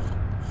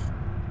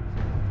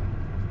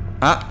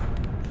 Ah.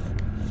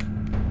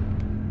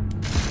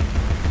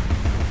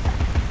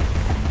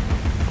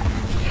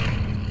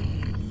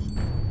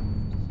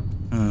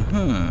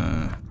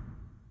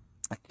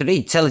 Actually,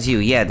 it tells you,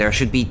 yeah, there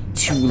should be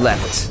 2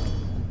 left.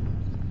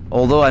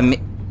 Although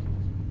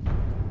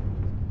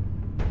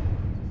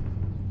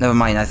never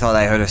mind, I thought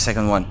I heard a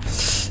second one.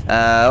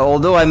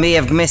 Although I may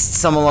have missed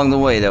some along the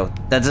way, though.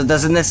 That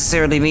doesn't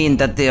necessarily mean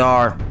that they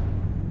are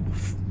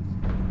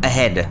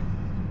ahead.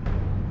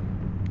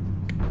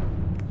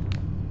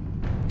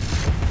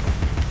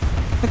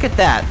 Look at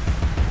that.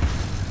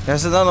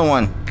 There's another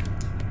one.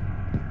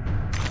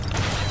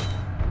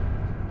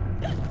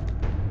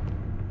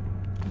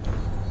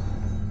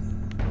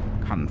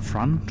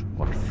 Confront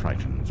what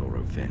frightens or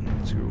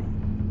offends you.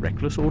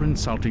 Reckless or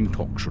insulting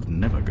talk should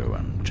never go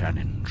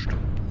unchallenged.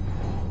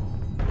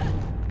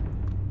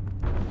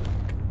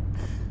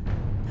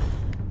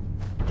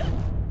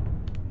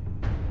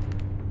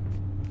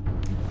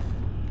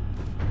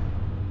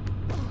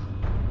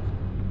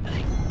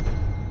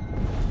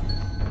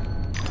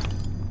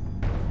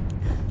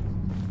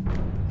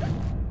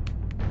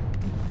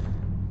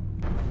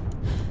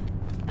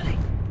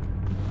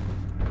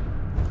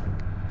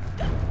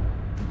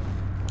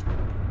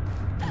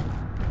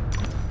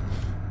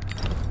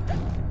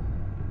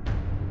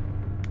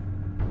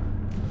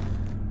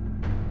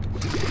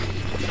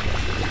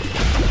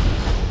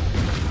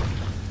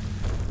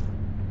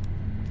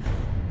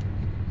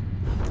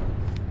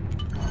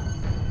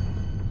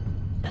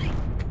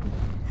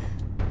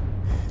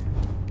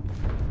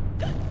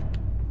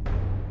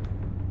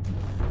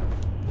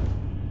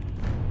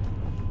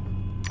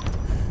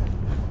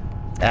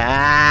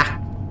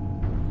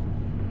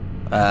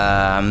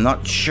 I'm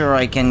not sure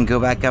I can go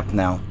back up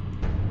now.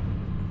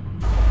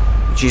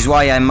 Which is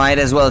why I might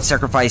as well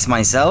sacrifice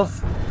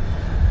myself.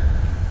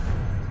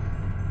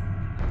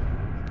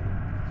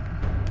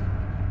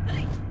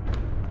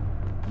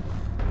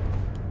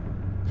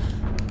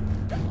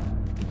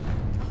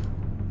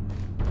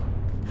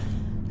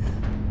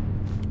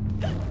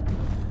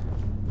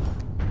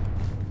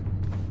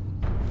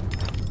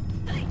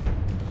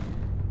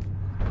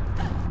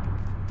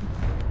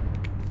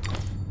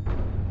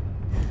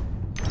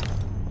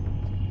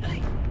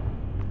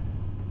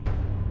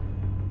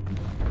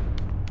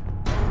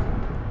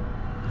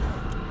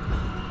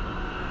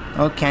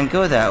 Oh, can't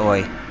go that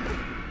way.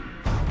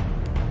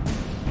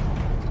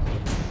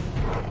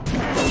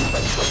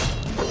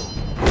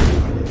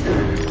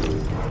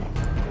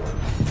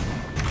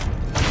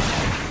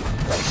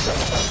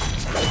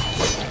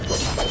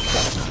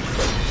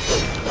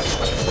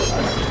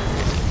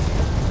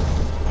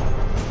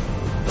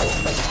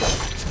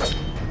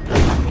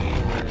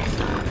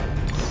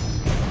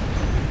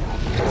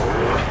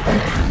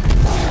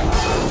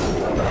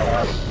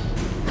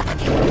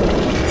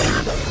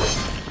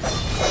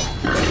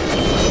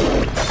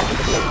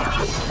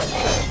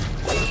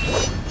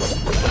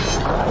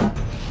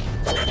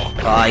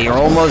 You're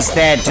almost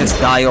dead, just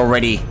die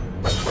already.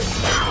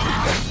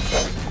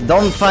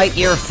 Don't fight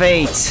your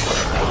fate.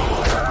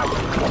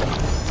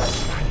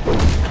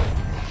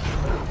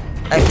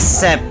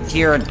 Accept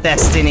your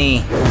destiny.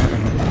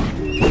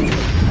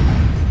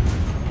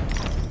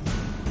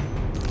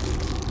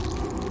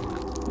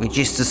 Which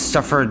is to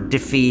suffer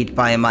defeat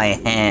by my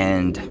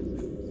hand.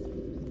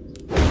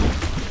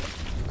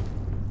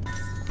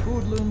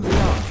 Food looms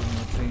large in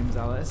your dreams,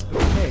 Alice, but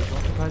cake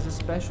occupies a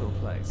special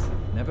place.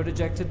 Never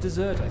rejected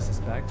dessert, I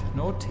suspect,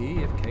 nor tea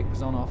if cake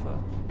was on offer.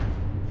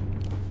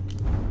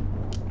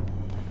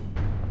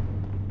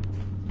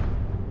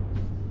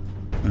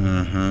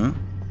 Mm-hmm.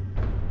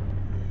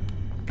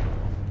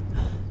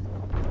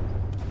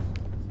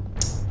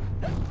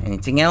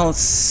 Anything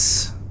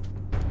else?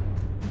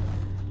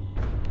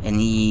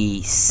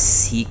 Any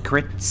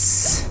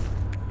secrets?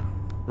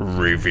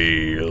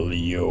 Reveal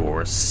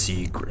your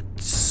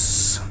secrets.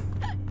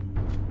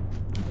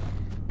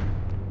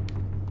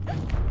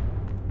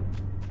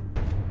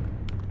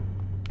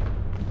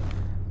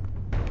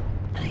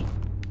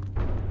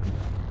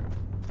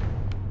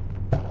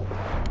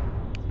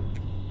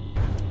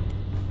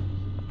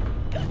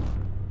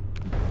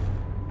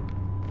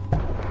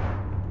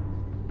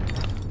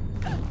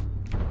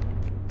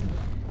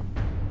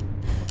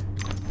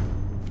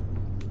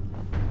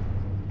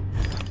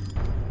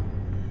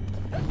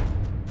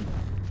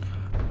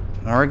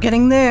 We're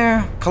getting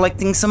there.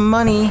 Collecting some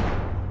money.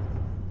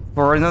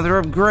 For another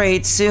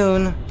upgrade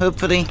soon,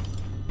 hopefully.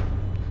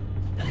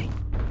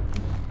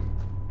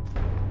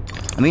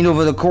 I mean,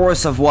 over the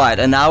course of what,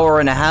 an hour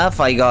and a half,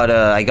 I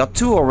got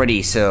 2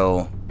 already,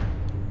 so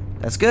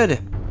that's good.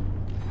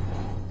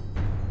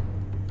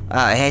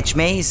 A hedge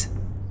maze?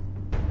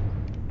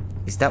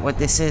 Is that what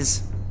this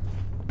is?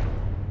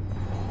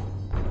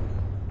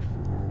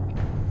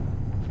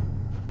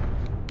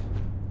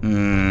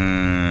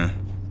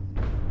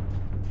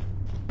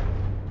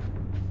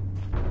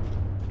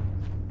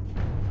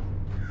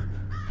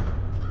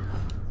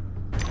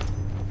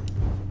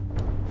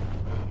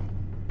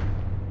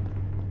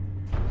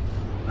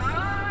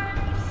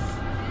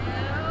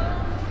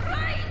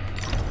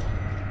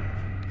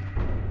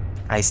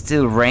 I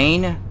still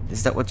reign?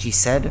 Is that what she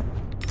said?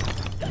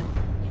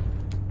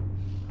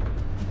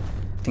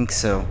 Think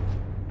so.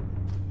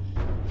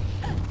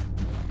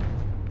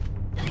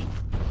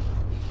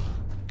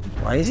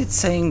 Why is it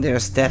saying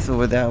there's death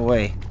over that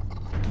way?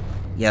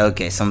 Yeah,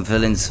 okay, some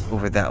villains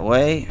over that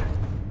way.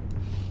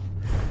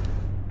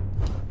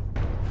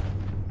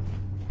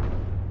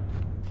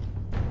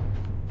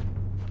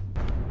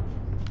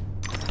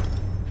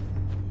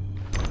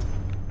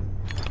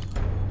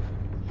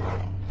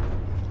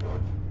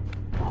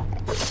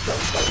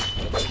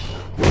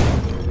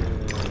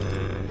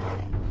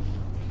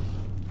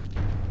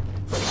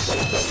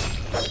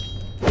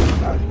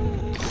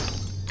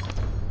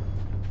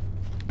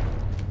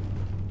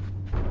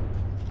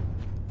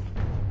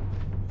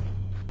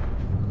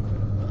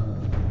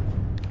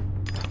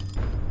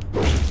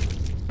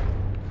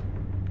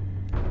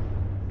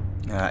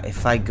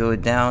 If I go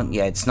down,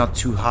 yeah, it's not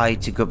too high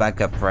to go back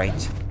up,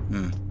 right?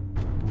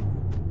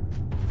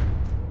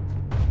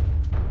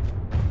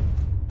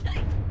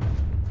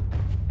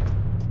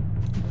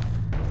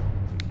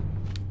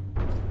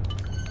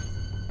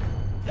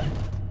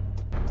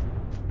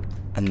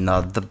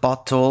 Another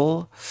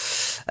bottle.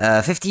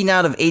 15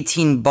 out of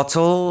 18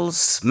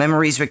 bottles.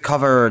 Memories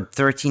recovered,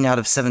 13 out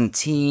of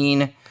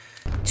 17.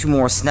 2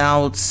 more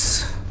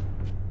snouts.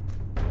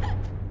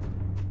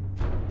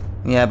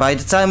 Yeah, by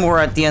the time we're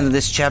at the end of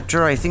this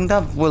chapter, I think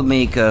that will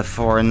make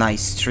for a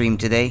nice stream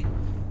today.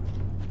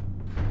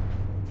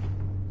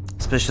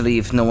 Especially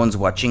if no one's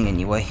watching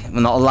anyway.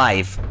 Well, not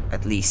live,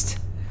 at least.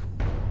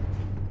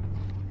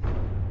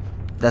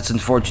 That's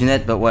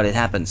unfortunate, but what, it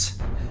happens.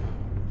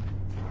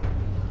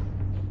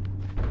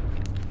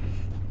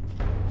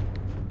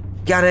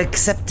 Gotta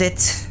accept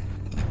it.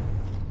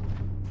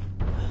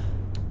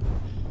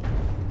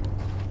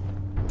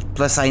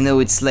 Plus, I know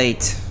it's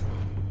late.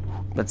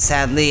 But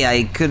sadly,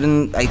 I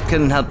couldn't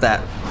help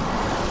that.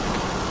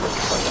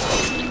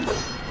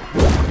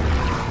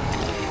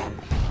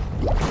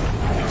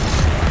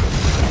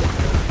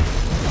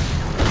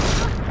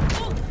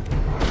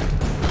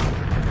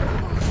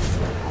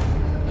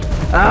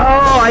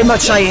 Oh, how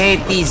much I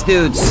hate these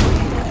dudes.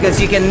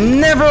 Because you can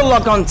never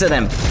lock onto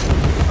them.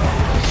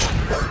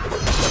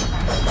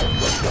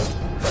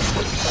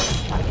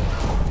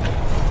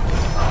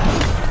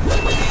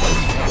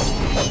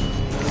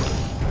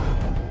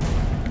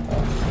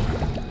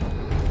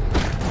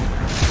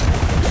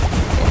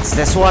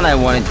 This one I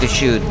wanted to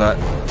shoot, but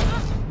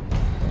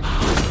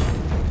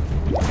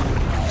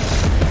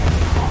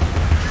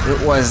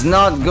it was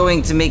not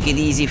going to make it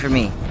easy for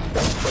me.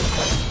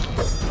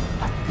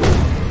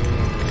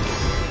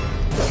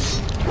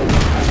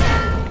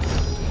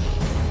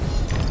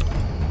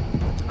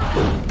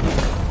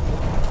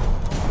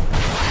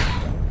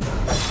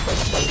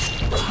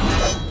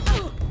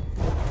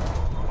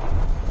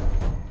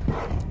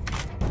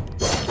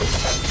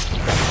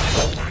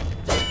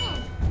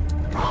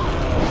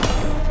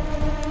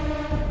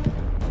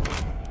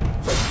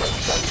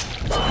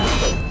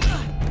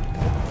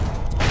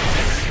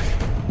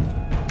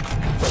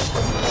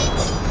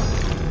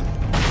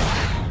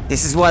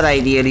 This is what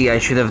ideally I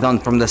should have done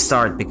from the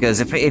start, because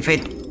if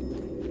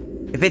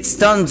it's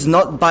stunned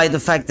not by the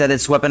fact that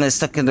its weapon is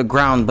stuck in the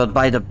ground, but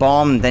by the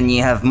bomb, then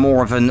you have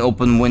more of an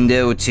open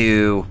window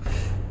to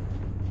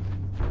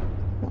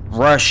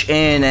rush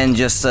in and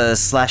just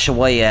slash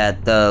away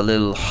at the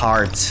little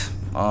heart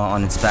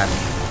on its back.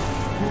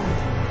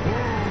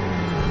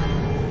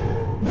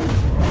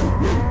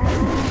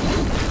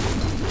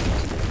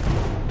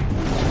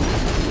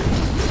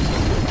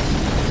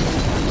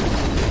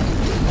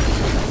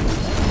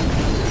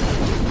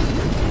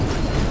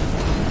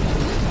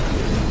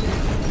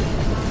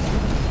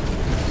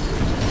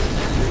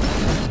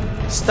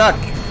 Stuck.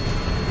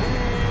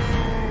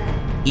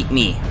 Eat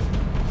me.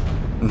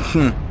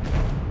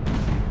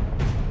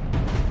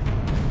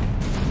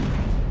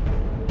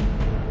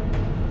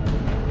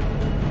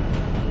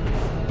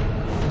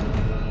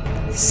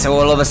 So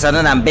all of a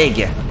sudden I'm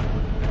big.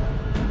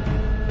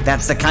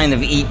 That's the kind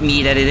of eat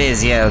me that it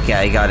is. Yeah, okay,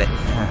 I got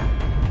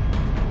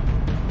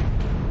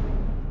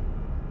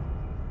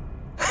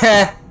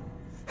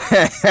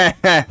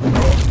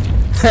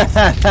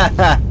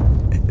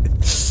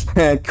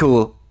it.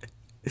 Cool.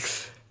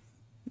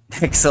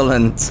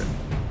 Excellent.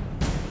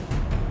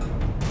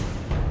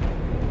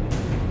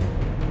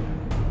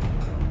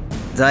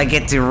 Do I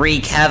get to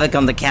wreak havoc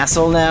on the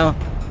castle now?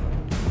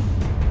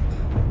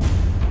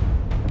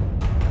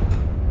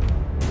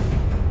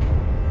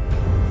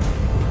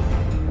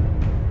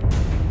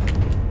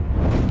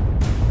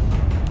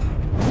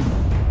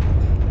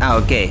 Ah,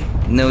 okay.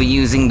 No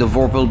using the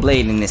Vorpal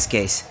Blade in this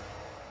case.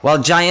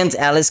 While Giant,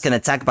 Alice can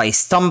attack by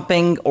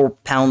stomping or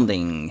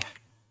pounding.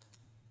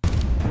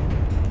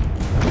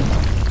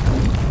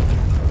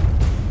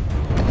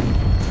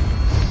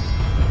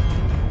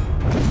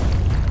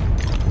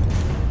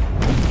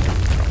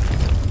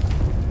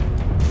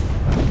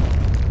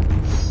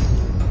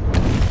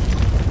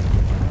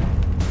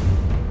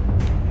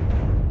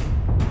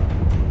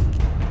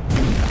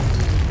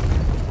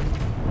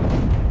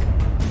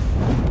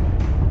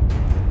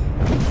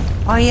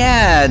 Oh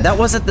yeah, that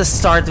was at the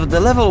start of the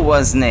level,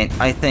 wasn't it?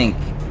 I think.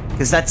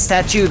 Because that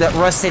statue, that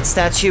rusted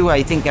statue,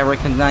 I think I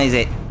recognize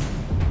it.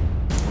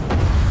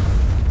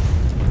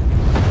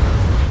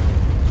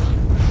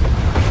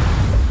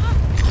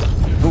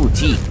 Ooh,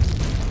 teeth.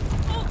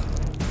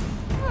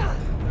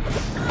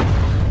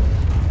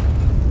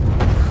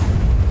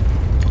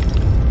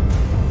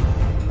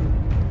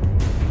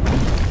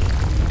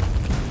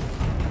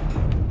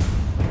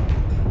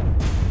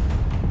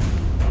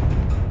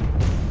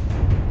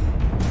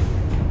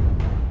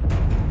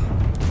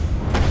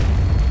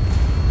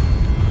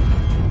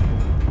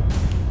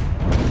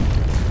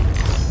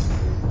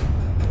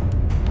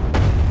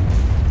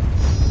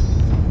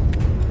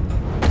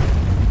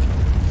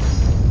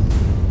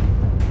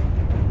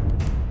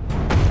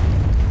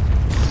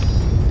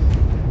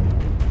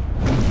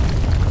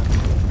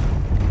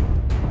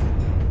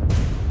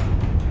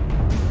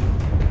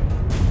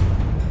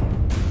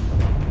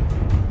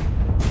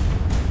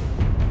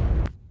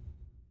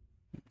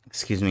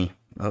 Excuse me.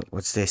 Oh,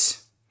 what's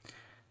this?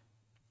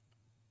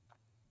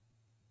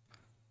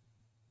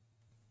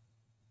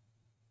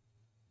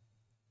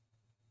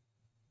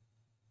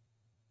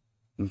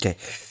 Okay.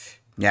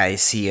 Yeah, I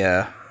see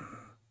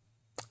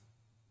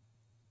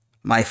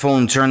my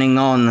phone turning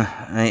on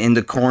in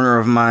the corner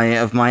of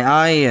my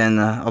eye, and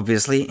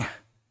obviously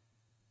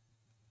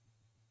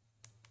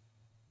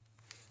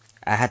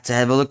I had to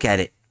have a look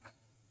at it.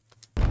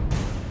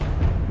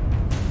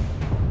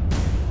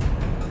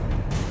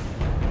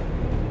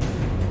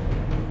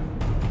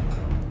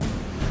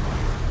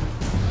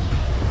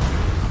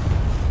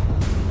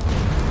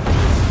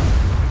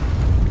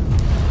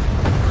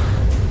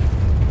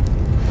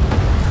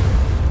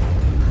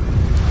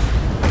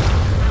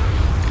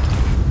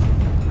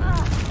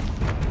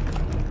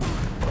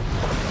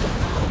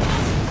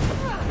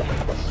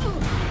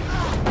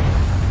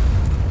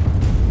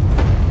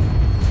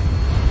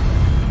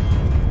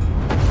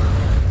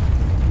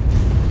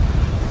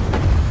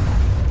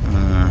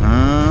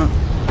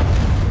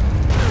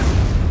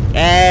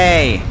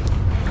 Hey!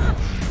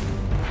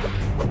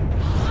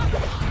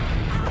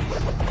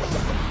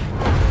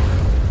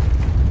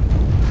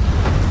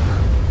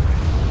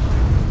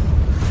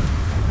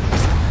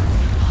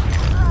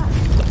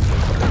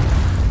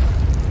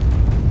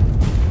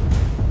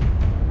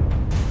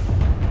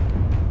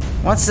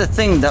 What's the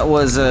thing that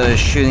was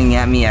shooting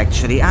at me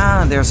actually?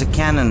 Ah, there's a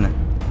cannon.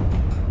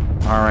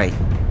 Alright.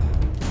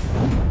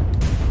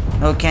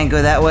 Oh, can't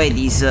go that way.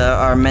 These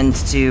are meant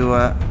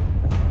to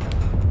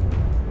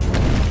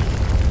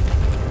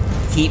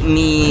keep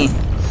me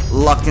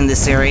locked in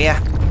this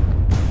area,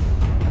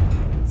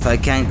 so I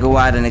can't go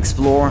out and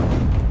explore.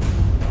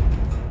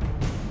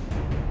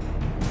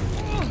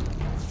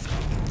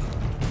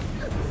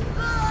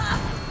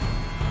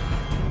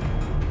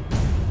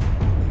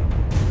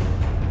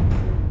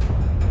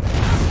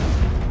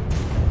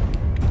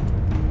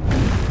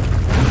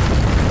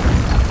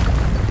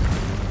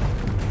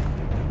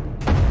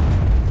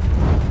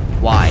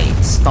 Why?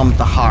 Stomp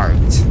the heart.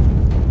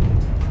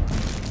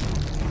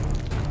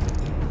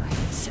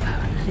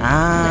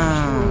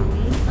 Ah.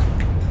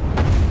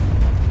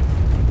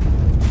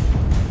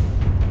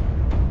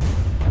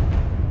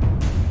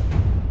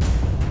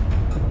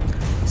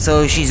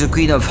 So she's a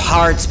queen of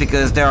hearts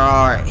because there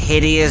are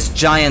hideous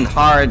giant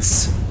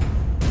hearts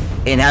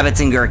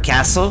inhabiting her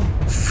castle?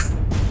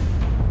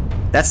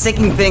 That's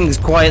taking things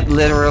quite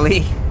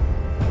literally.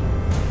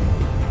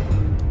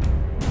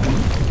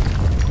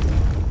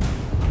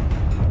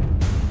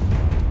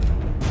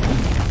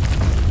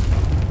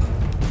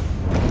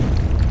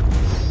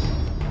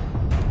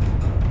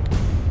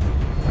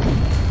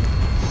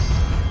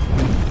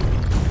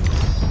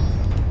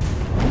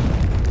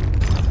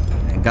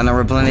 Gonna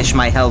replenish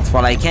my health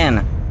while I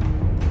can.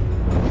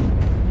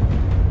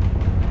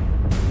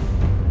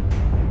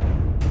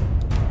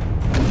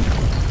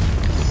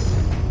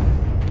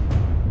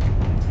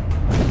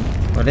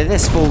 But it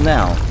is full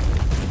now.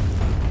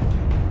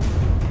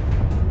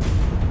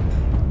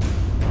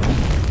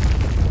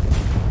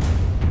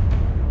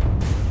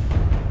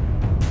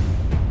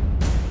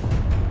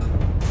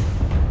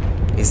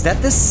 Is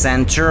that the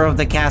center of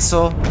the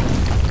castle?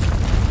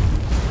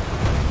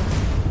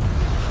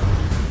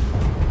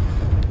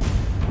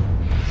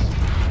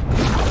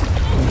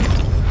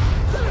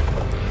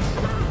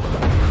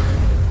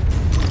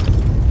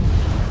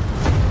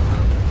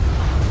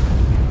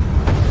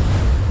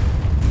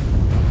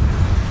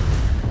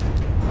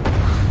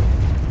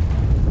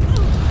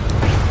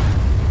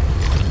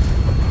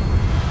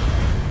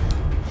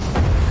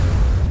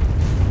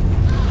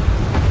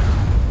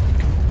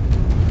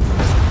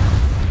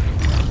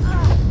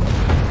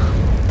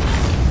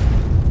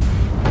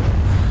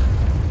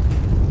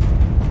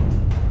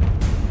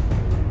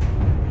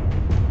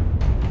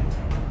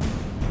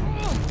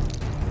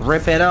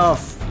 rip it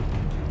off.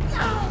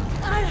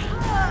 I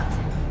hurt.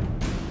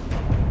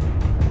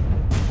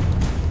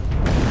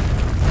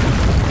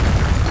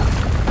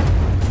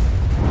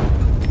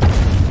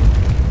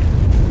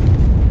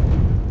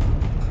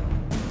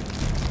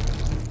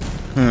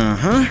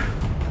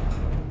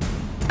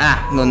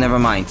 Ah, no, never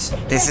mind.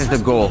 This is the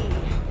goal.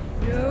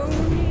 No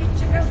need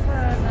to go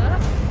further.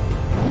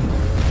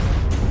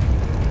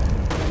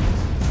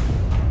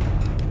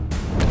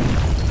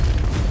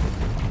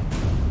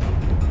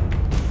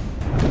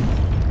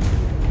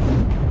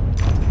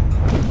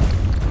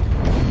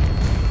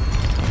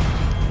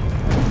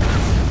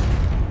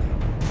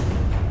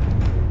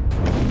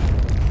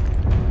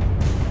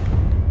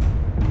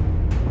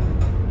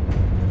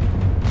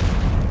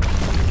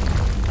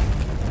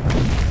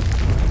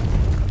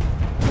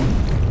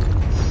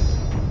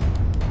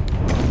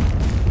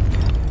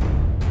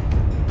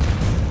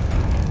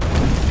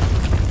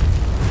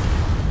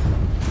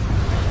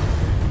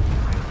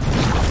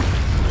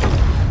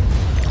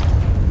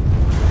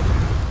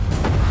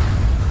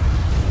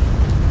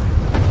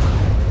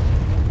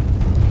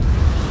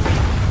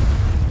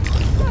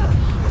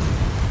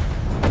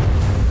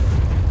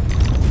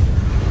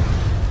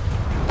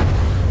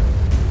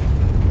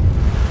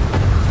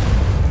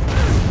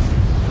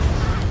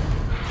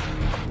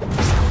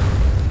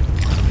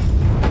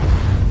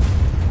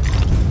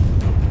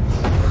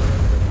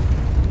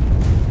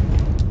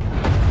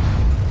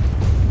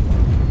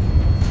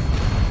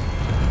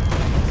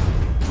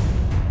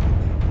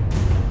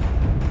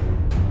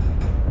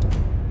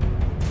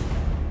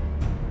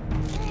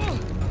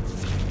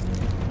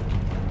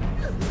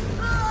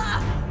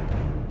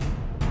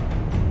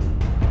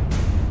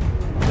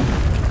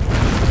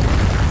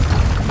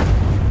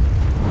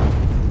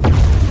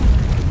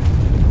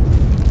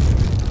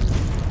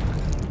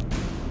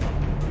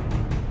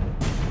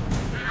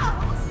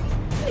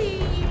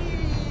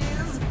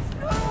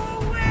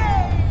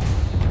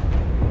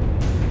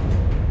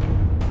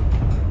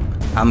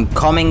 I'm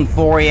coming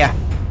for you.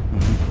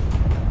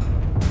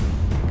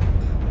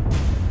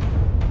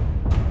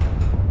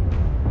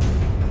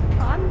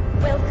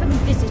 Unwelcome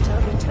visitor,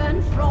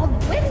 return from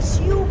whence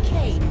you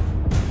came.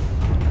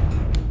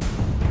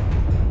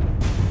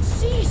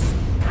 Cease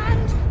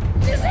and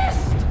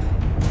desist!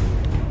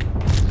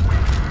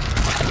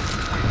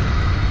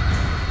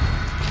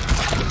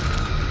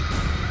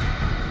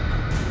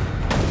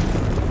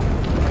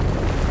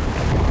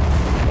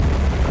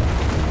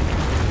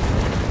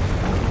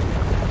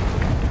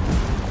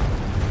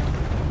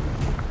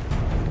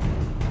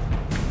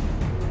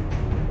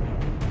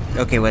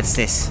 Okay, what's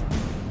this?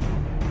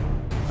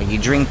 You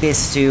drink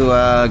this to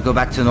go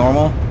back to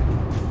normal?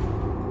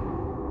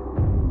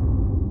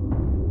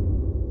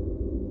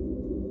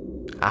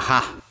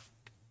 Aha.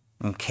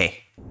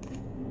 Okay.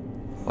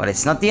 Well,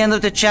 it's not the end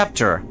of the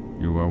chapter.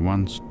 You were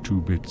once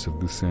two bits of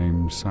the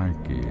same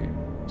psyche.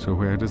 So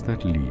where does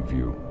that leave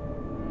you?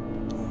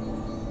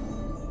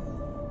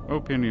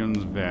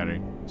 Opinions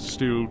vary.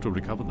 Still, to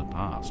recover the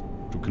past,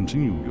 to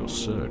continue your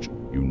search,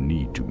 you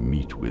need to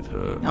meet with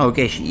her.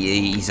 Okay,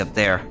 he's up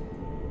there.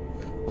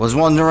 Was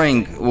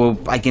wondering, well,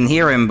 I can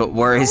hear him, but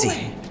where is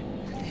he?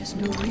 There's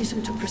no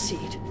reason to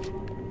proceed.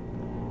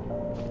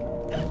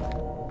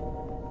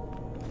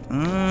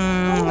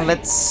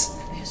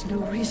 There's no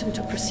reason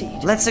to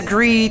proceed. Let's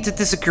agree to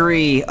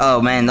disagree. Oh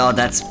man, no,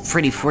 that's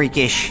pretty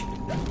freakish.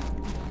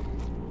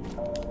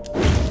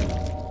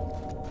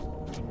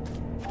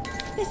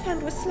 His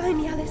hand was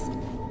slimy, Alice,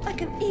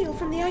 like an eel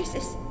from the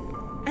Isis.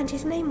 And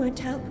his name won't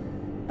help.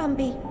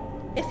 Bumby,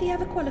 if he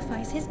ever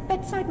qualifies, his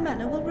bedside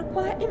manner will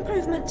require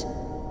improvement.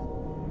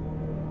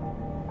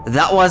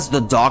 That was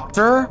the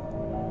doctor?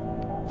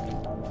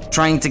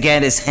 Trying to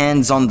get his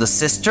hands on the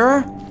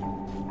sister?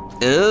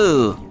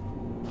 Ooh.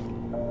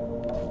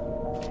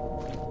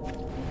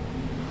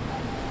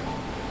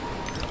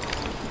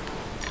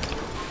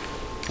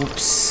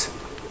 Oops.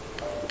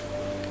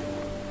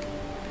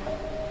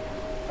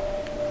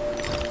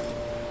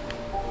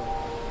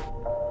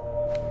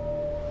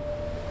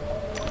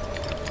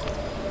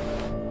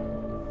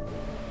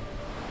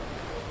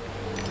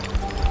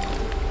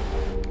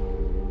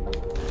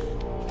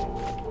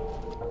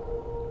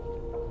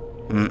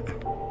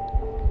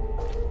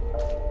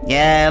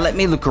 Yeah, let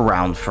me look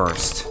around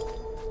first.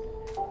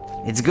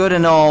 It's good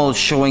and all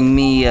showing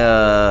me,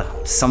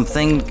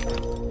 something.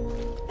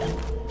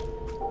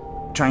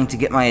 Trying to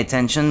get my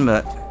attention,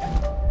 but...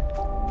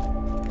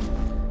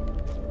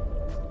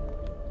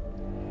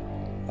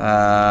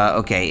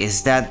 okay,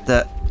 is that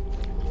the...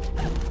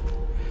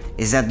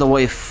 Is that the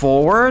way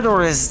forward,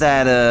 or is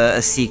that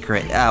a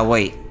secret? Ah,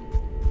 wait.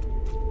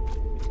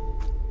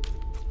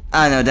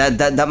 Ah, no,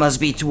 that must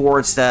be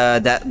towards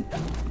the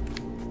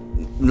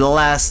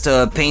last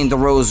paint the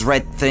rose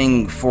red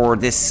thing for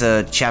this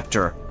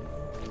chapter.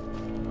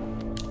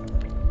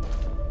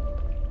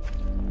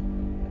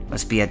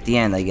 Must be at the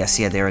end, I guess.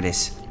 Yeah, there it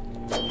is.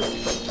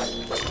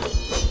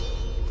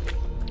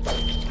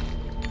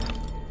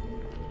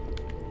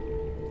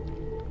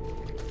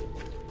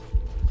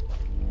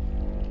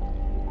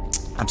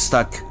 I'm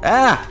stuck.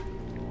 Ah!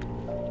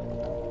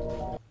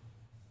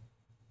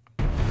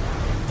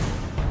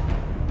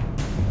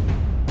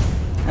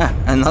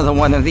 Another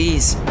one of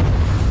these.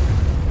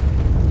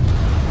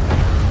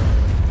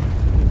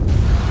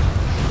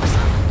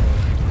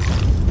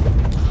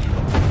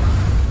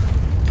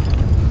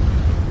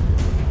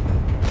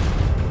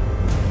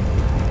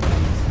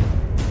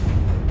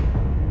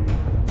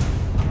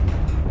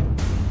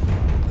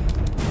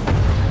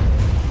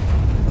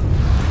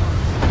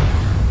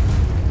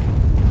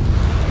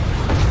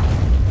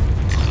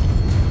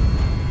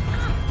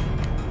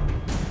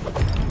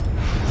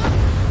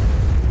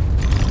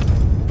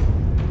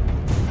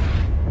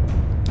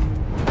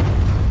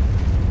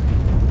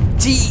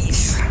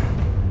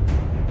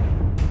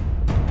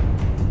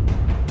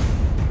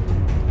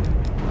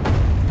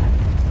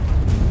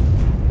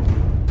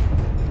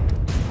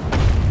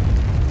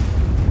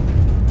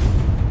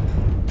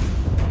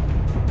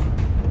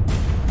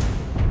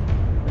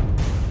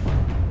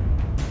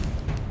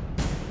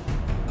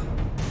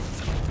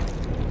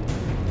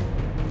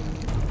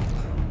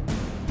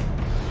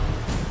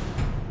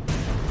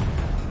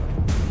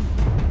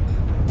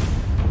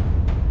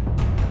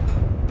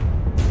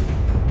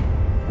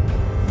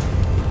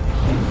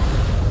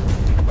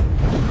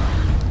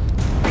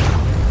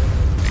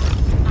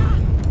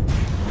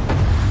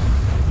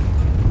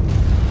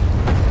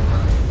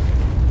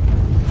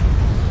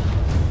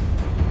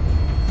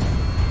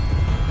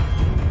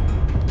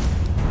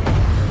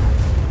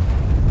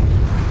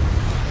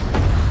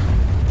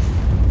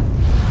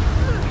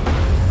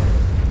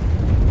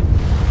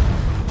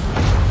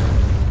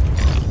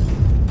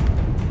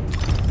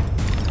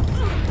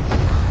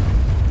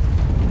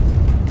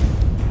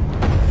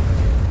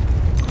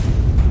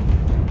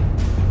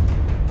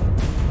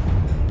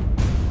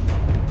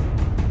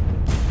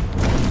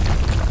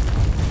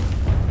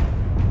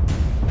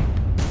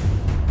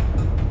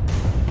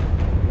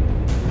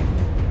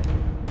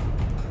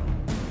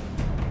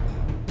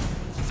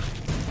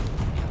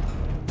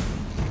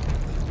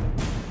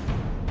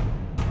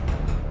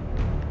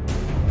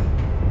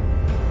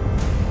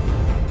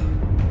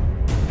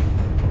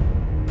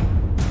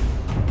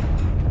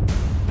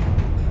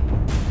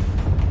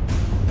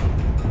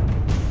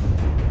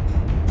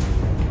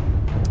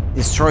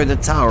 Destroy the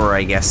tower,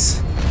 I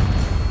guess.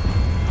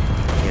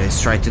 Okay,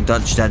 let's try to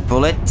dodge that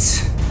bullet.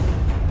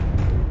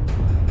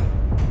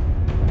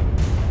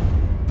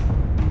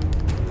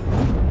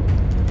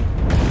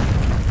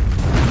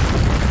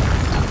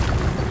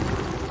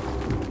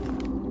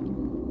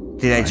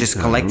 Did I just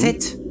collect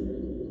it?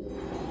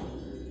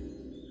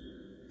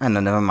 Oh, no,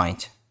 never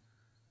mind.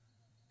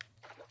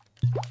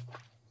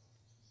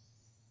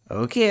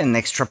 Okay, an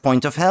extra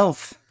point of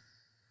health.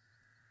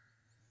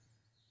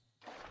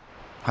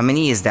 How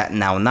many is that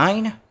now?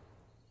 9?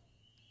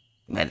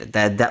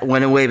 That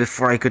went away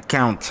before I could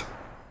count.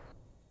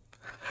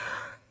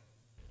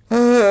 No,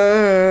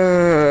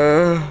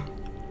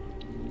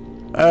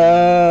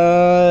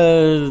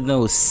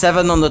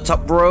 7 on the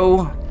top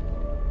row.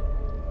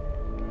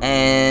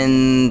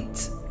 And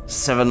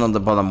 7 on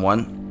the bottom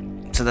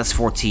one. So that's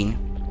 14.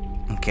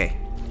 Okay.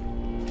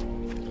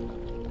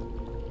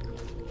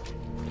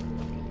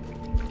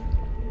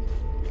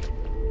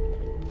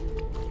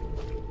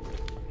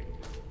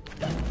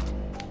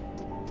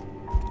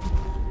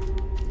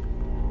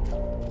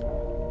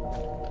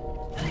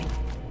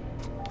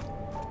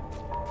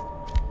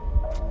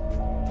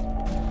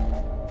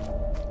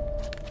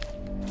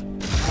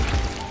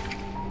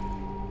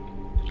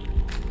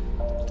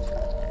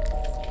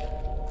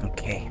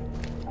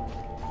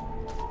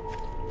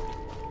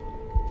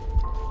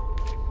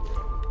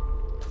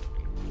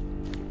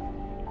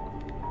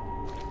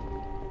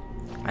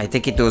 I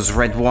take it those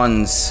red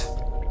ones.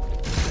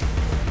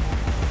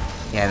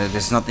 Yeah,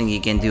 there's nothing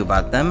you can do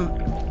about them.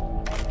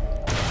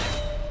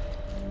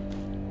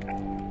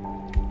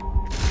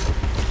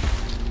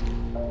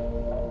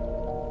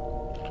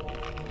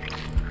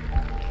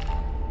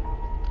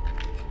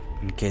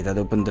 Okay, that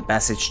opened the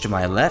passage to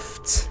my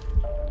left.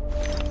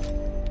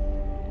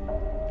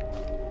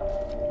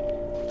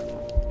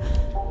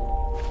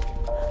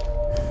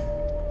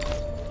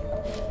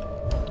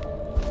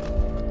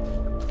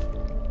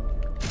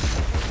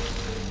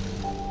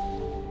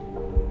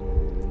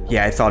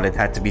 Yeah, I thought it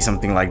had to be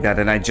something like that,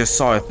 and I just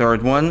saw a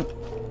third one.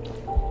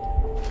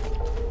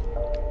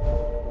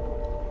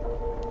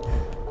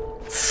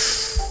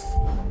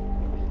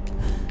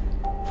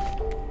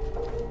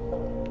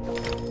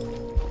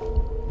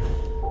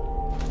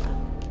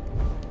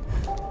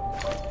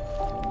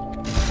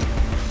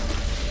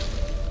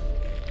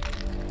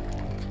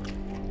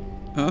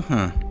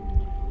 Uh-huh.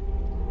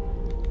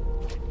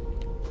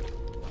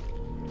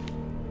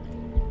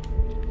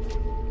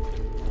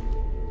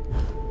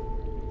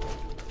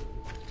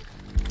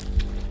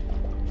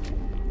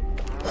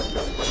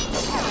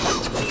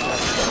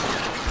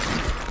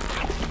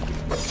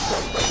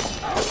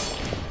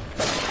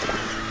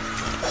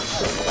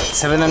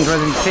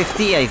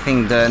 $750, I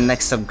think, the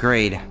next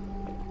upgrade.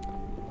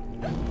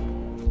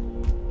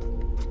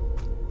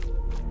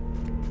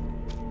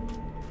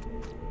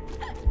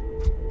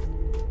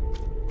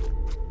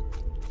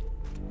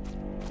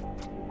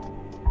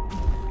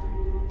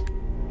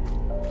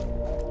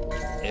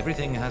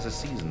 Everything has a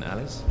season,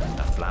 Alice.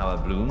 A flower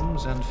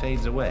blooms and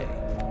fades away.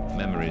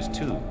 Memories,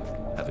 too,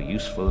 have a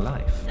useful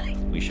life.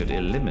 We should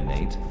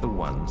eliminate the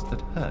ones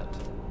that hurt.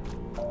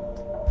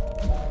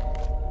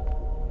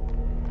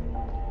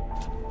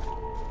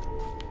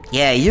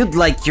 Yeah, you'd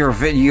like your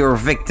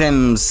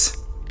victims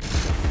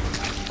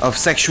of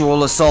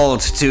sexual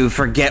assault to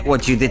forget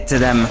what you did to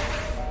them.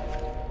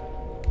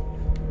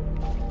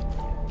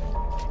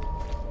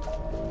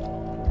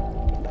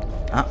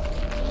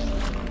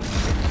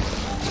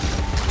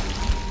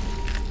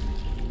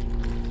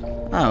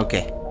 Ah,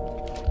 okay.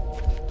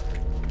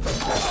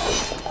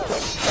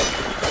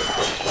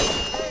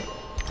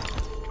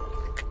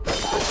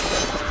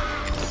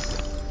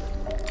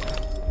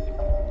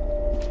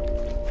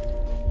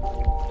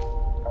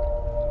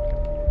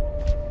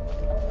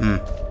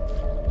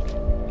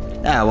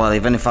 Ah, well,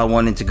 even if I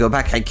wanted to go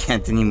back, I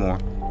can't anymore.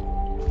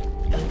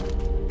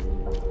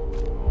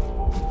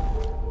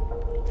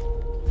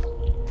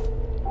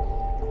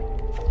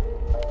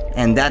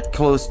 And that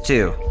close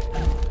too.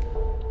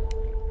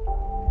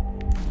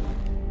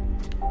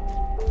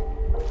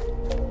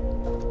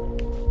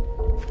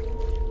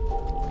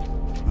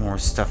 More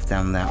stuff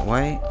down that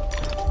way.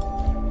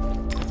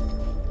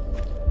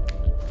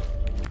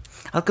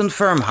 I'll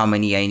confirm how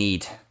many I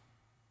need.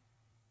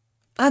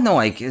 Ah,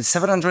 no,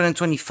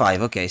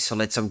 725. Okay, so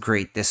let's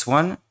upgrade this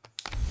one.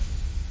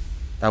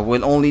 That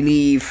will only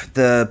leave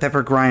the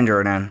pepper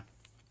grinder then.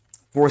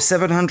 For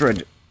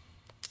 700.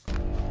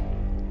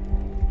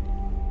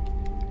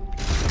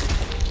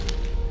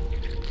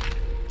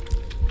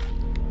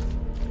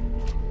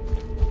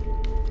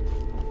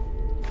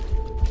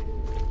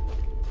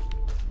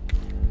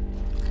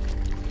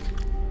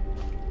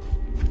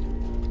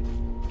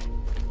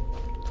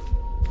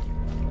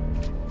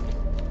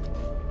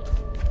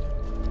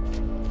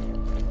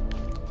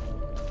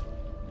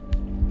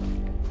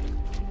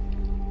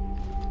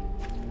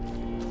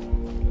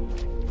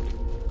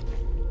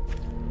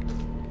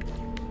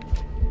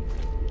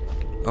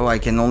 Oh, I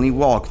can only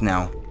walk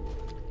now.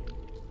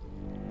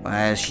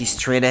 She's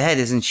straight ahead,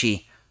 isn't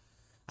she?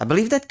 I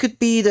believe that could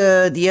be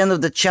the end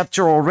of the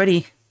chapter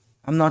already.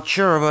 I'm not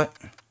sure, but...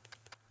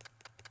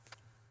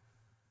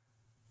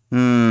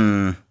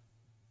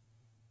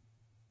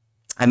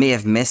 I may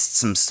have missed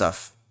some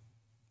stuff.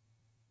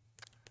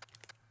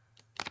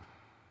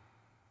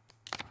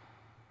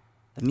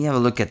 Let me have a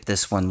look at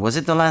this one. Was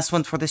it the last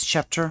one for this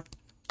chapter?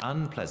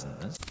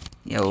 Unpleasantness.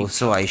 Yo,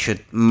 so I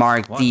should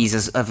mark these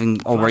as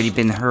having already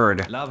been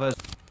heard. Lovers.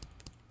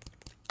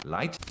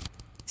 Light.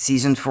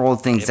 Season for all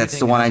things, that's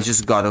the one I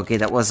just got. Okay,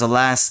 that was the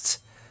last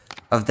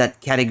of that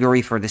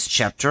category for this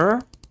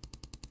chapter.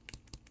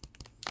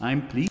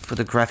 I'm pleased.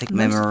 Photographic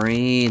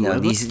memory.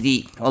 No,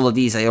 all of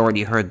these I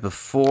already heard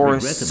before.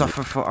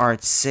 Suffer for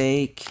art's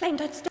sake.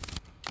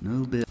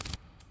 No bill.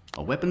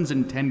 A weapon's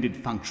intended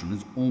function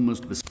is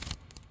almost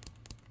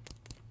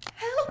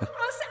Help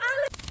us,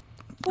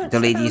 Alice! The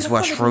ladies'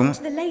 washroom.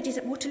 To the ladies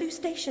at Waterloo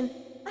Station.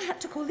 I had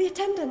to call the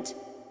attendant.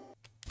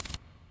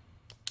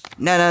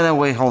 No,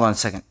 wait, hold on a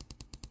second.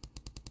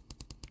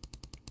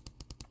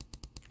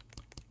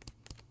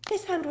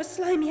 His hand was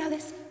slimy,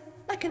 Alice,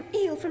 like an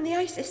eel from the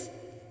Isis.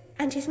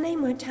 And his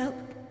name won't help.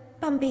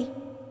 Bumby.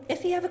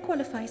 If he ever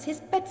qualifies, his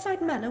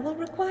bedside manner will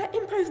require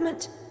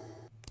improvement.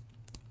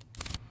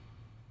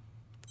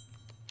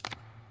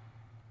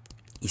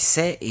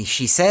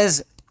 She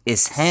says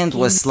his hand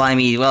was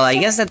slimy. Well, I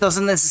guess that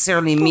doesn't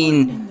necessarily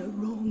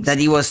mean that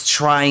he was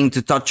trying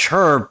to touch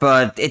her,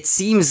 but it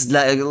seems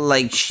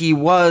like she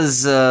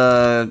was,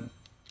 well,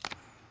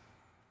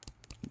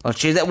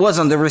 she was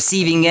on the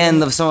receiving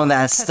end of some of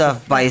that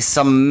stuff by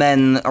some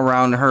men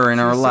around her in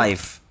her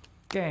life.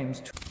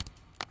 Games.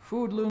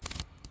 Food loom.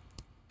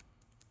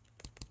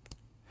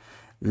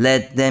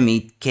 Let them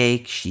eat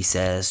cake, she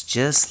says,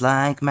 just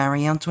like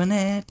Marie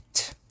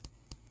Antoinette.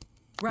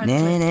 Odd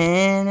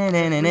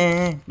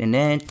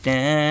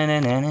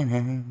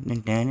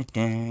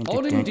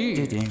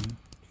indeed.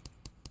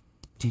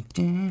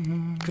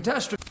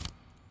 Catastrophe.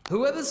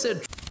 Whoever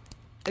said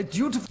a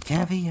dutiful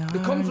caviar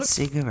and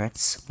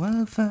cigarettes.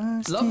 Well,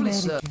 first lovely,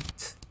 sir.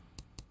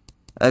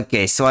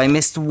 Okay, so I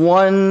missed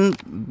one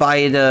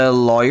by the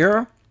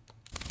lawyer.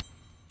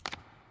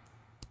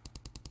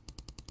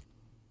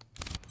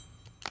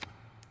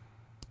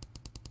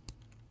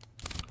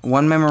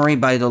 One memory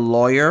by the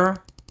lawyer.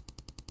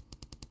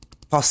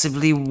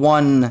 Possibly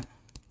one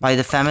by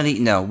the family.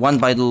 No, one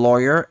by the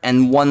lawyer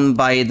and one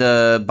by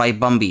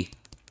Bumby.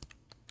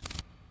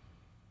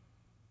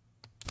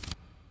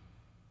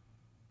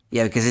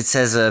 Yeah, because it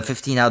says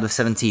 15 out of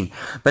 17.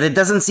 But it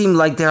doesn't seem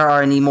like there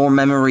are any more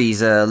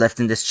memories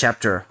left in this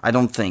chapter. I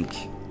don't think.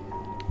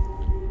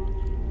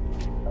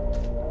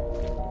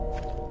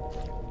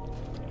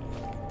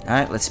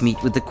 Alright, let's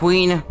meet with the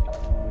queen.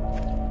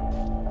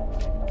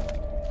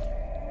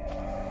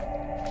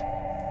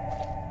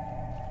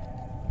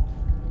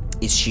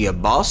 Is she a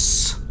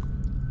boss?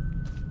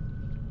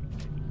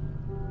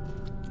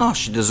 Oh,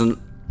 she doesn't...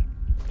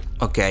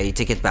 Okay,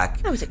 take it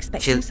back. I was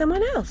expecting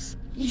someone else.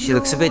 She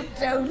looks a bit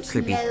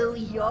creepy. Know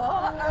your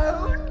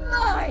own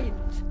mind.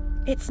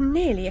 It's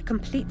nearly a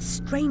complete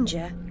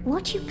stranger.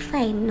 What you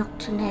claim not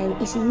to know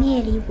is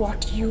merely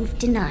what you've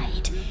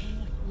denied.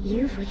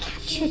 You've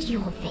recaptured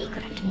your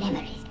vagrant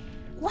memories.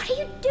 What are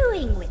you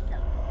doing with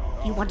them?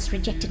 You once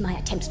rejected my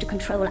attempts to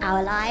control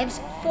our lives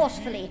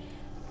forcefully.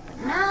 But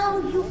now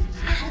you've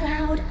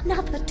allowed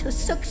another to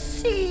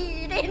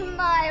succeed in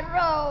my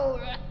role.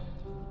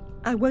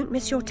 I won't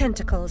miss your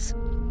tentacles.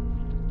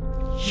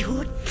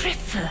 You'd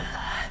prefer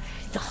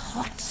the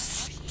hot,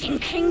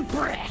 stinking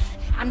breath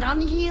and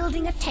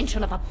unyielding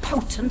attention of a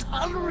potent,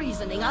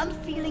 unreasoning,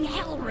 unfeeling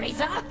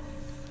hellraiser?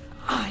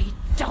 I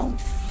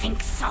don't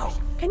think so.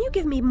 Can you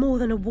give me more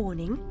than a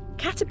warning?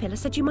 Caterpillar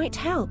said you might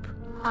help.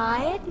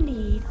 I'd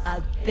need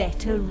a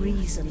better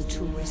reason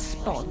to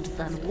respond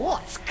than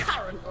what's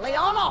currently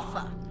on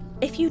offer.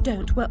 If you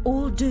don't, we're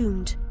all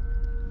doomed.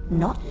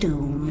 Not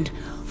doomed,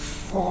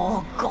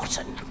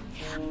 forgotten.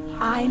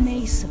 I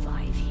may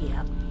survive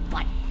here,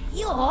 but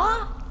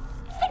you're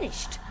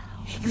finished.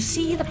 You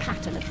see the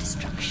pattern of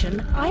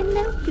destruction. I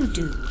know you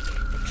do.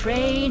 The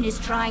train is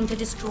trying to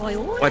destroy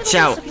all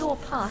evidence of your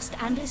past,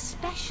 and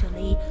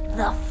especially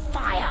the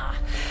fire.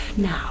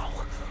 Now,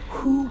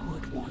 who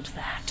would want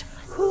that?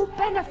 Who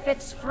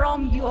benefits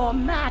from your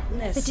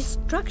madness? The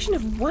destruction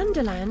of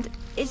Wonderland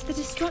is the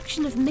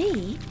destruction of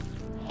me.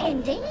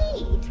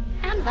 Indeed,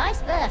 and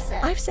vice versa.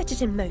 I've set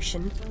it in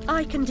motion.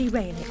 I can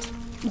derail it.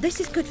 This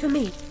is good for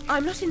me.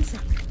 I'm not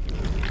insane.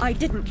 I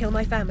didn't kill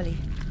my family.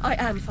 I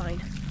am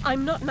fine.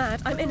 I'm not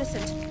mad. I'm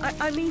innocent.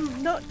 I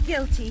mean, not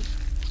guilty.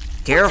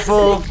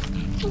 Careful!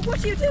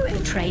 What are you doing?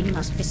 The train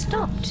must be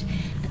stopped,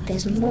 but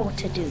there's more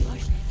to do.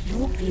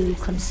 Your view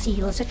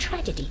conceals a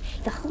tragedy.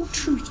 The whole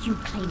truth you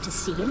claim to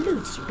see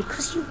eludes you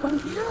because you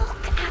won't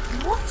look at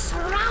what's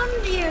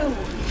around you.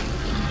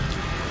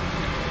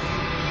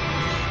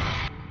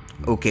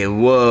 Okay,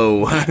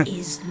 whoa. There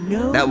is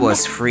no that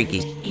was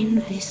freaky. In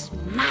this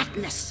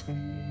madness.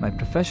 My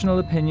professional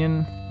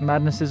opinion,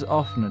 madness is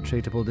often a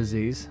treatable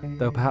disease,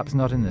 though perhaps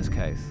not in this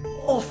case.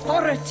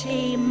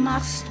 Authority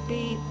must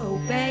be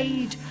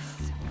obeyed,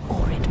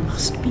 or it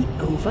must be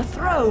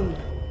overthrown.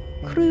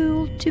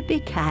 Cruel to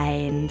be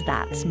kind,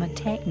 that's my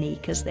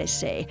technique, as they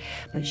say.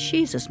 But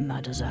she's as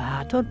mad as a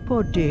hatter,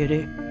 poor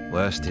dearie.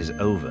 Worst is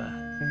over,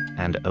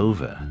 and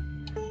over,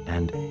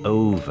 and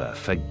over.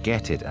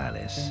 Forget it,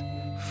 Alice.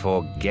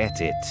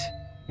 Forget it.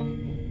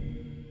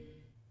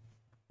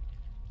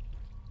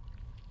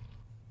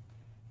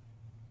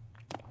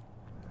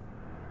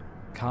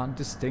 Can't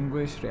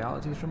distinguish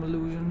reality from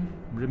illusion?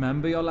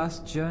 Remember your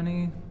last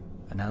journey?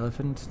 An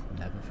elephant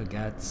never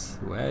forgets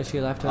where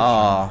she left her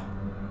trunk.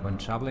 When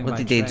traveling what by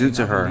did they train, do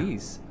to her?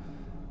 Police,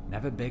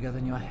 never bigger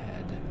than your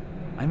head.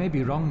 I may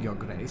be wrong, Your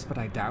Grace, but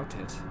I doubt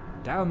it.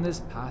 Down this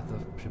path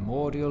of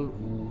primordial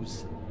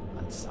ooze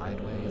and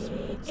sideways.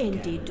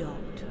 Indeed,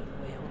 Doctor,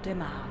 well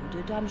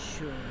demanded, I'm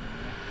sure.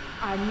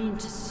 I mean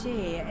to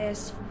say,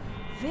 it's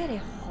very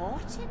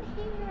hot in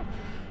here.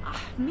 I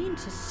mean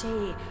to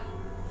say,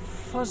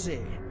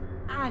 fuzzy.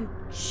 And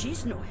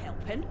she's no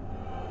helping.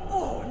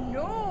 Oh,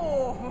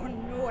 no,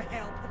 no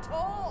help at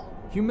all.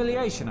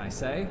 Humiliation, I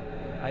say.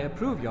 I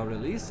approve your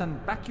release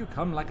and back you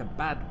come like a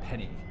bad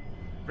penny.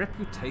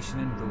 Reputation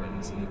in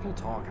ruins. People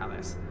talk,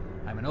 Alice.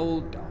 I'm an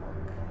old dog,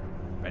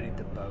 ready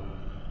to bone.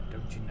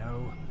 Don't you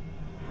know?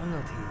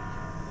 Loyalty.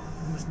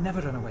 You must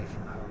never run away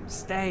from home.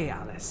 Stay,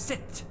 Alice.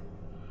 Sit.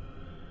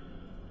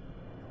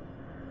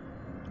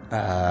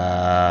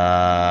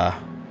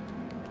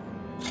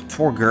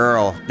 Poor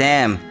girl.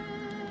 Damn.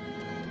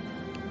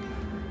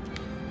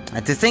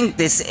 To think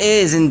this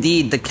is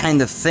indeed the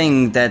kind of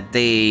thing that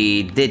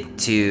they did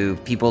to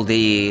people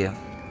they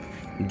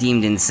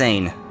deemed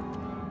insane.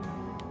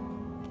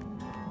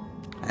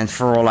 And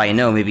for all I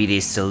know, maybe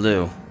they still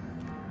do.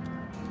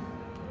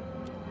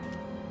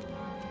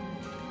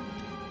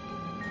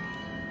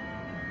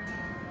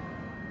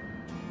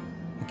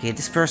 Okay,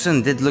 this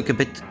person did look a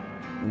bit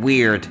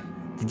weird.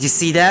 Did you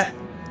see that?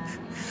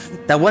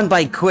 That went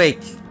by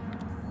quick.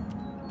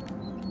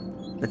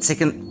 That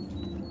second...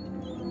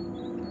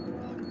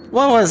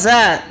 What was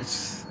that?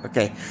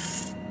 Okay.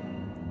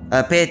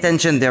 Pay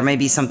attention, there may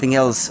be something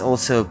else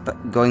also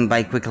going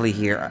by quickly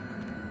here.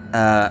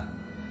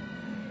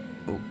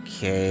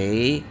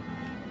 Okay.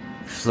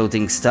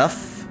 Floating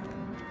stuff.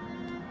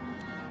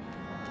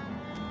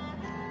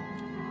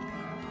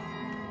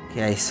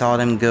 Okay, I saw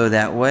them go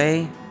that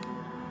way.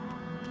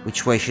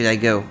 Which way should I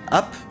go?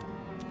 Up?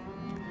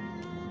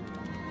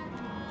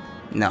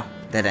 No,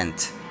 dead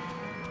end.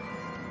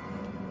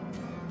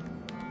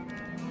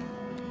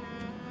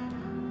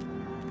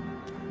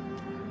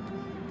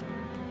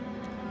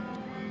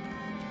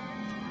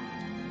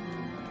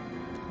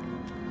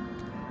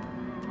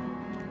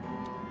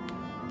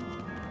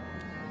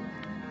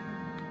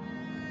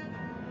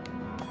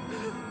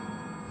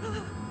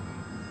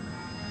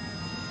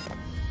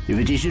 If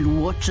it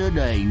isn't what's her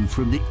name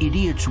from the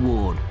idiot's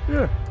ward.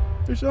 Yeah,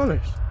 it's Alice.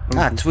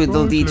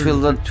 Tweedledee,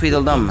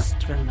 Tweedledum.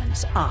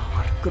 Instruments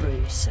are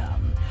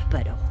gruesome,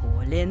 but a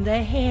hole in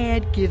the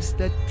head gives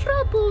the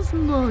troubles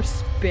more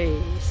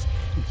space.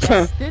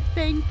 Just the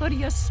thing for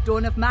your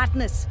stone of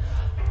madness.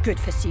 Good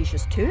for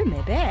seizures too,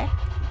 maybe.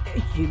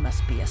 You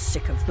must be as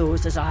sick of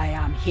those as I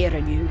am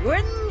hearing you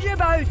whinge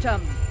about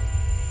them.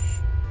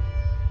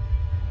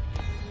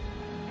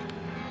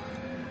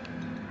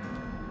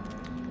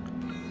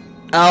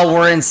 Oh,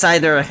 we're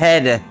inside her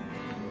head.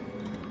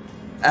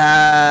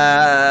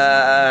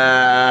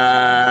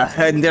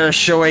 And they're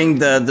showing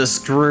the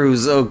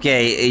screws.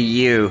 Okay,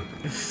 you.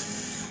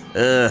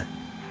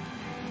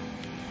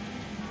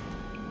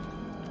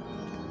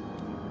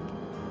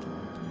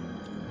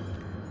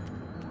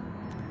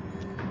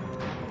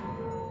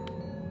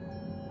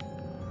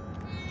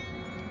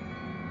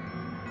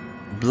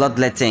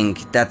 Bloodletting.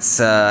 That's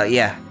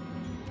yeah.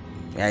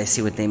 Yeah, I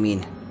see what they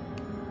mean.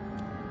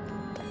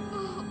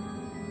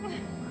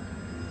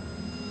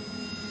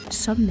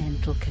 Some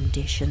mental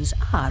conditions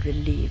are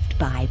relieved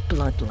by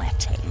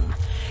bloodletting.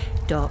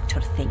 Doctor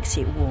thinks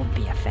it won't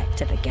be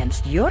effective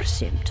against your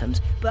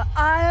symptoms, but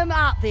I am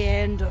at the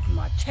end of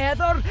my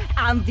tether,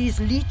 and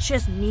these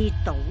leeches need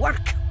the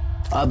work.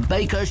 A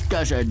baker's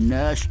dozen,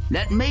 nurse.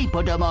 Let me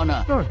put them on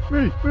her. No,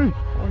 me. I can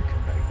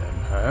make them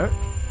hurt.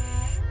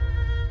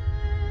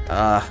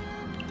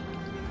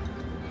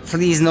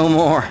 Please no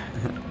more.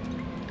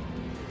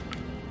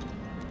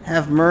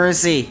 Have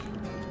mercy.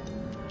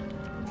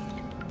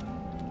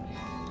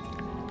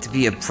 To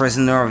be a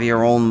prisoner of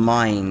your own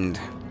mind.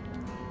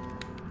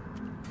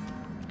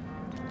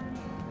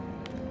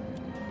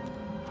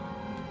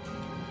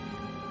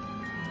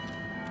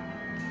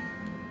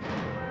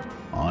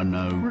 I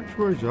know. Which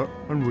way's up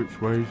and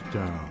which way's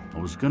down? I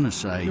was gonna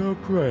say, No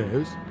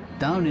prayers.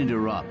 don't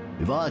interrupt.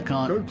 If I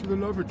can't... Go to the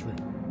lavatory.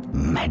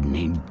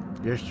 Maddening.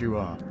 Yes, you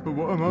are. But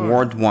what am I?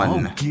 Ward 1.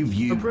 I'll give A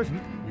you... present?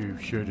 You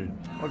shouldn't.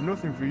 I've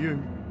nothing for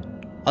you.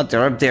 Oh,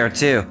 they're up there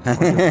too. I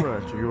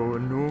declare to your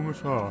enormous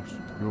hearts,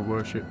 your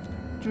worship.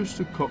 Just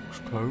a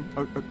coxcomb,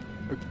 a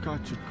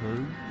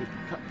catacomb,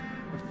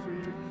 a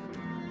feeling.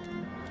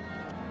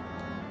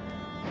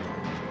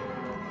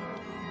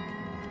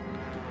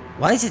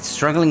 Why is it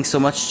struggling so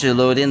much to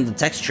load in the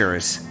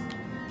textures?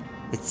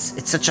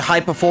 It's such a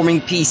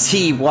high-performing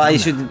PC. Why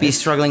should it be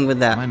struggling with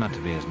that? Am I not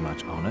to be as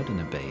much honored and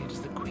obeyed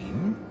as the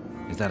Queen?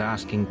 Is that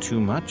asking too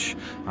much?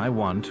 I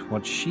want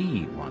what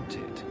she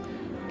wanted.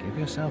 Give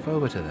yourself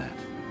over to that.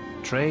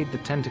 Trade the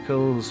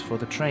tentacles for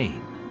the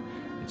train.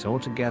 It's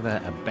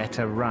altogether a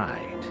better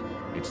ride.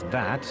 It's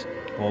that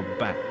or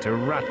back to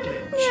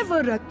Rutledge. Never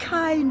a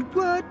kind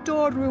word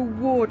or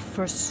reward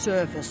for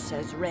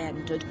services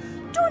rendered.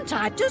 Don't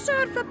I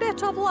deserve a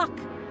bit of luck?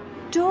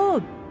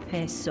 Don't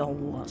piss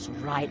on what's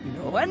right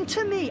known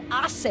to me,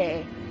 I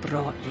say.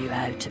 Brought you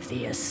out of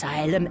the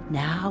asylum,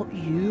 now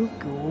you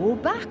go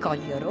back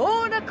on your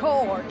own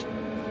accord.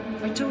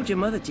 I told your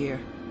mother, dear.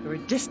 You're a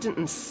distant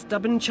and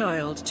stubborn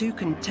child, too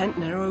content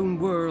in her own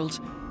world.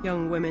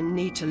 Young women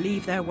need to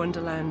leave their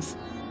wonderlands.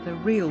 The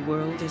real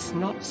world is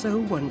not so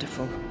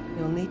wonderful.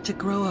 You'll need to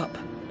grow up.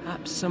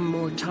 Perhaps some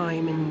more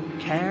time in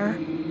care.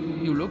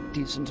 You look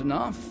decent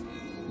enough,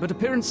 but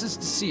appearances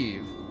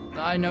deceive.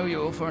 I know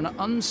you for an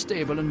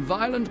unstable and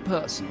violent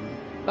person.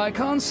 I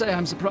can't say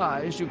I'm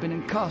surprised you've been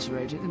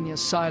incarcerated in the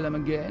asylum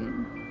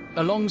again.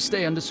 A long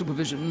stay under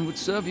supervision would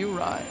serve you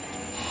right.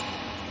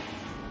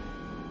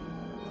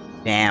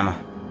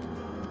 Damn.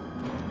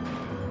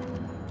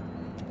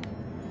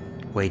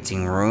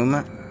 Waiting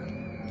room.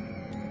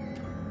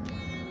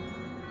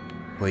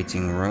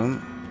 Waiting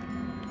room.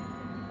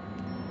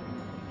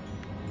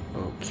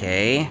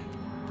 Okay.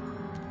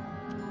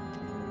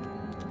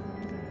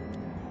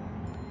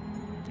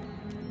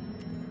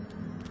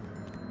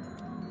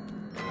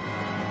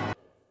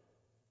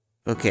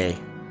 Okay.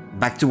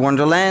 Back to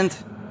Wonderland?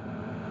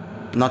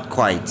 Not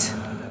quite.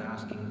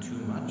 Asking too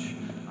much.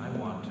 I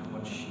want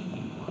what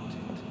she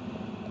wanted.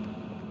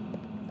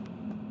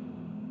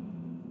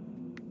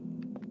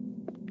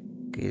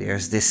 Okay,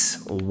 there's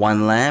this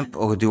one lamp.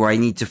 Or do I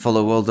need to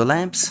follow all the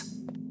lamps?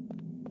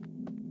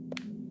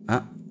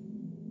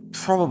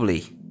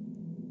 Probably.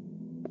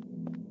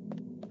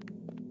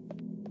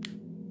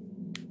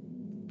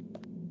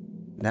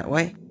 That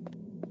way?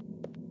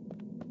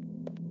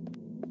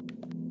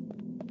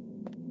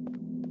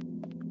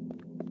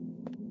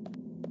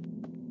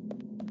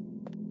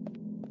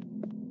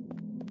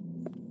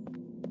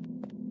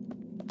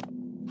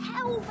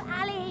 Help,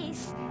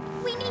 Alice!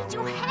 We need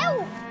your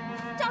help!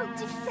 Don't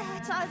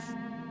desert us!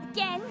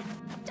 Again,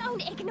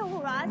 don't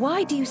ignore us!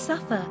 Why do you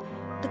suffer?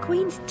 The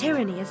Queen's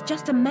tyranny is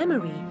just a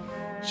memory.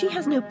 She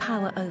has no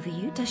power over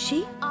you, does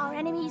she? Our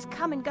enemies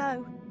come and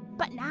go,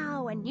 but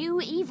now a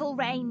new evil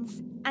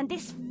reigns, and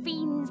this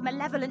fiend's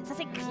malevolence has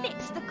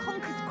eclipsed the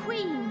conquered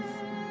queens.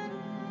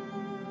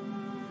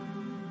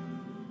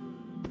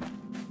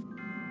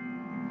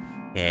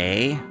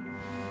 Okay.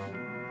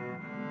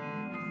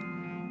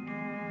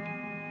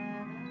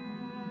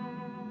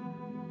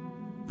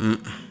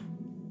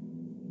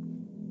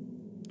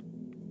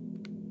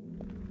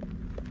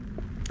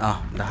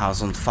 Oh, the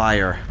house on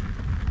fire.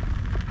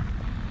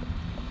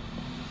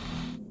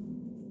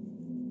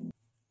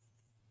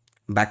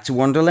 Back to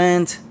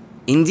Wonderland.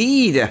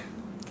 Indeed.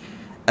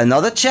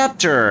 Another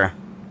chapter.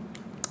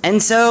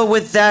 And so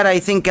with that, I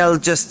think I'll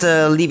just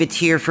leave it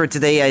here for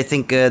today. I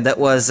think that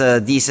was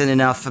a decent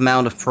enough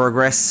amount of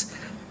progress.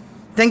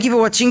 Thank you for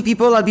watching,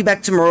 people. I'll be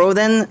back tomorrow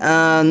then.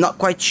 Not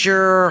quite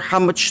sure how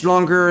much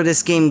longer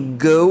this game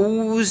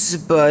goes,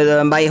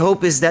 but my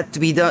hope is that to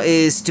be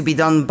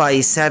done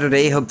by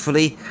Saturday,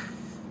 hopefully,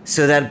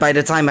 so that by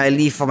the time I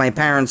leave for my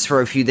parents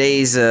for a few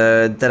days,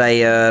 that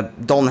I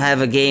don't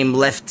have a game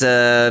left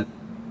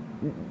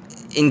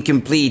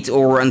incomplete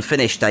or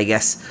unfinished, I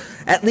guess.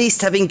 At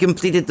least having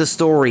completed the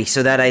story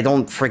so that I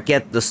don't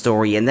forget the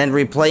story, and then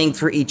replaying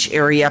through each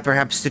area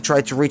perhaps to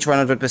try to reach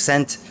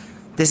 100%.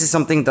 This is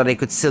something that I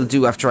could still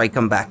do after I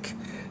come back.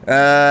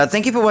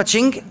 Thank you for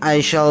watching.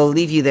 I shall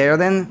leave you there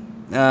then.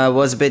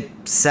 Was a bit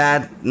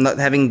sad not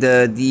having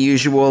the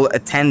usual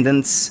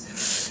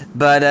attendance,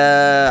 but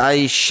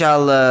I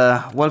shall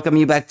welcome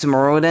you back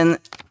tomorrow then,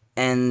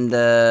 and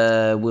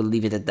we'll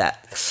leave it at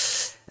that.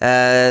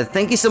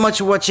 Thank you so much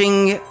for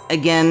watching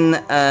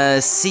again.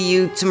 See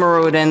you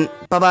tomorrow then.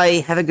 Bye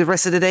bye. Have a good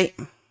rest of the day.